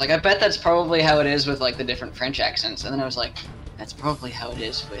 And I was like, I bet that's probably how it is with like the different French accents. And then I was like, that's probably how it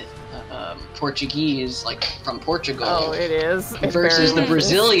is with Portuguese, like from Portugal. Oh, it is. Versus the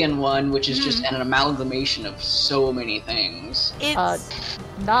Brazilian one, which is just an amalgamation of so many things. It's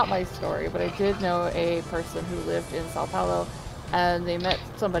not my story, but I did know a person who lived in Sao Paulo, and they met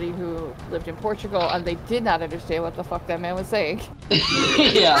somebody who lived in Portugal, and they did not understand what the fuck that man was saying.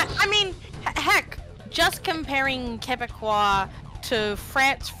 Yeah. I mean, heck, just comparing Quebecois to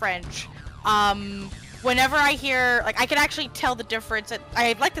France French, whenever I hear, like, I can actually tell the difference,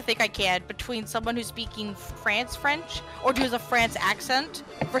 I'd like to think I can, between someone who's speaking France French, or does a France accent,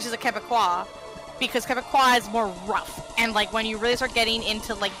 versus a Quebecois, because Quebecois is more rough, and, like, when you really start getting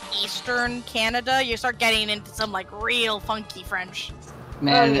into, like, Eastern Canada, you start getting into some, like, real funky French.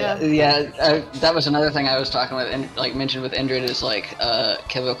 Man, that was another thing I was talking with, and like mentioned with Indrid, is like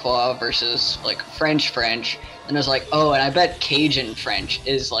Quebecois versus like French, and I was like, oh, and I bet Cajun French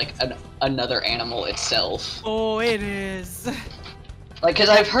is like another animal itself. Oh, it is. Like, cause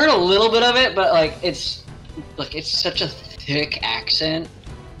I've heard a little bit of it, but like it's such a thick accent.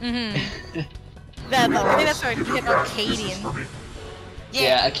 Mm-hmm. I think that's where you get Acadian.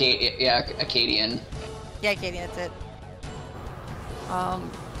 Yeah, Acadian. Yeah, Acadian. That's it.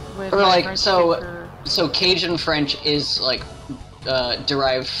 With or like French so Cajun French is like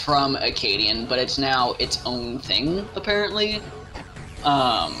derived from Acadian, but it's now its own thing apparently,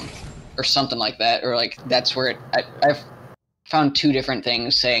 or something like that, or like that's where I've found two different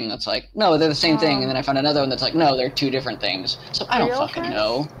things saying that's like no, they're the same thing, and then I found another one that's like no, they're two different things. So I don't fucking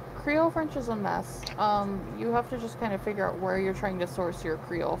know. Creole French is a mess. You have to just kind of figure out where you're trying to source your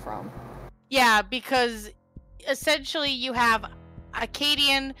Creole from. Yeah, because essentially you have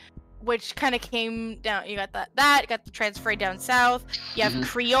Acadian, which kind of came down. You got you got the transfer down south. You have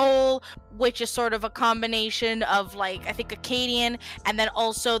Creole, which is sort of a combination of like I think Acadian, and then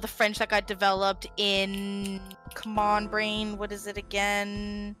also the French that got developed in. Come on, brain. What is it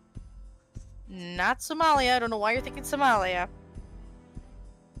again? Not Somalia. I don't know why you're thinking Somalia.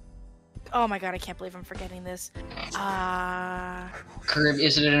 Oh my god, I can't believe I'm forgetting this.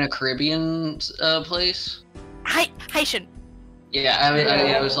 Is it in a Caribbean place? Haitian. Yeah,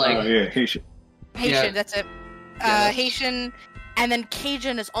 I was like... Haitian. Haitian, that's it. Haitian, and then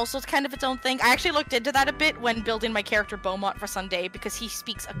Cajun is also kind of its own thing. I actually looked into that a bit when building my character Beaumont for Sunday, because he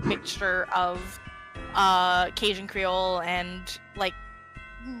speaks a mixture of Cajun Creole and, like,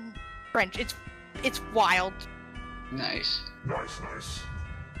 French. It's wild. Nice. Nice.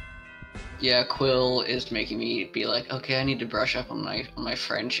 Yeah, Quill is making me be like, okay, I need to brush up on my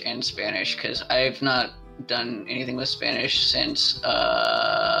French and Spanish, because I've not done anything with Spanish since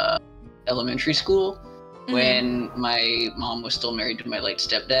elementary school, when my mom was still married to my late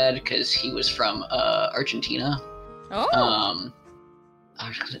stepdad, because he was from Argentina. Oh.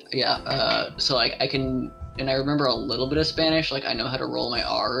 So like I can, and I remember a little bit of Spanish, like I know how to roll my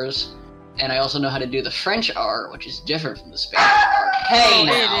R's, And I also know how to do the French R, which is different from the Spanish R. Hey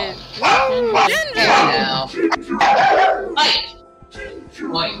now! Hey now!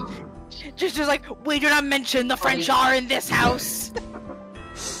 Wait! Just like, we do not mention the French R in this house.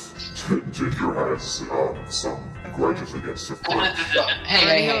 Ginger has some grudges against the French.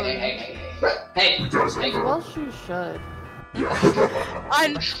 Hey! Well, she should.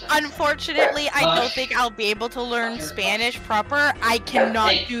 Unfortunately, I don't think I'll be able to learn Spanish proper. I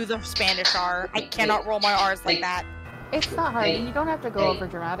cannot do the Spanish R. I cannot roll my R's like that. It's not hard. You don't have to go over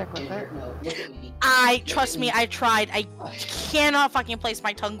dramatic with it. Trust me, I tried. I cannot fucking place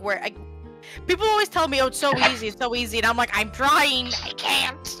my tongue where people always tell me, oh, it's so easy, and I'm like, I'm trying, I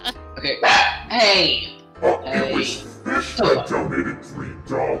can't. Okay. Hey! It was Fish that donated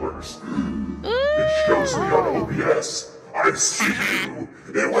 $3. It shows me on OBS. I see you.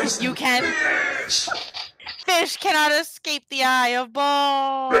 It was You can. Fish. Fish cannot escape the eye of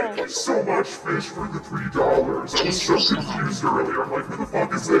Ball. Thank you so much, Fish, for the $3. I was so confused earlier. I'm like, who the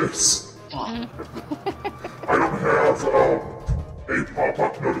fuck is this? I don't have a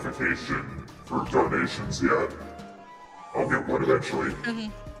pop-up notification for donations yet. I'll get one eventually.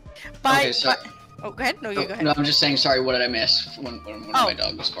 Oh, go ahead. No, you go ahead. No, I'm just saying, sorry, what did I miss when my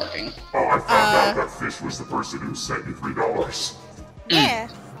dog was barking? Oh, I found out that Fish was the person who sent you $3. Yeah.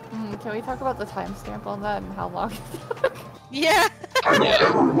 Can we talk about the timestamp on that and how long it took? Yeah. I don't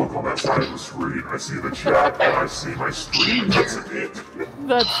ever look on that side of the screen. I see the chat and I see my screen, and that's it.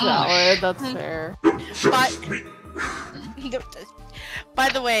 That's valid. That's fair. Just me. By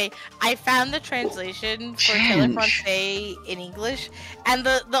the way, I found the translation for Téléfrancais in English, and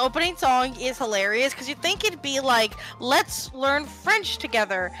the opening song is hilarious because you think it'd be like, let's learn French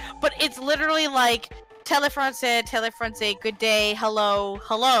together, but it's literally like, Téléfrancais, good day, hello,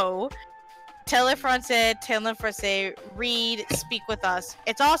 hello. Téléfrancais, read, speak with us.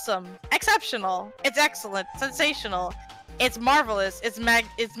 It's awesome, exceptional, it's excellent, sensational, it's marvelous, it's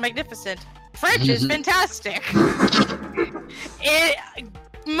magnificent. French is fantastic.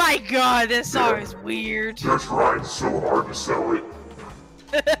 My god, this song is weird. They're trying so hard to sell it.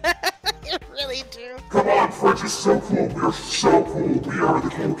 You really do. Come on, French is so cool. We're so cool. We are the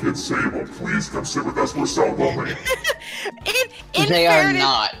cool kids Sable. Please come sit with us. We're so lonely. in They fairness, are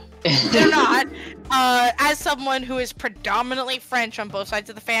not. They're not. As someone who is predominantly French on both sides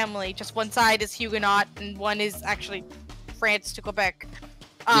of the family, just one side is Huguenot and one is actually France to Quebec.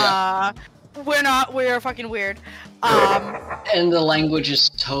 We're fucking weird. And the language is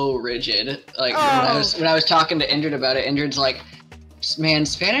so rigid. Like when I was talking to Indrid about it, Indrid's like, man,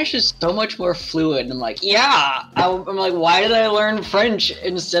 Spanish is so much more fluid. And I'm like, yeah. I'm like, why did I learn French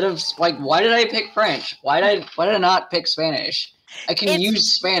instead of like, why did I pick French? Why did I not pick Spanish? I can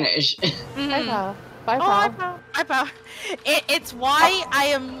use Spanish. Bye, Bye, Pao. It's why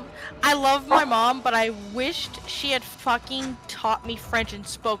I love my mom, but I wished she had fucking taught me French and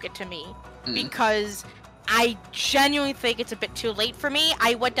spoke it to me. Because I genuinely think it's a bit too late for me.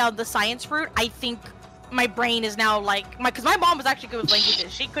 I went down the science route. I think my brain is now like, because my mom was actually good with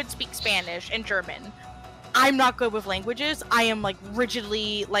languages. She could speak Spanish and German. I'm not good with languages. I am like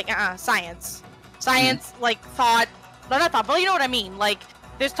rigidly like, science. Science, like thought, not thought, but you know what I mean. Like,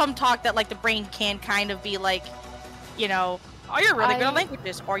 there's some talk that like the brain can kind of be like, you know, oh, you're really good at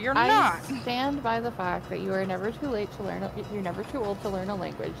languages, or you're not. I stand by the fact that you are never too late to learn. You're never too old to learn a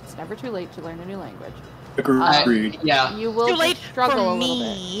language. It's never too late to learn a new language. Agreed. Yeah. You will too late struggle for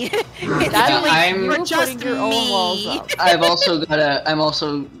me. a little bit. You're just putting your own walls me. up. I'm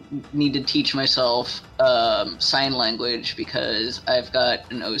also need to teach myself sign language because I've got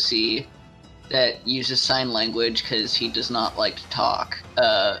an OC that uses sign language because he does not like to talk.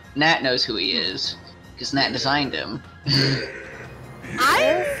 Nat knows who he is because Nat designed him.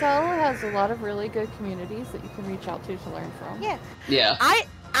 ASL has a lot of really good communities that you can reach out to learn from. Yeah. I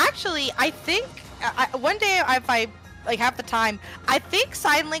think one day if I like have the time, I think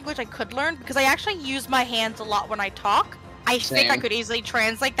sign language I could learn because I actually use my hands a lot when I talk. I think I could easily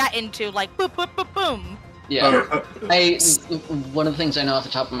translate that into like boop boop boop boom. Yeah. One of the things I know off the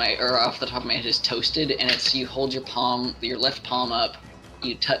top of my head is toasted, and it's you hold your left palm up,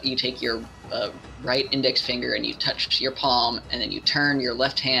 you take your right index finger and you touch your palm, and then you turn your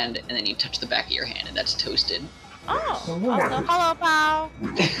left hand, and then you touch the back of your hand, and that's toasted. Oh, awesome. Hello, Pao.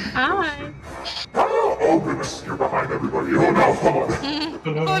 Hi. Oh goodness, you're behind everybody. Oh no, hold on.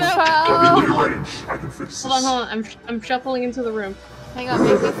 Oh no, Let me rearrange. I can fix this. Hold on. I'm shuffling into the room. Hang on,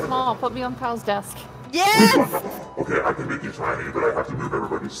 make me small. Put me on Pal's desk. Yes! Okay, I can make you tiny, but I have to move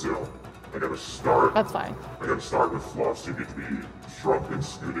everybody still. I gotta start. That's fine. I gotta start with Floss. You need to be shrunk and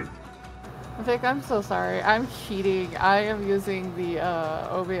scooted. Vic, I'm so sorry. I'm cheating. I am using the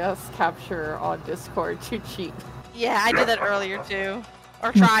OBS capture on Discord to cheat. Yeah, I did that earlier too.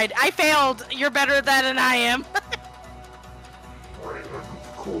 Or tried. I failed! You're better at that than I am. Alright,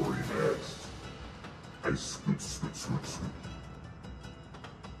 Corey next. I scoot, scoot, scoot, scoot.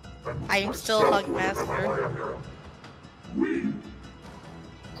 I am still Hug Master.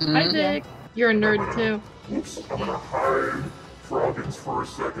 Hi, Vic. You're a nerd too. Whoops, I'm gonna hide Froggins for a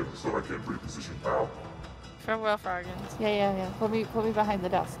second so I can reposition Pal. Farewell, Froggins. Yeah. Put me behind the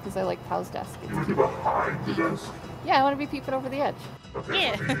desk, because I like Pal's desk. You want to be behind the desk? Yeah, I want to be peeping over the edge. Okay,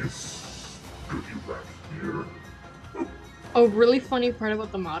 Yeah. let me scoot you back here. A really funny part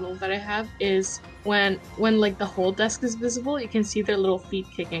about the model that I have is when like the whole desk is visible, you can see their little feet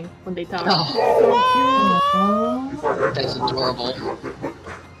kicking when they talk. Oh, If I had that's more room, adorable.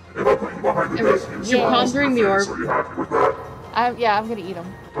 if I put you behind the desk, you You're pondering the orb. Are you happy with that? I'm gonna eat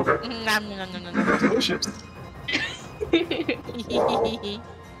them. Okay. No. Delicious.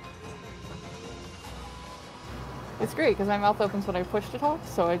 It's great, because my mouth opens when I push to talk,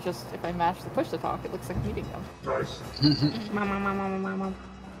 so if I mash the push to talk, it looks like I'm eating them. Nice. Mom.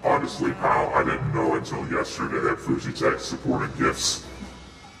 Honestly, pal, I didn't know until yesterday that Fujitech supported gifts.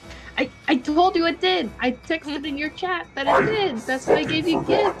 I told you it did. I texted in your chat that it did. That's why I gave you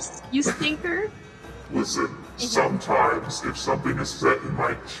gifts. You stinker. Listen, sometimes if something is said in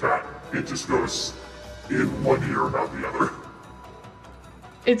my chat, it just goes in one ear and out the other.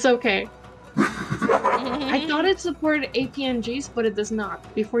 It's okay. I thought it supported APNGs, but it does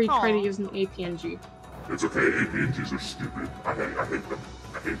not. Before you try to use an APNG. It's okay, APNGs are stupid. I hate them.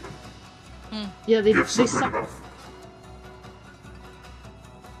 I hate them. Yeah, they Gifts are good suck. enough.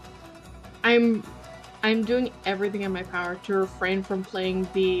 I'm doing everything in my power to refrain from playing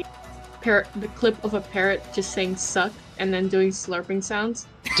the clip of a parrot just saying "suck" and then doing slurping sounds.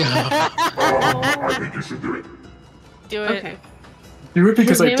 I think you should do it. Do it. Okay. Do it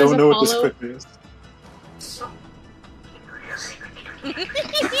because His I name don't is know what this Apollo. clip is.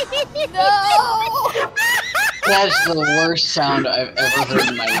 No! that's the worst sound I've ever heard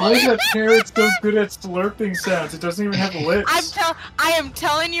in my Why is life. that parrot so good at slurping sounds? It doesn't even have lips. I am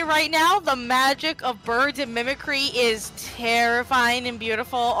telling you right now, the magic of birds and mimicry is terrifying and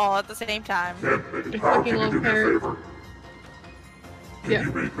beautiful all at the same time. Can I Pal, fucking can you love do me a parrots. favor? Can Yeah.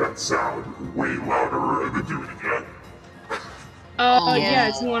 you make that sound way louder and then do it again? Oh Yeah. yeah,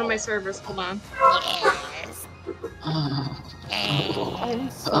 it's in one of my servers. Hold on. I'm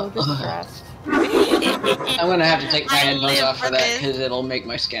so distressed. I'm gonna have to take my I headphones live off for for that this. because it'll make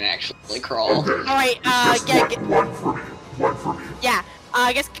my skin actually crawl. Okay. Alright, Just get, one for me. One for me. yeah.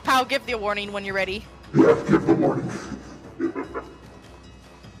 I guess Pal, give the warning when you're ready. Yeah, give the warning.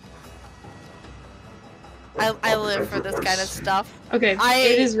 I live for this kind of stuff. Okay,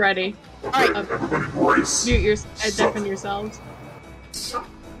 it is ready. Alright, Everybody brace. Mute your, deafen yourselves.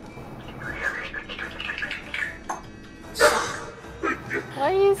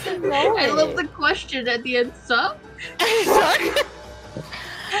 Why is it going? I love the question at the end. Sup?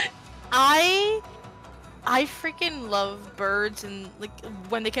 I freaking love birds and like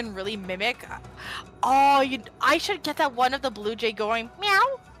when they can really mimic. Oh, I should get that one of the blue jay going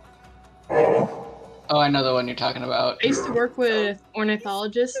meow. Oh, I know the one you're talking about. I used to work with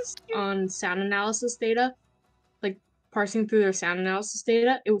ornithologists on sound analysis data, like parsing through their sound analysis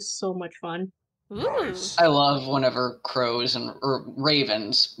data. It was so much fun. Ooh. I love whenever crows or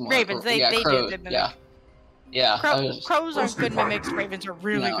ravens. Ravens, they do crows, good mimic. yeah. Yeah. Crows are good mimics. Ravens are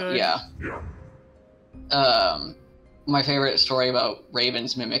really good. Yeah. Yeah. My favorite story about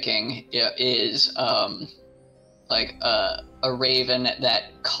ravens mimicking is like a raven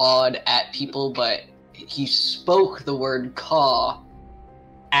that cawed at people, but he spoke the word caw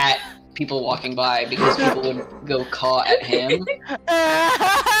at people walking by because people would go caw at him.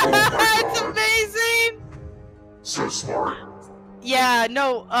 That's amazing. So smart. Yeah,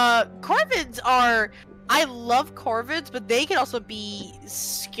 no, corvids are. I love corvids, but they can also be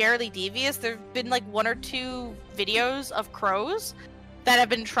scarily devious. There have been like 1 or 2 videos of crows that have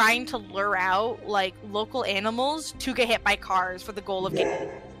been trying to lure out like local animals to get hit by cars for the goal of getting.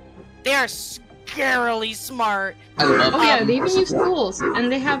 They are scarily smart. I love Oh yeah, them. they even use tools, and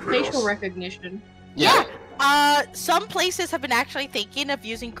they have facial recognition. Yeah. Some places have been actually thinking of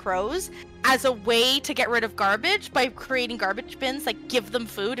using crows as a way to get rid of garbage by creating garbage bins, like give them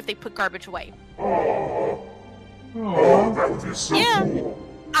food if they put garbage away. Oh, that would be so cool.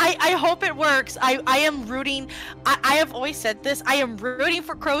 I hope it works. I am rooting. I have always said this. I am rooting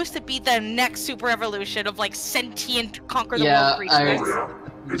for crows to be the next super evolution of like sentient conquer the world creatures. Oh, yeah.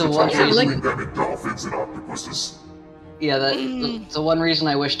 It's The a one tough reason- between them and dolphins and octopuses. Yeah, the one reason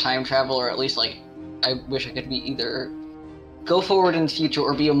I wish time travel, or at least like, I wish I could be either go forward in the future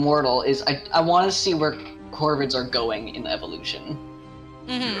or be immortal, is I want to see where corvids are going in evolution.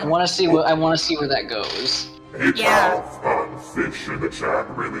 I want to see where that goes. Hey, Yeah. pal, Fish in the chat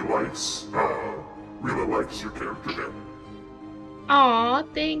really likes your character there. Aw,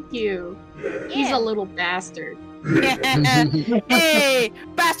 thank you. He's a little bastard. Hey,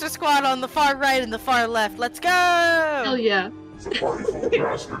 Bastard Squad on the far right and the far left. Let's go! Hell yeah. It's a party full of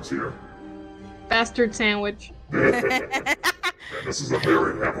bastards here. Bastard sandwich. And this is a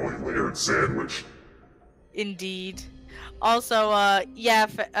very heavily layered sandwich. Indeed. Also, yeah,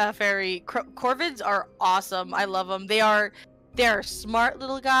 Fairy, corvids are awesome. I love them. They're smart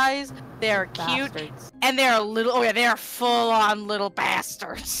little guys. They're cute, Bastards. and they're little. Oh yeah, they are full-on little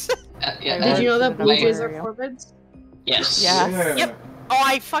bastards. Did you know that blue jays are aquarium. corvids? Yes. Yeah. Yep. Oh,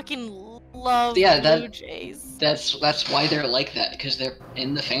 I fucking love blue jays. That's why they're like that, because they're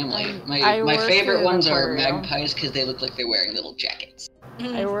in the family. I My worked favorite in an ones are aquarium. magpies because they look like they're wearing little jackets.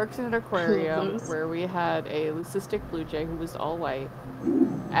 I worked in an aquarium Those. where we had a leucistic blue jay who was all white,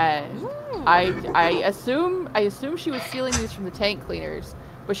 and I assume she was stealing these from the tank cleaners,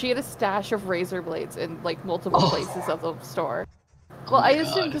 but she had a stash of razor blades in like multiple places of the store. Well, I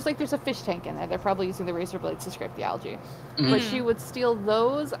assume because like there's a fish tank in there, they're probably using the razor blades to scrape the algae. But she would steal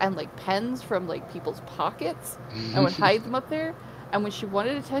those and like pens from like people's pockets and would hide them up there. And when she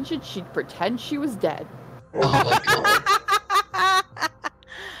wanted attention, she'd pretend she was dead. Oh my god.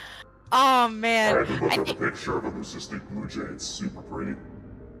 Oh I man. had to look up a picture of a leucistic blue jay. It's super pretty.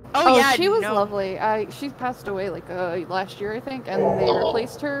 Oh yeah, she was no. lovely. She passed away like last year, I think, and they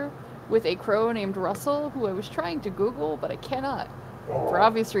replaced her with a crow named Russell, who I was trying to Google, but I cannot for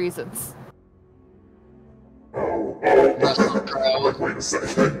obvious reasons. Russell Crowe. Like, wait a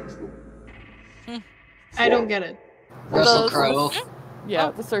second. I don't get it. Russell Those- Crowe.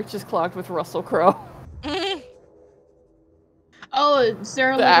 Yeah, the search is clogged with Russell Crowe. Oh, is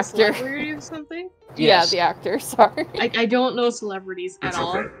there The like actor. a celebrity or something? Yeah, Yes. the actor. Sorry. I don't know celebrities at It's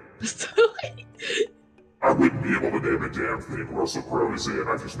all. okay. So, I wouldn't be able to name a damn thing Russell Crowe is in.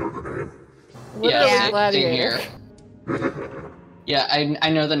 I just know the name. Literally Yeah, same Gladiator. here. Yeah, I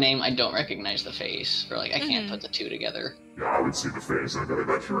know the name, I don't recognize the face, or like I can't put the two together. Yeah, I would see the face and I'd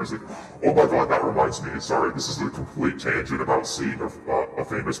be like, sure. It's like, oh my god, that reminds me. Sorry, this is a complete tangent about seeing a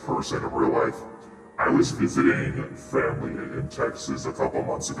famous person in real life. I was visiting family in Texas a couple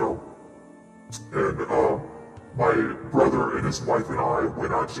months ago, and my brother and his wife and I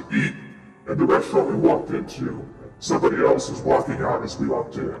went out to eat, and the restaurant we walked into, somebody else was walking out as we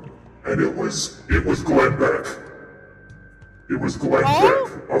walked in, and it was Glenn Beck. It was Glenn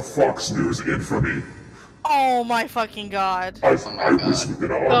Beck of Fox News infamy. Oh my fucking god. I my was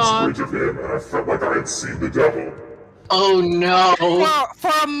within arm's reach of him, and I felt like I had seen the devil. Oh no!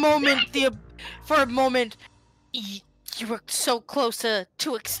 For a moment, you were so close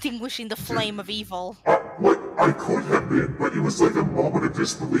to extinguishing the flame of evil. I could have been, but it was like a moment of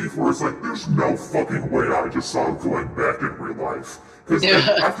disbelief where it's like, there's no fucking way I just saw Glenn Beck in real life. Because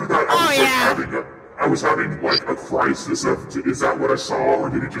after that, I was having like a crisis of, is that what I saw, or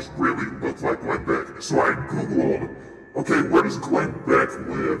did it just really look like Glenn Beck? So I googled, okay, where does Glenn Beck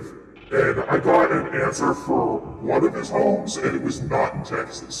live? And I got an answer for one of his homes, and it was not in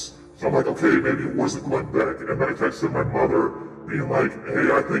Texas. So I'm like, okay, maybe it wasn't Glenn Beck. And then I texted my mother, being like,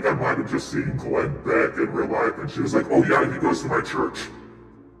 hey, I think I might have just seen Glenn Beck in real life. And she was like, oh yeah, he goes to my church.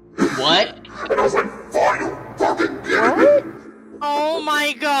 What? And I was like, are you fucking kidding me? Oh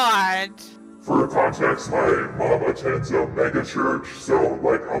my god. For context, my mom attends a mega church, so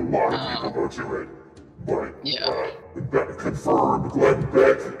like a lot of people go to it. But that confirmed Glenn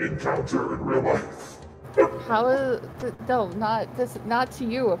Beck encounter in real life. How is no, not to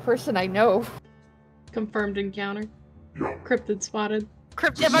you, a person I know. confirmed encounter. Yeah. Cryptid spotted.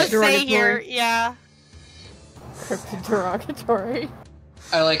 Cryptid must say here, yeah. Cryptid derogatory.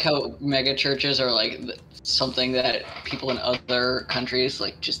 I like how mega churches are like something that people in other countries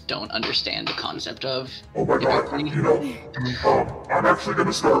like just don't understand the concept of. Oh my god, you know, I'm actually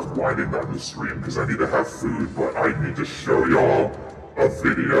gonna start winding down the stream because I need to have food, but I need to show y'all a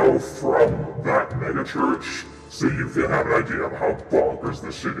video from that mega church so you can have an idea of how bonkers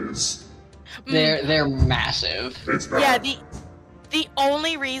this shit is. They're massive. It's bad. Yeah, the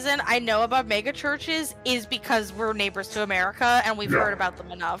only reason I know about mega churches is because we're neighbors to America and we've heard about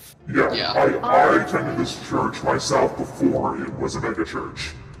them enough. Yeah. I attended this church myself before it was a mega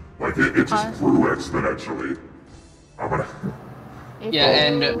church. Like, it just grew exponentially. Yeah,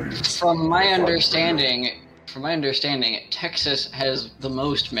 and from my understanding, Texas has the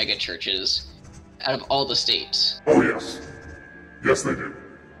most mega churches out of all the states. Oh yes. Yes, they do.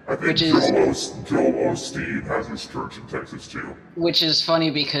 I think Joel Osteen has his church in Texas too. Which is funny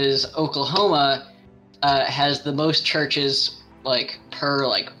because Oklahoma has the most churches like per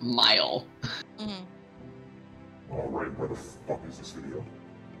like mile. Mhm. Alright, where the fuck is this video?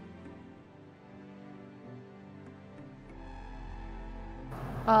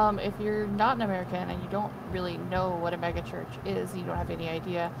 If you're not an American and you don't really know what a megachurch is, you don't have any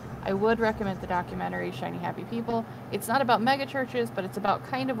idea, I would recommend the documentary Shiny Happy People. It's not about megachurches, but it's about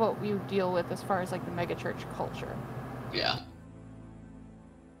kind of what we deal with as far as like the megachurch culture. Yeah.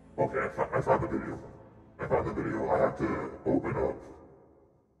 Okay, I found the video. I have to open up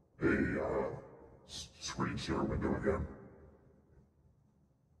a screen share window again.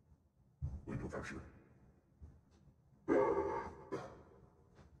 Window capture.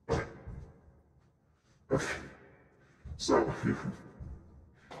 Okay. So, here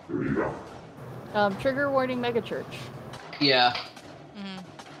you go. Trigger warning megachurch. Yeah.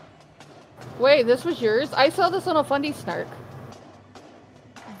 Wait, this was yours? I saw this on a Fundy Snark.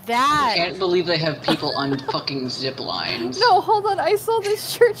 I can't believe they have people on fucking zip lines. No, hold on. I saw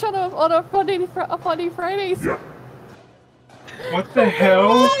this church on a Funny Fridays. Yeah. What the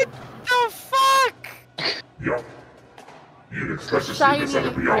hell? What the fuck? Yeah. You'd expect to see Shiny. this at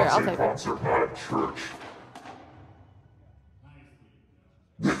a Here, I'll Beyonce take it. concert, not a church.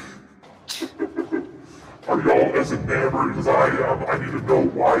 Are y'all as enamored as I am? I need to know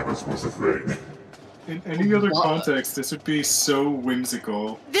why this was a thing. In any other context, this would be so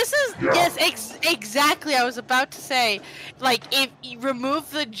whimsical. This is exactly. I was about to say, like, if you remove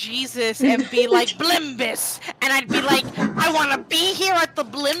the Jesus and be like Blimbus, and I'd be like, I want to be here at the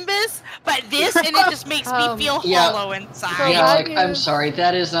Blimbus, but this, and it just makes me feel hollow inside. Yeah, like, I'm sorry,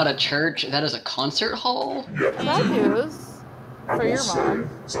 that is not a church. That is a concert hall. Yeah. That news. I For will your say, mom.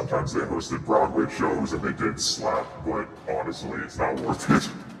 sometimes they hosted Broadway shows and they did slap, but honestly, it's not worth it.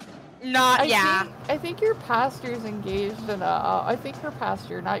 I think your pastor's engaged in a. I think her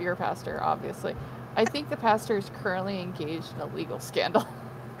pastor, not your pastor, obviously. I think the pastor is currently engaged in a legal scandal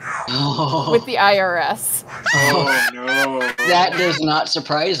with the IRS. Oh no. That does not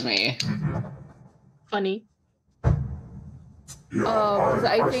surprise me. Funny. Yeah,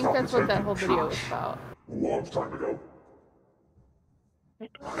 I think stopped that's what that attending whole video church was about. a long time ago.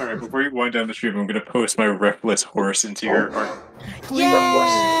 Alright, before you wind down the stream, I'm gonna post my reckless horse into your art.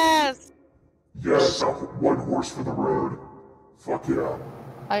 Yes! Yes, one horse for the road. Fuck yeah.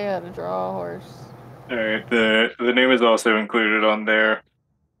 I had to draw a horse. Alright, the name is also included on there.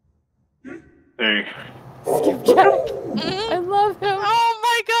 There you go. Skip Jack. I love him. Oh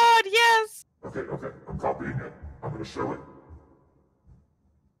my god, yes! Okay, I'm copying it. I'm gonna show it.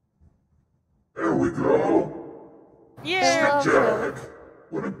 There we go. Yeah! Skip Jack.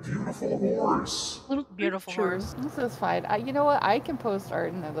 What a beautiful horse. Little Beautiful horse. This is fine. You know what? I can post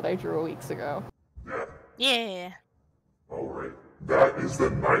art in there that I drew weeks ago. Yeah. Yeah. Alright. That is the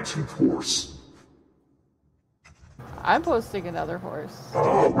 19th horse. I'm posting another horse.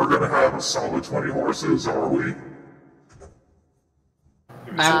 We're gonna have a solid 20 horses, are we?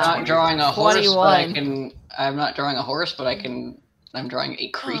 I'm not drawing a horse, but I 21. can. I'm not drawing a horse, but I can. I'm drawing a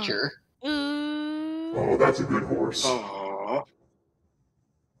creature. Ooh. Oh, that's a good horse. Aww.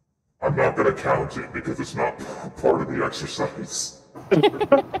 I'm not gonna count it because it's not part of the exercise.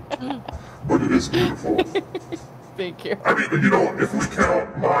 But it is beautiful. Thank you. I mean, you know, if we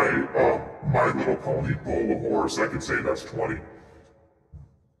count my Little Pony bull horse, I could say that's 20.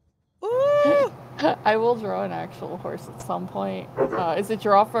 Ooh. I will draw an actual horse at some point. Okay. Is it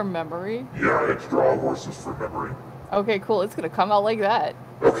draw from memory? Yeah, it's draw horses for memory. Okay, cool. It's gonna come out like that.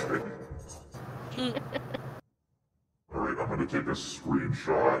 Okay. Alright, I'm gonna take a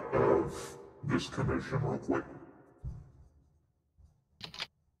screenshot of this commission real quick.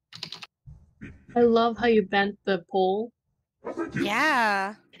 I love how you bent the pole. Oh, thank you.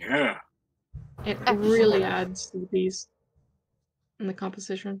 Yeah. Yeah. It really adds to the piece and the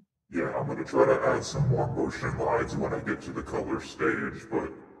composition. Yeah, I'm gonna try to add some more motion lines when I get to the color stage,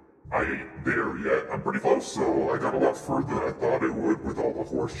 but I ain't there yet. I'm pretty close, so I got a lot further than I thought it would with all the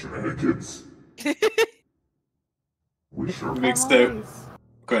horse shenanigans. We sure Makes Oh, the. nice.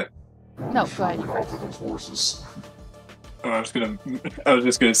 Go ahead. No, we go sure ahead. went off of those horses. Oh, I was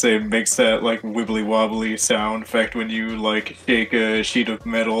just gonna say, it makes that like wibbly wobbly sound effect when you like shake a sheet of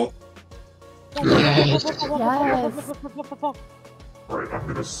metal. Yes. Yes. Alright, I'm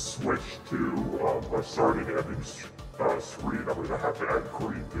gonna switch to my starting ending screen. I'm gonna have to add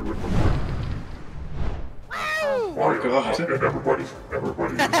green to it. Oh god. And everybody is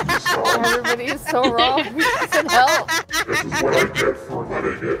wrong. Everybody is so wrong. We need help. This is what I get for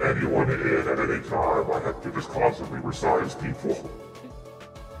letting anyone in at any time. I have to just constantly resize people.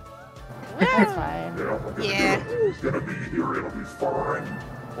 That's fine. Yeah, He's gonna be here, it'll be fine.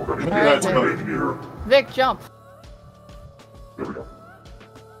 We're gonna Alright, get in here. Vic, jump. There we go.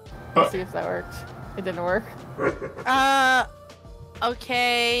 Let's see if that worked. It didn't work.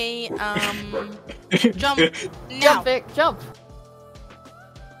 Okay, jump now. Jump, Vic, jump.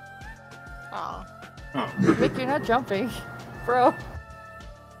 Aw. Vic, you're not jumping. Bro.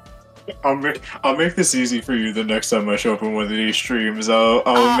 I'll make this easy for you the next time I show up in one of these streams.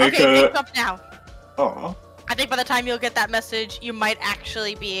 I'll make okay, jump now. Oh. I think by the time you'll get that message, you might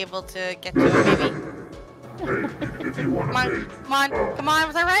actually be able to get to it, maybe. Hey, if you want to Come on,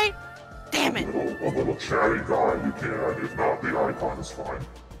 was that right? Damn it. a little chatty guy, you can. If not, the icon is fine.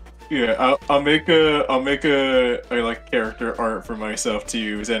 Yeah, I'll make a like character art for myself to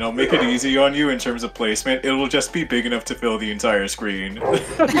use, and I'll make it easy on you in terms of placement. It'll just be big enough to fill the entire screen. I mean,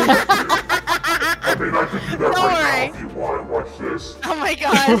 I can do that right now if you want. Watch this. Oh my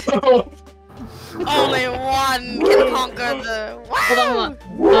god. Only one can conquer the. Wow.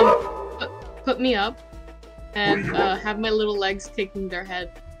 Hold on. Put me up, and have my little legs taking their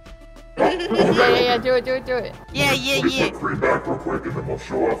head. Yeah, do it. Yeah. Bring back real quick, and then we'll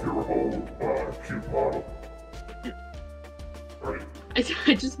show off your whole cute model. Right. I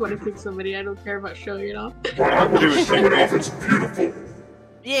just want to pick somebody. I don't care about showing it off. But I want to show it off. It's beautiful.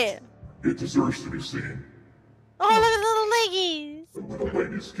 Yeah. It deserves to be seen. Oh, look at the little leggies. The little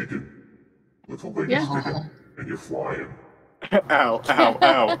lady's kicking. Little lady's kicking. And you're flying. Ow.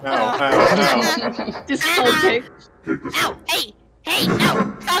 Just hold it. Take this Ow! one. Hey!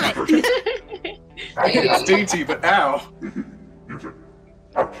 No! Stop it! It's dainty, but ow. Your turn.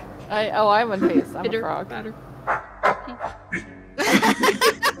 Ouch. I'm on pace. I'm a Bitter, frog. batter.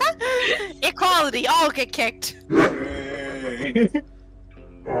 Equality! All get kicked!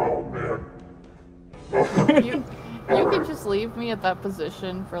 Oh, man. You can just leave me at that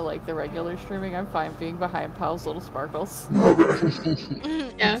position for like the regular streaming. I'm fine being behind Pal's little sparkles.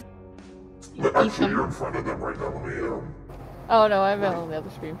 Yeah. Actually, you're in front of them right now. Let me, Oh no, I'm on the other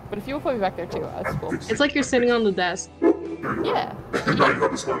stream. But if you will put me back there too, that's cool. It's like you're sitting on the desk. Yeah. Now you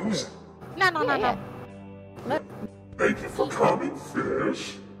got the sparkles. No. Thank you for coming,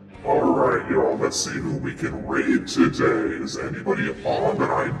 Fish. Alright, y'all, let's see who we can raid today. Is anybody on that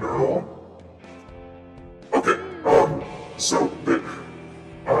I know? Okay, so,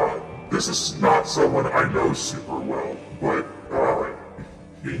 this is not someone I know super well, but,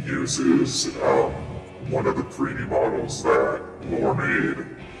 he uses, one of the 3D models that Lore made,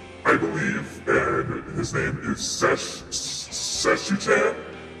 I believe, and his name is Seshuchan?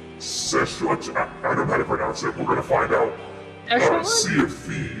 I don't know how to pronounce it, we're gonna find out. Sea of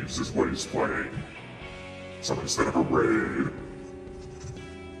Thieves is what he's playing. So instead of a raid.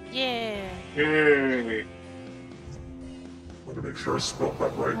 Yeah. Yay. I'm gonna make sure I spelled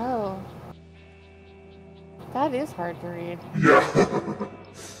that right. Oh. That is hard to read. Yeah.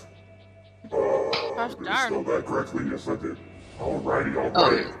 Gosh Did I darn. spell that correctly? Yes, I did. Alrighty.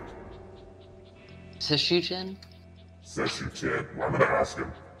 Oh. Seshuchan? Seshuchan. Well, I'm gonna ask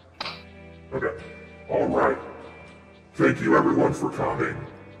him. Okay. Alright. Thank you everyone for coming.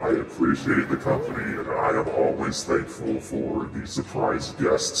 I appreciate the company, and I am always thankful for the surprise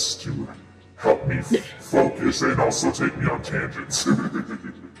guests to help me focus and also take me on tangents.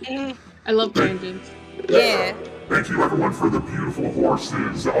 I love tangents. Yeah. Thank you everyone for the beautiful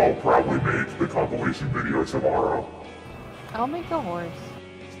horses. I'll probably make the compilation video tomorrow. I'll make a horse.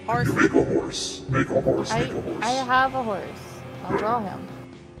 You make a horse. Make a horse. I have a horse. I'll draw him.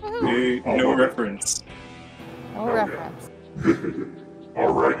 Yay, no reference. No reference.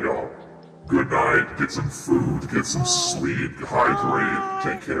 Alright, y'all. Good night. Get some food. Get some sleep. Hydrate.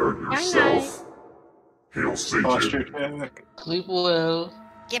 Take care of yourself. Hail Satan. Sleep well.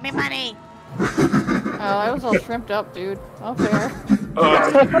 Give me money. Oh, I was all shrimped up, dude. Not fair. Get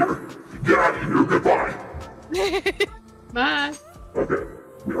out of here. Get out of here. Goodbye. Bye. Okay.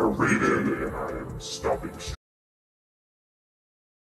 We are rated, and I am stopping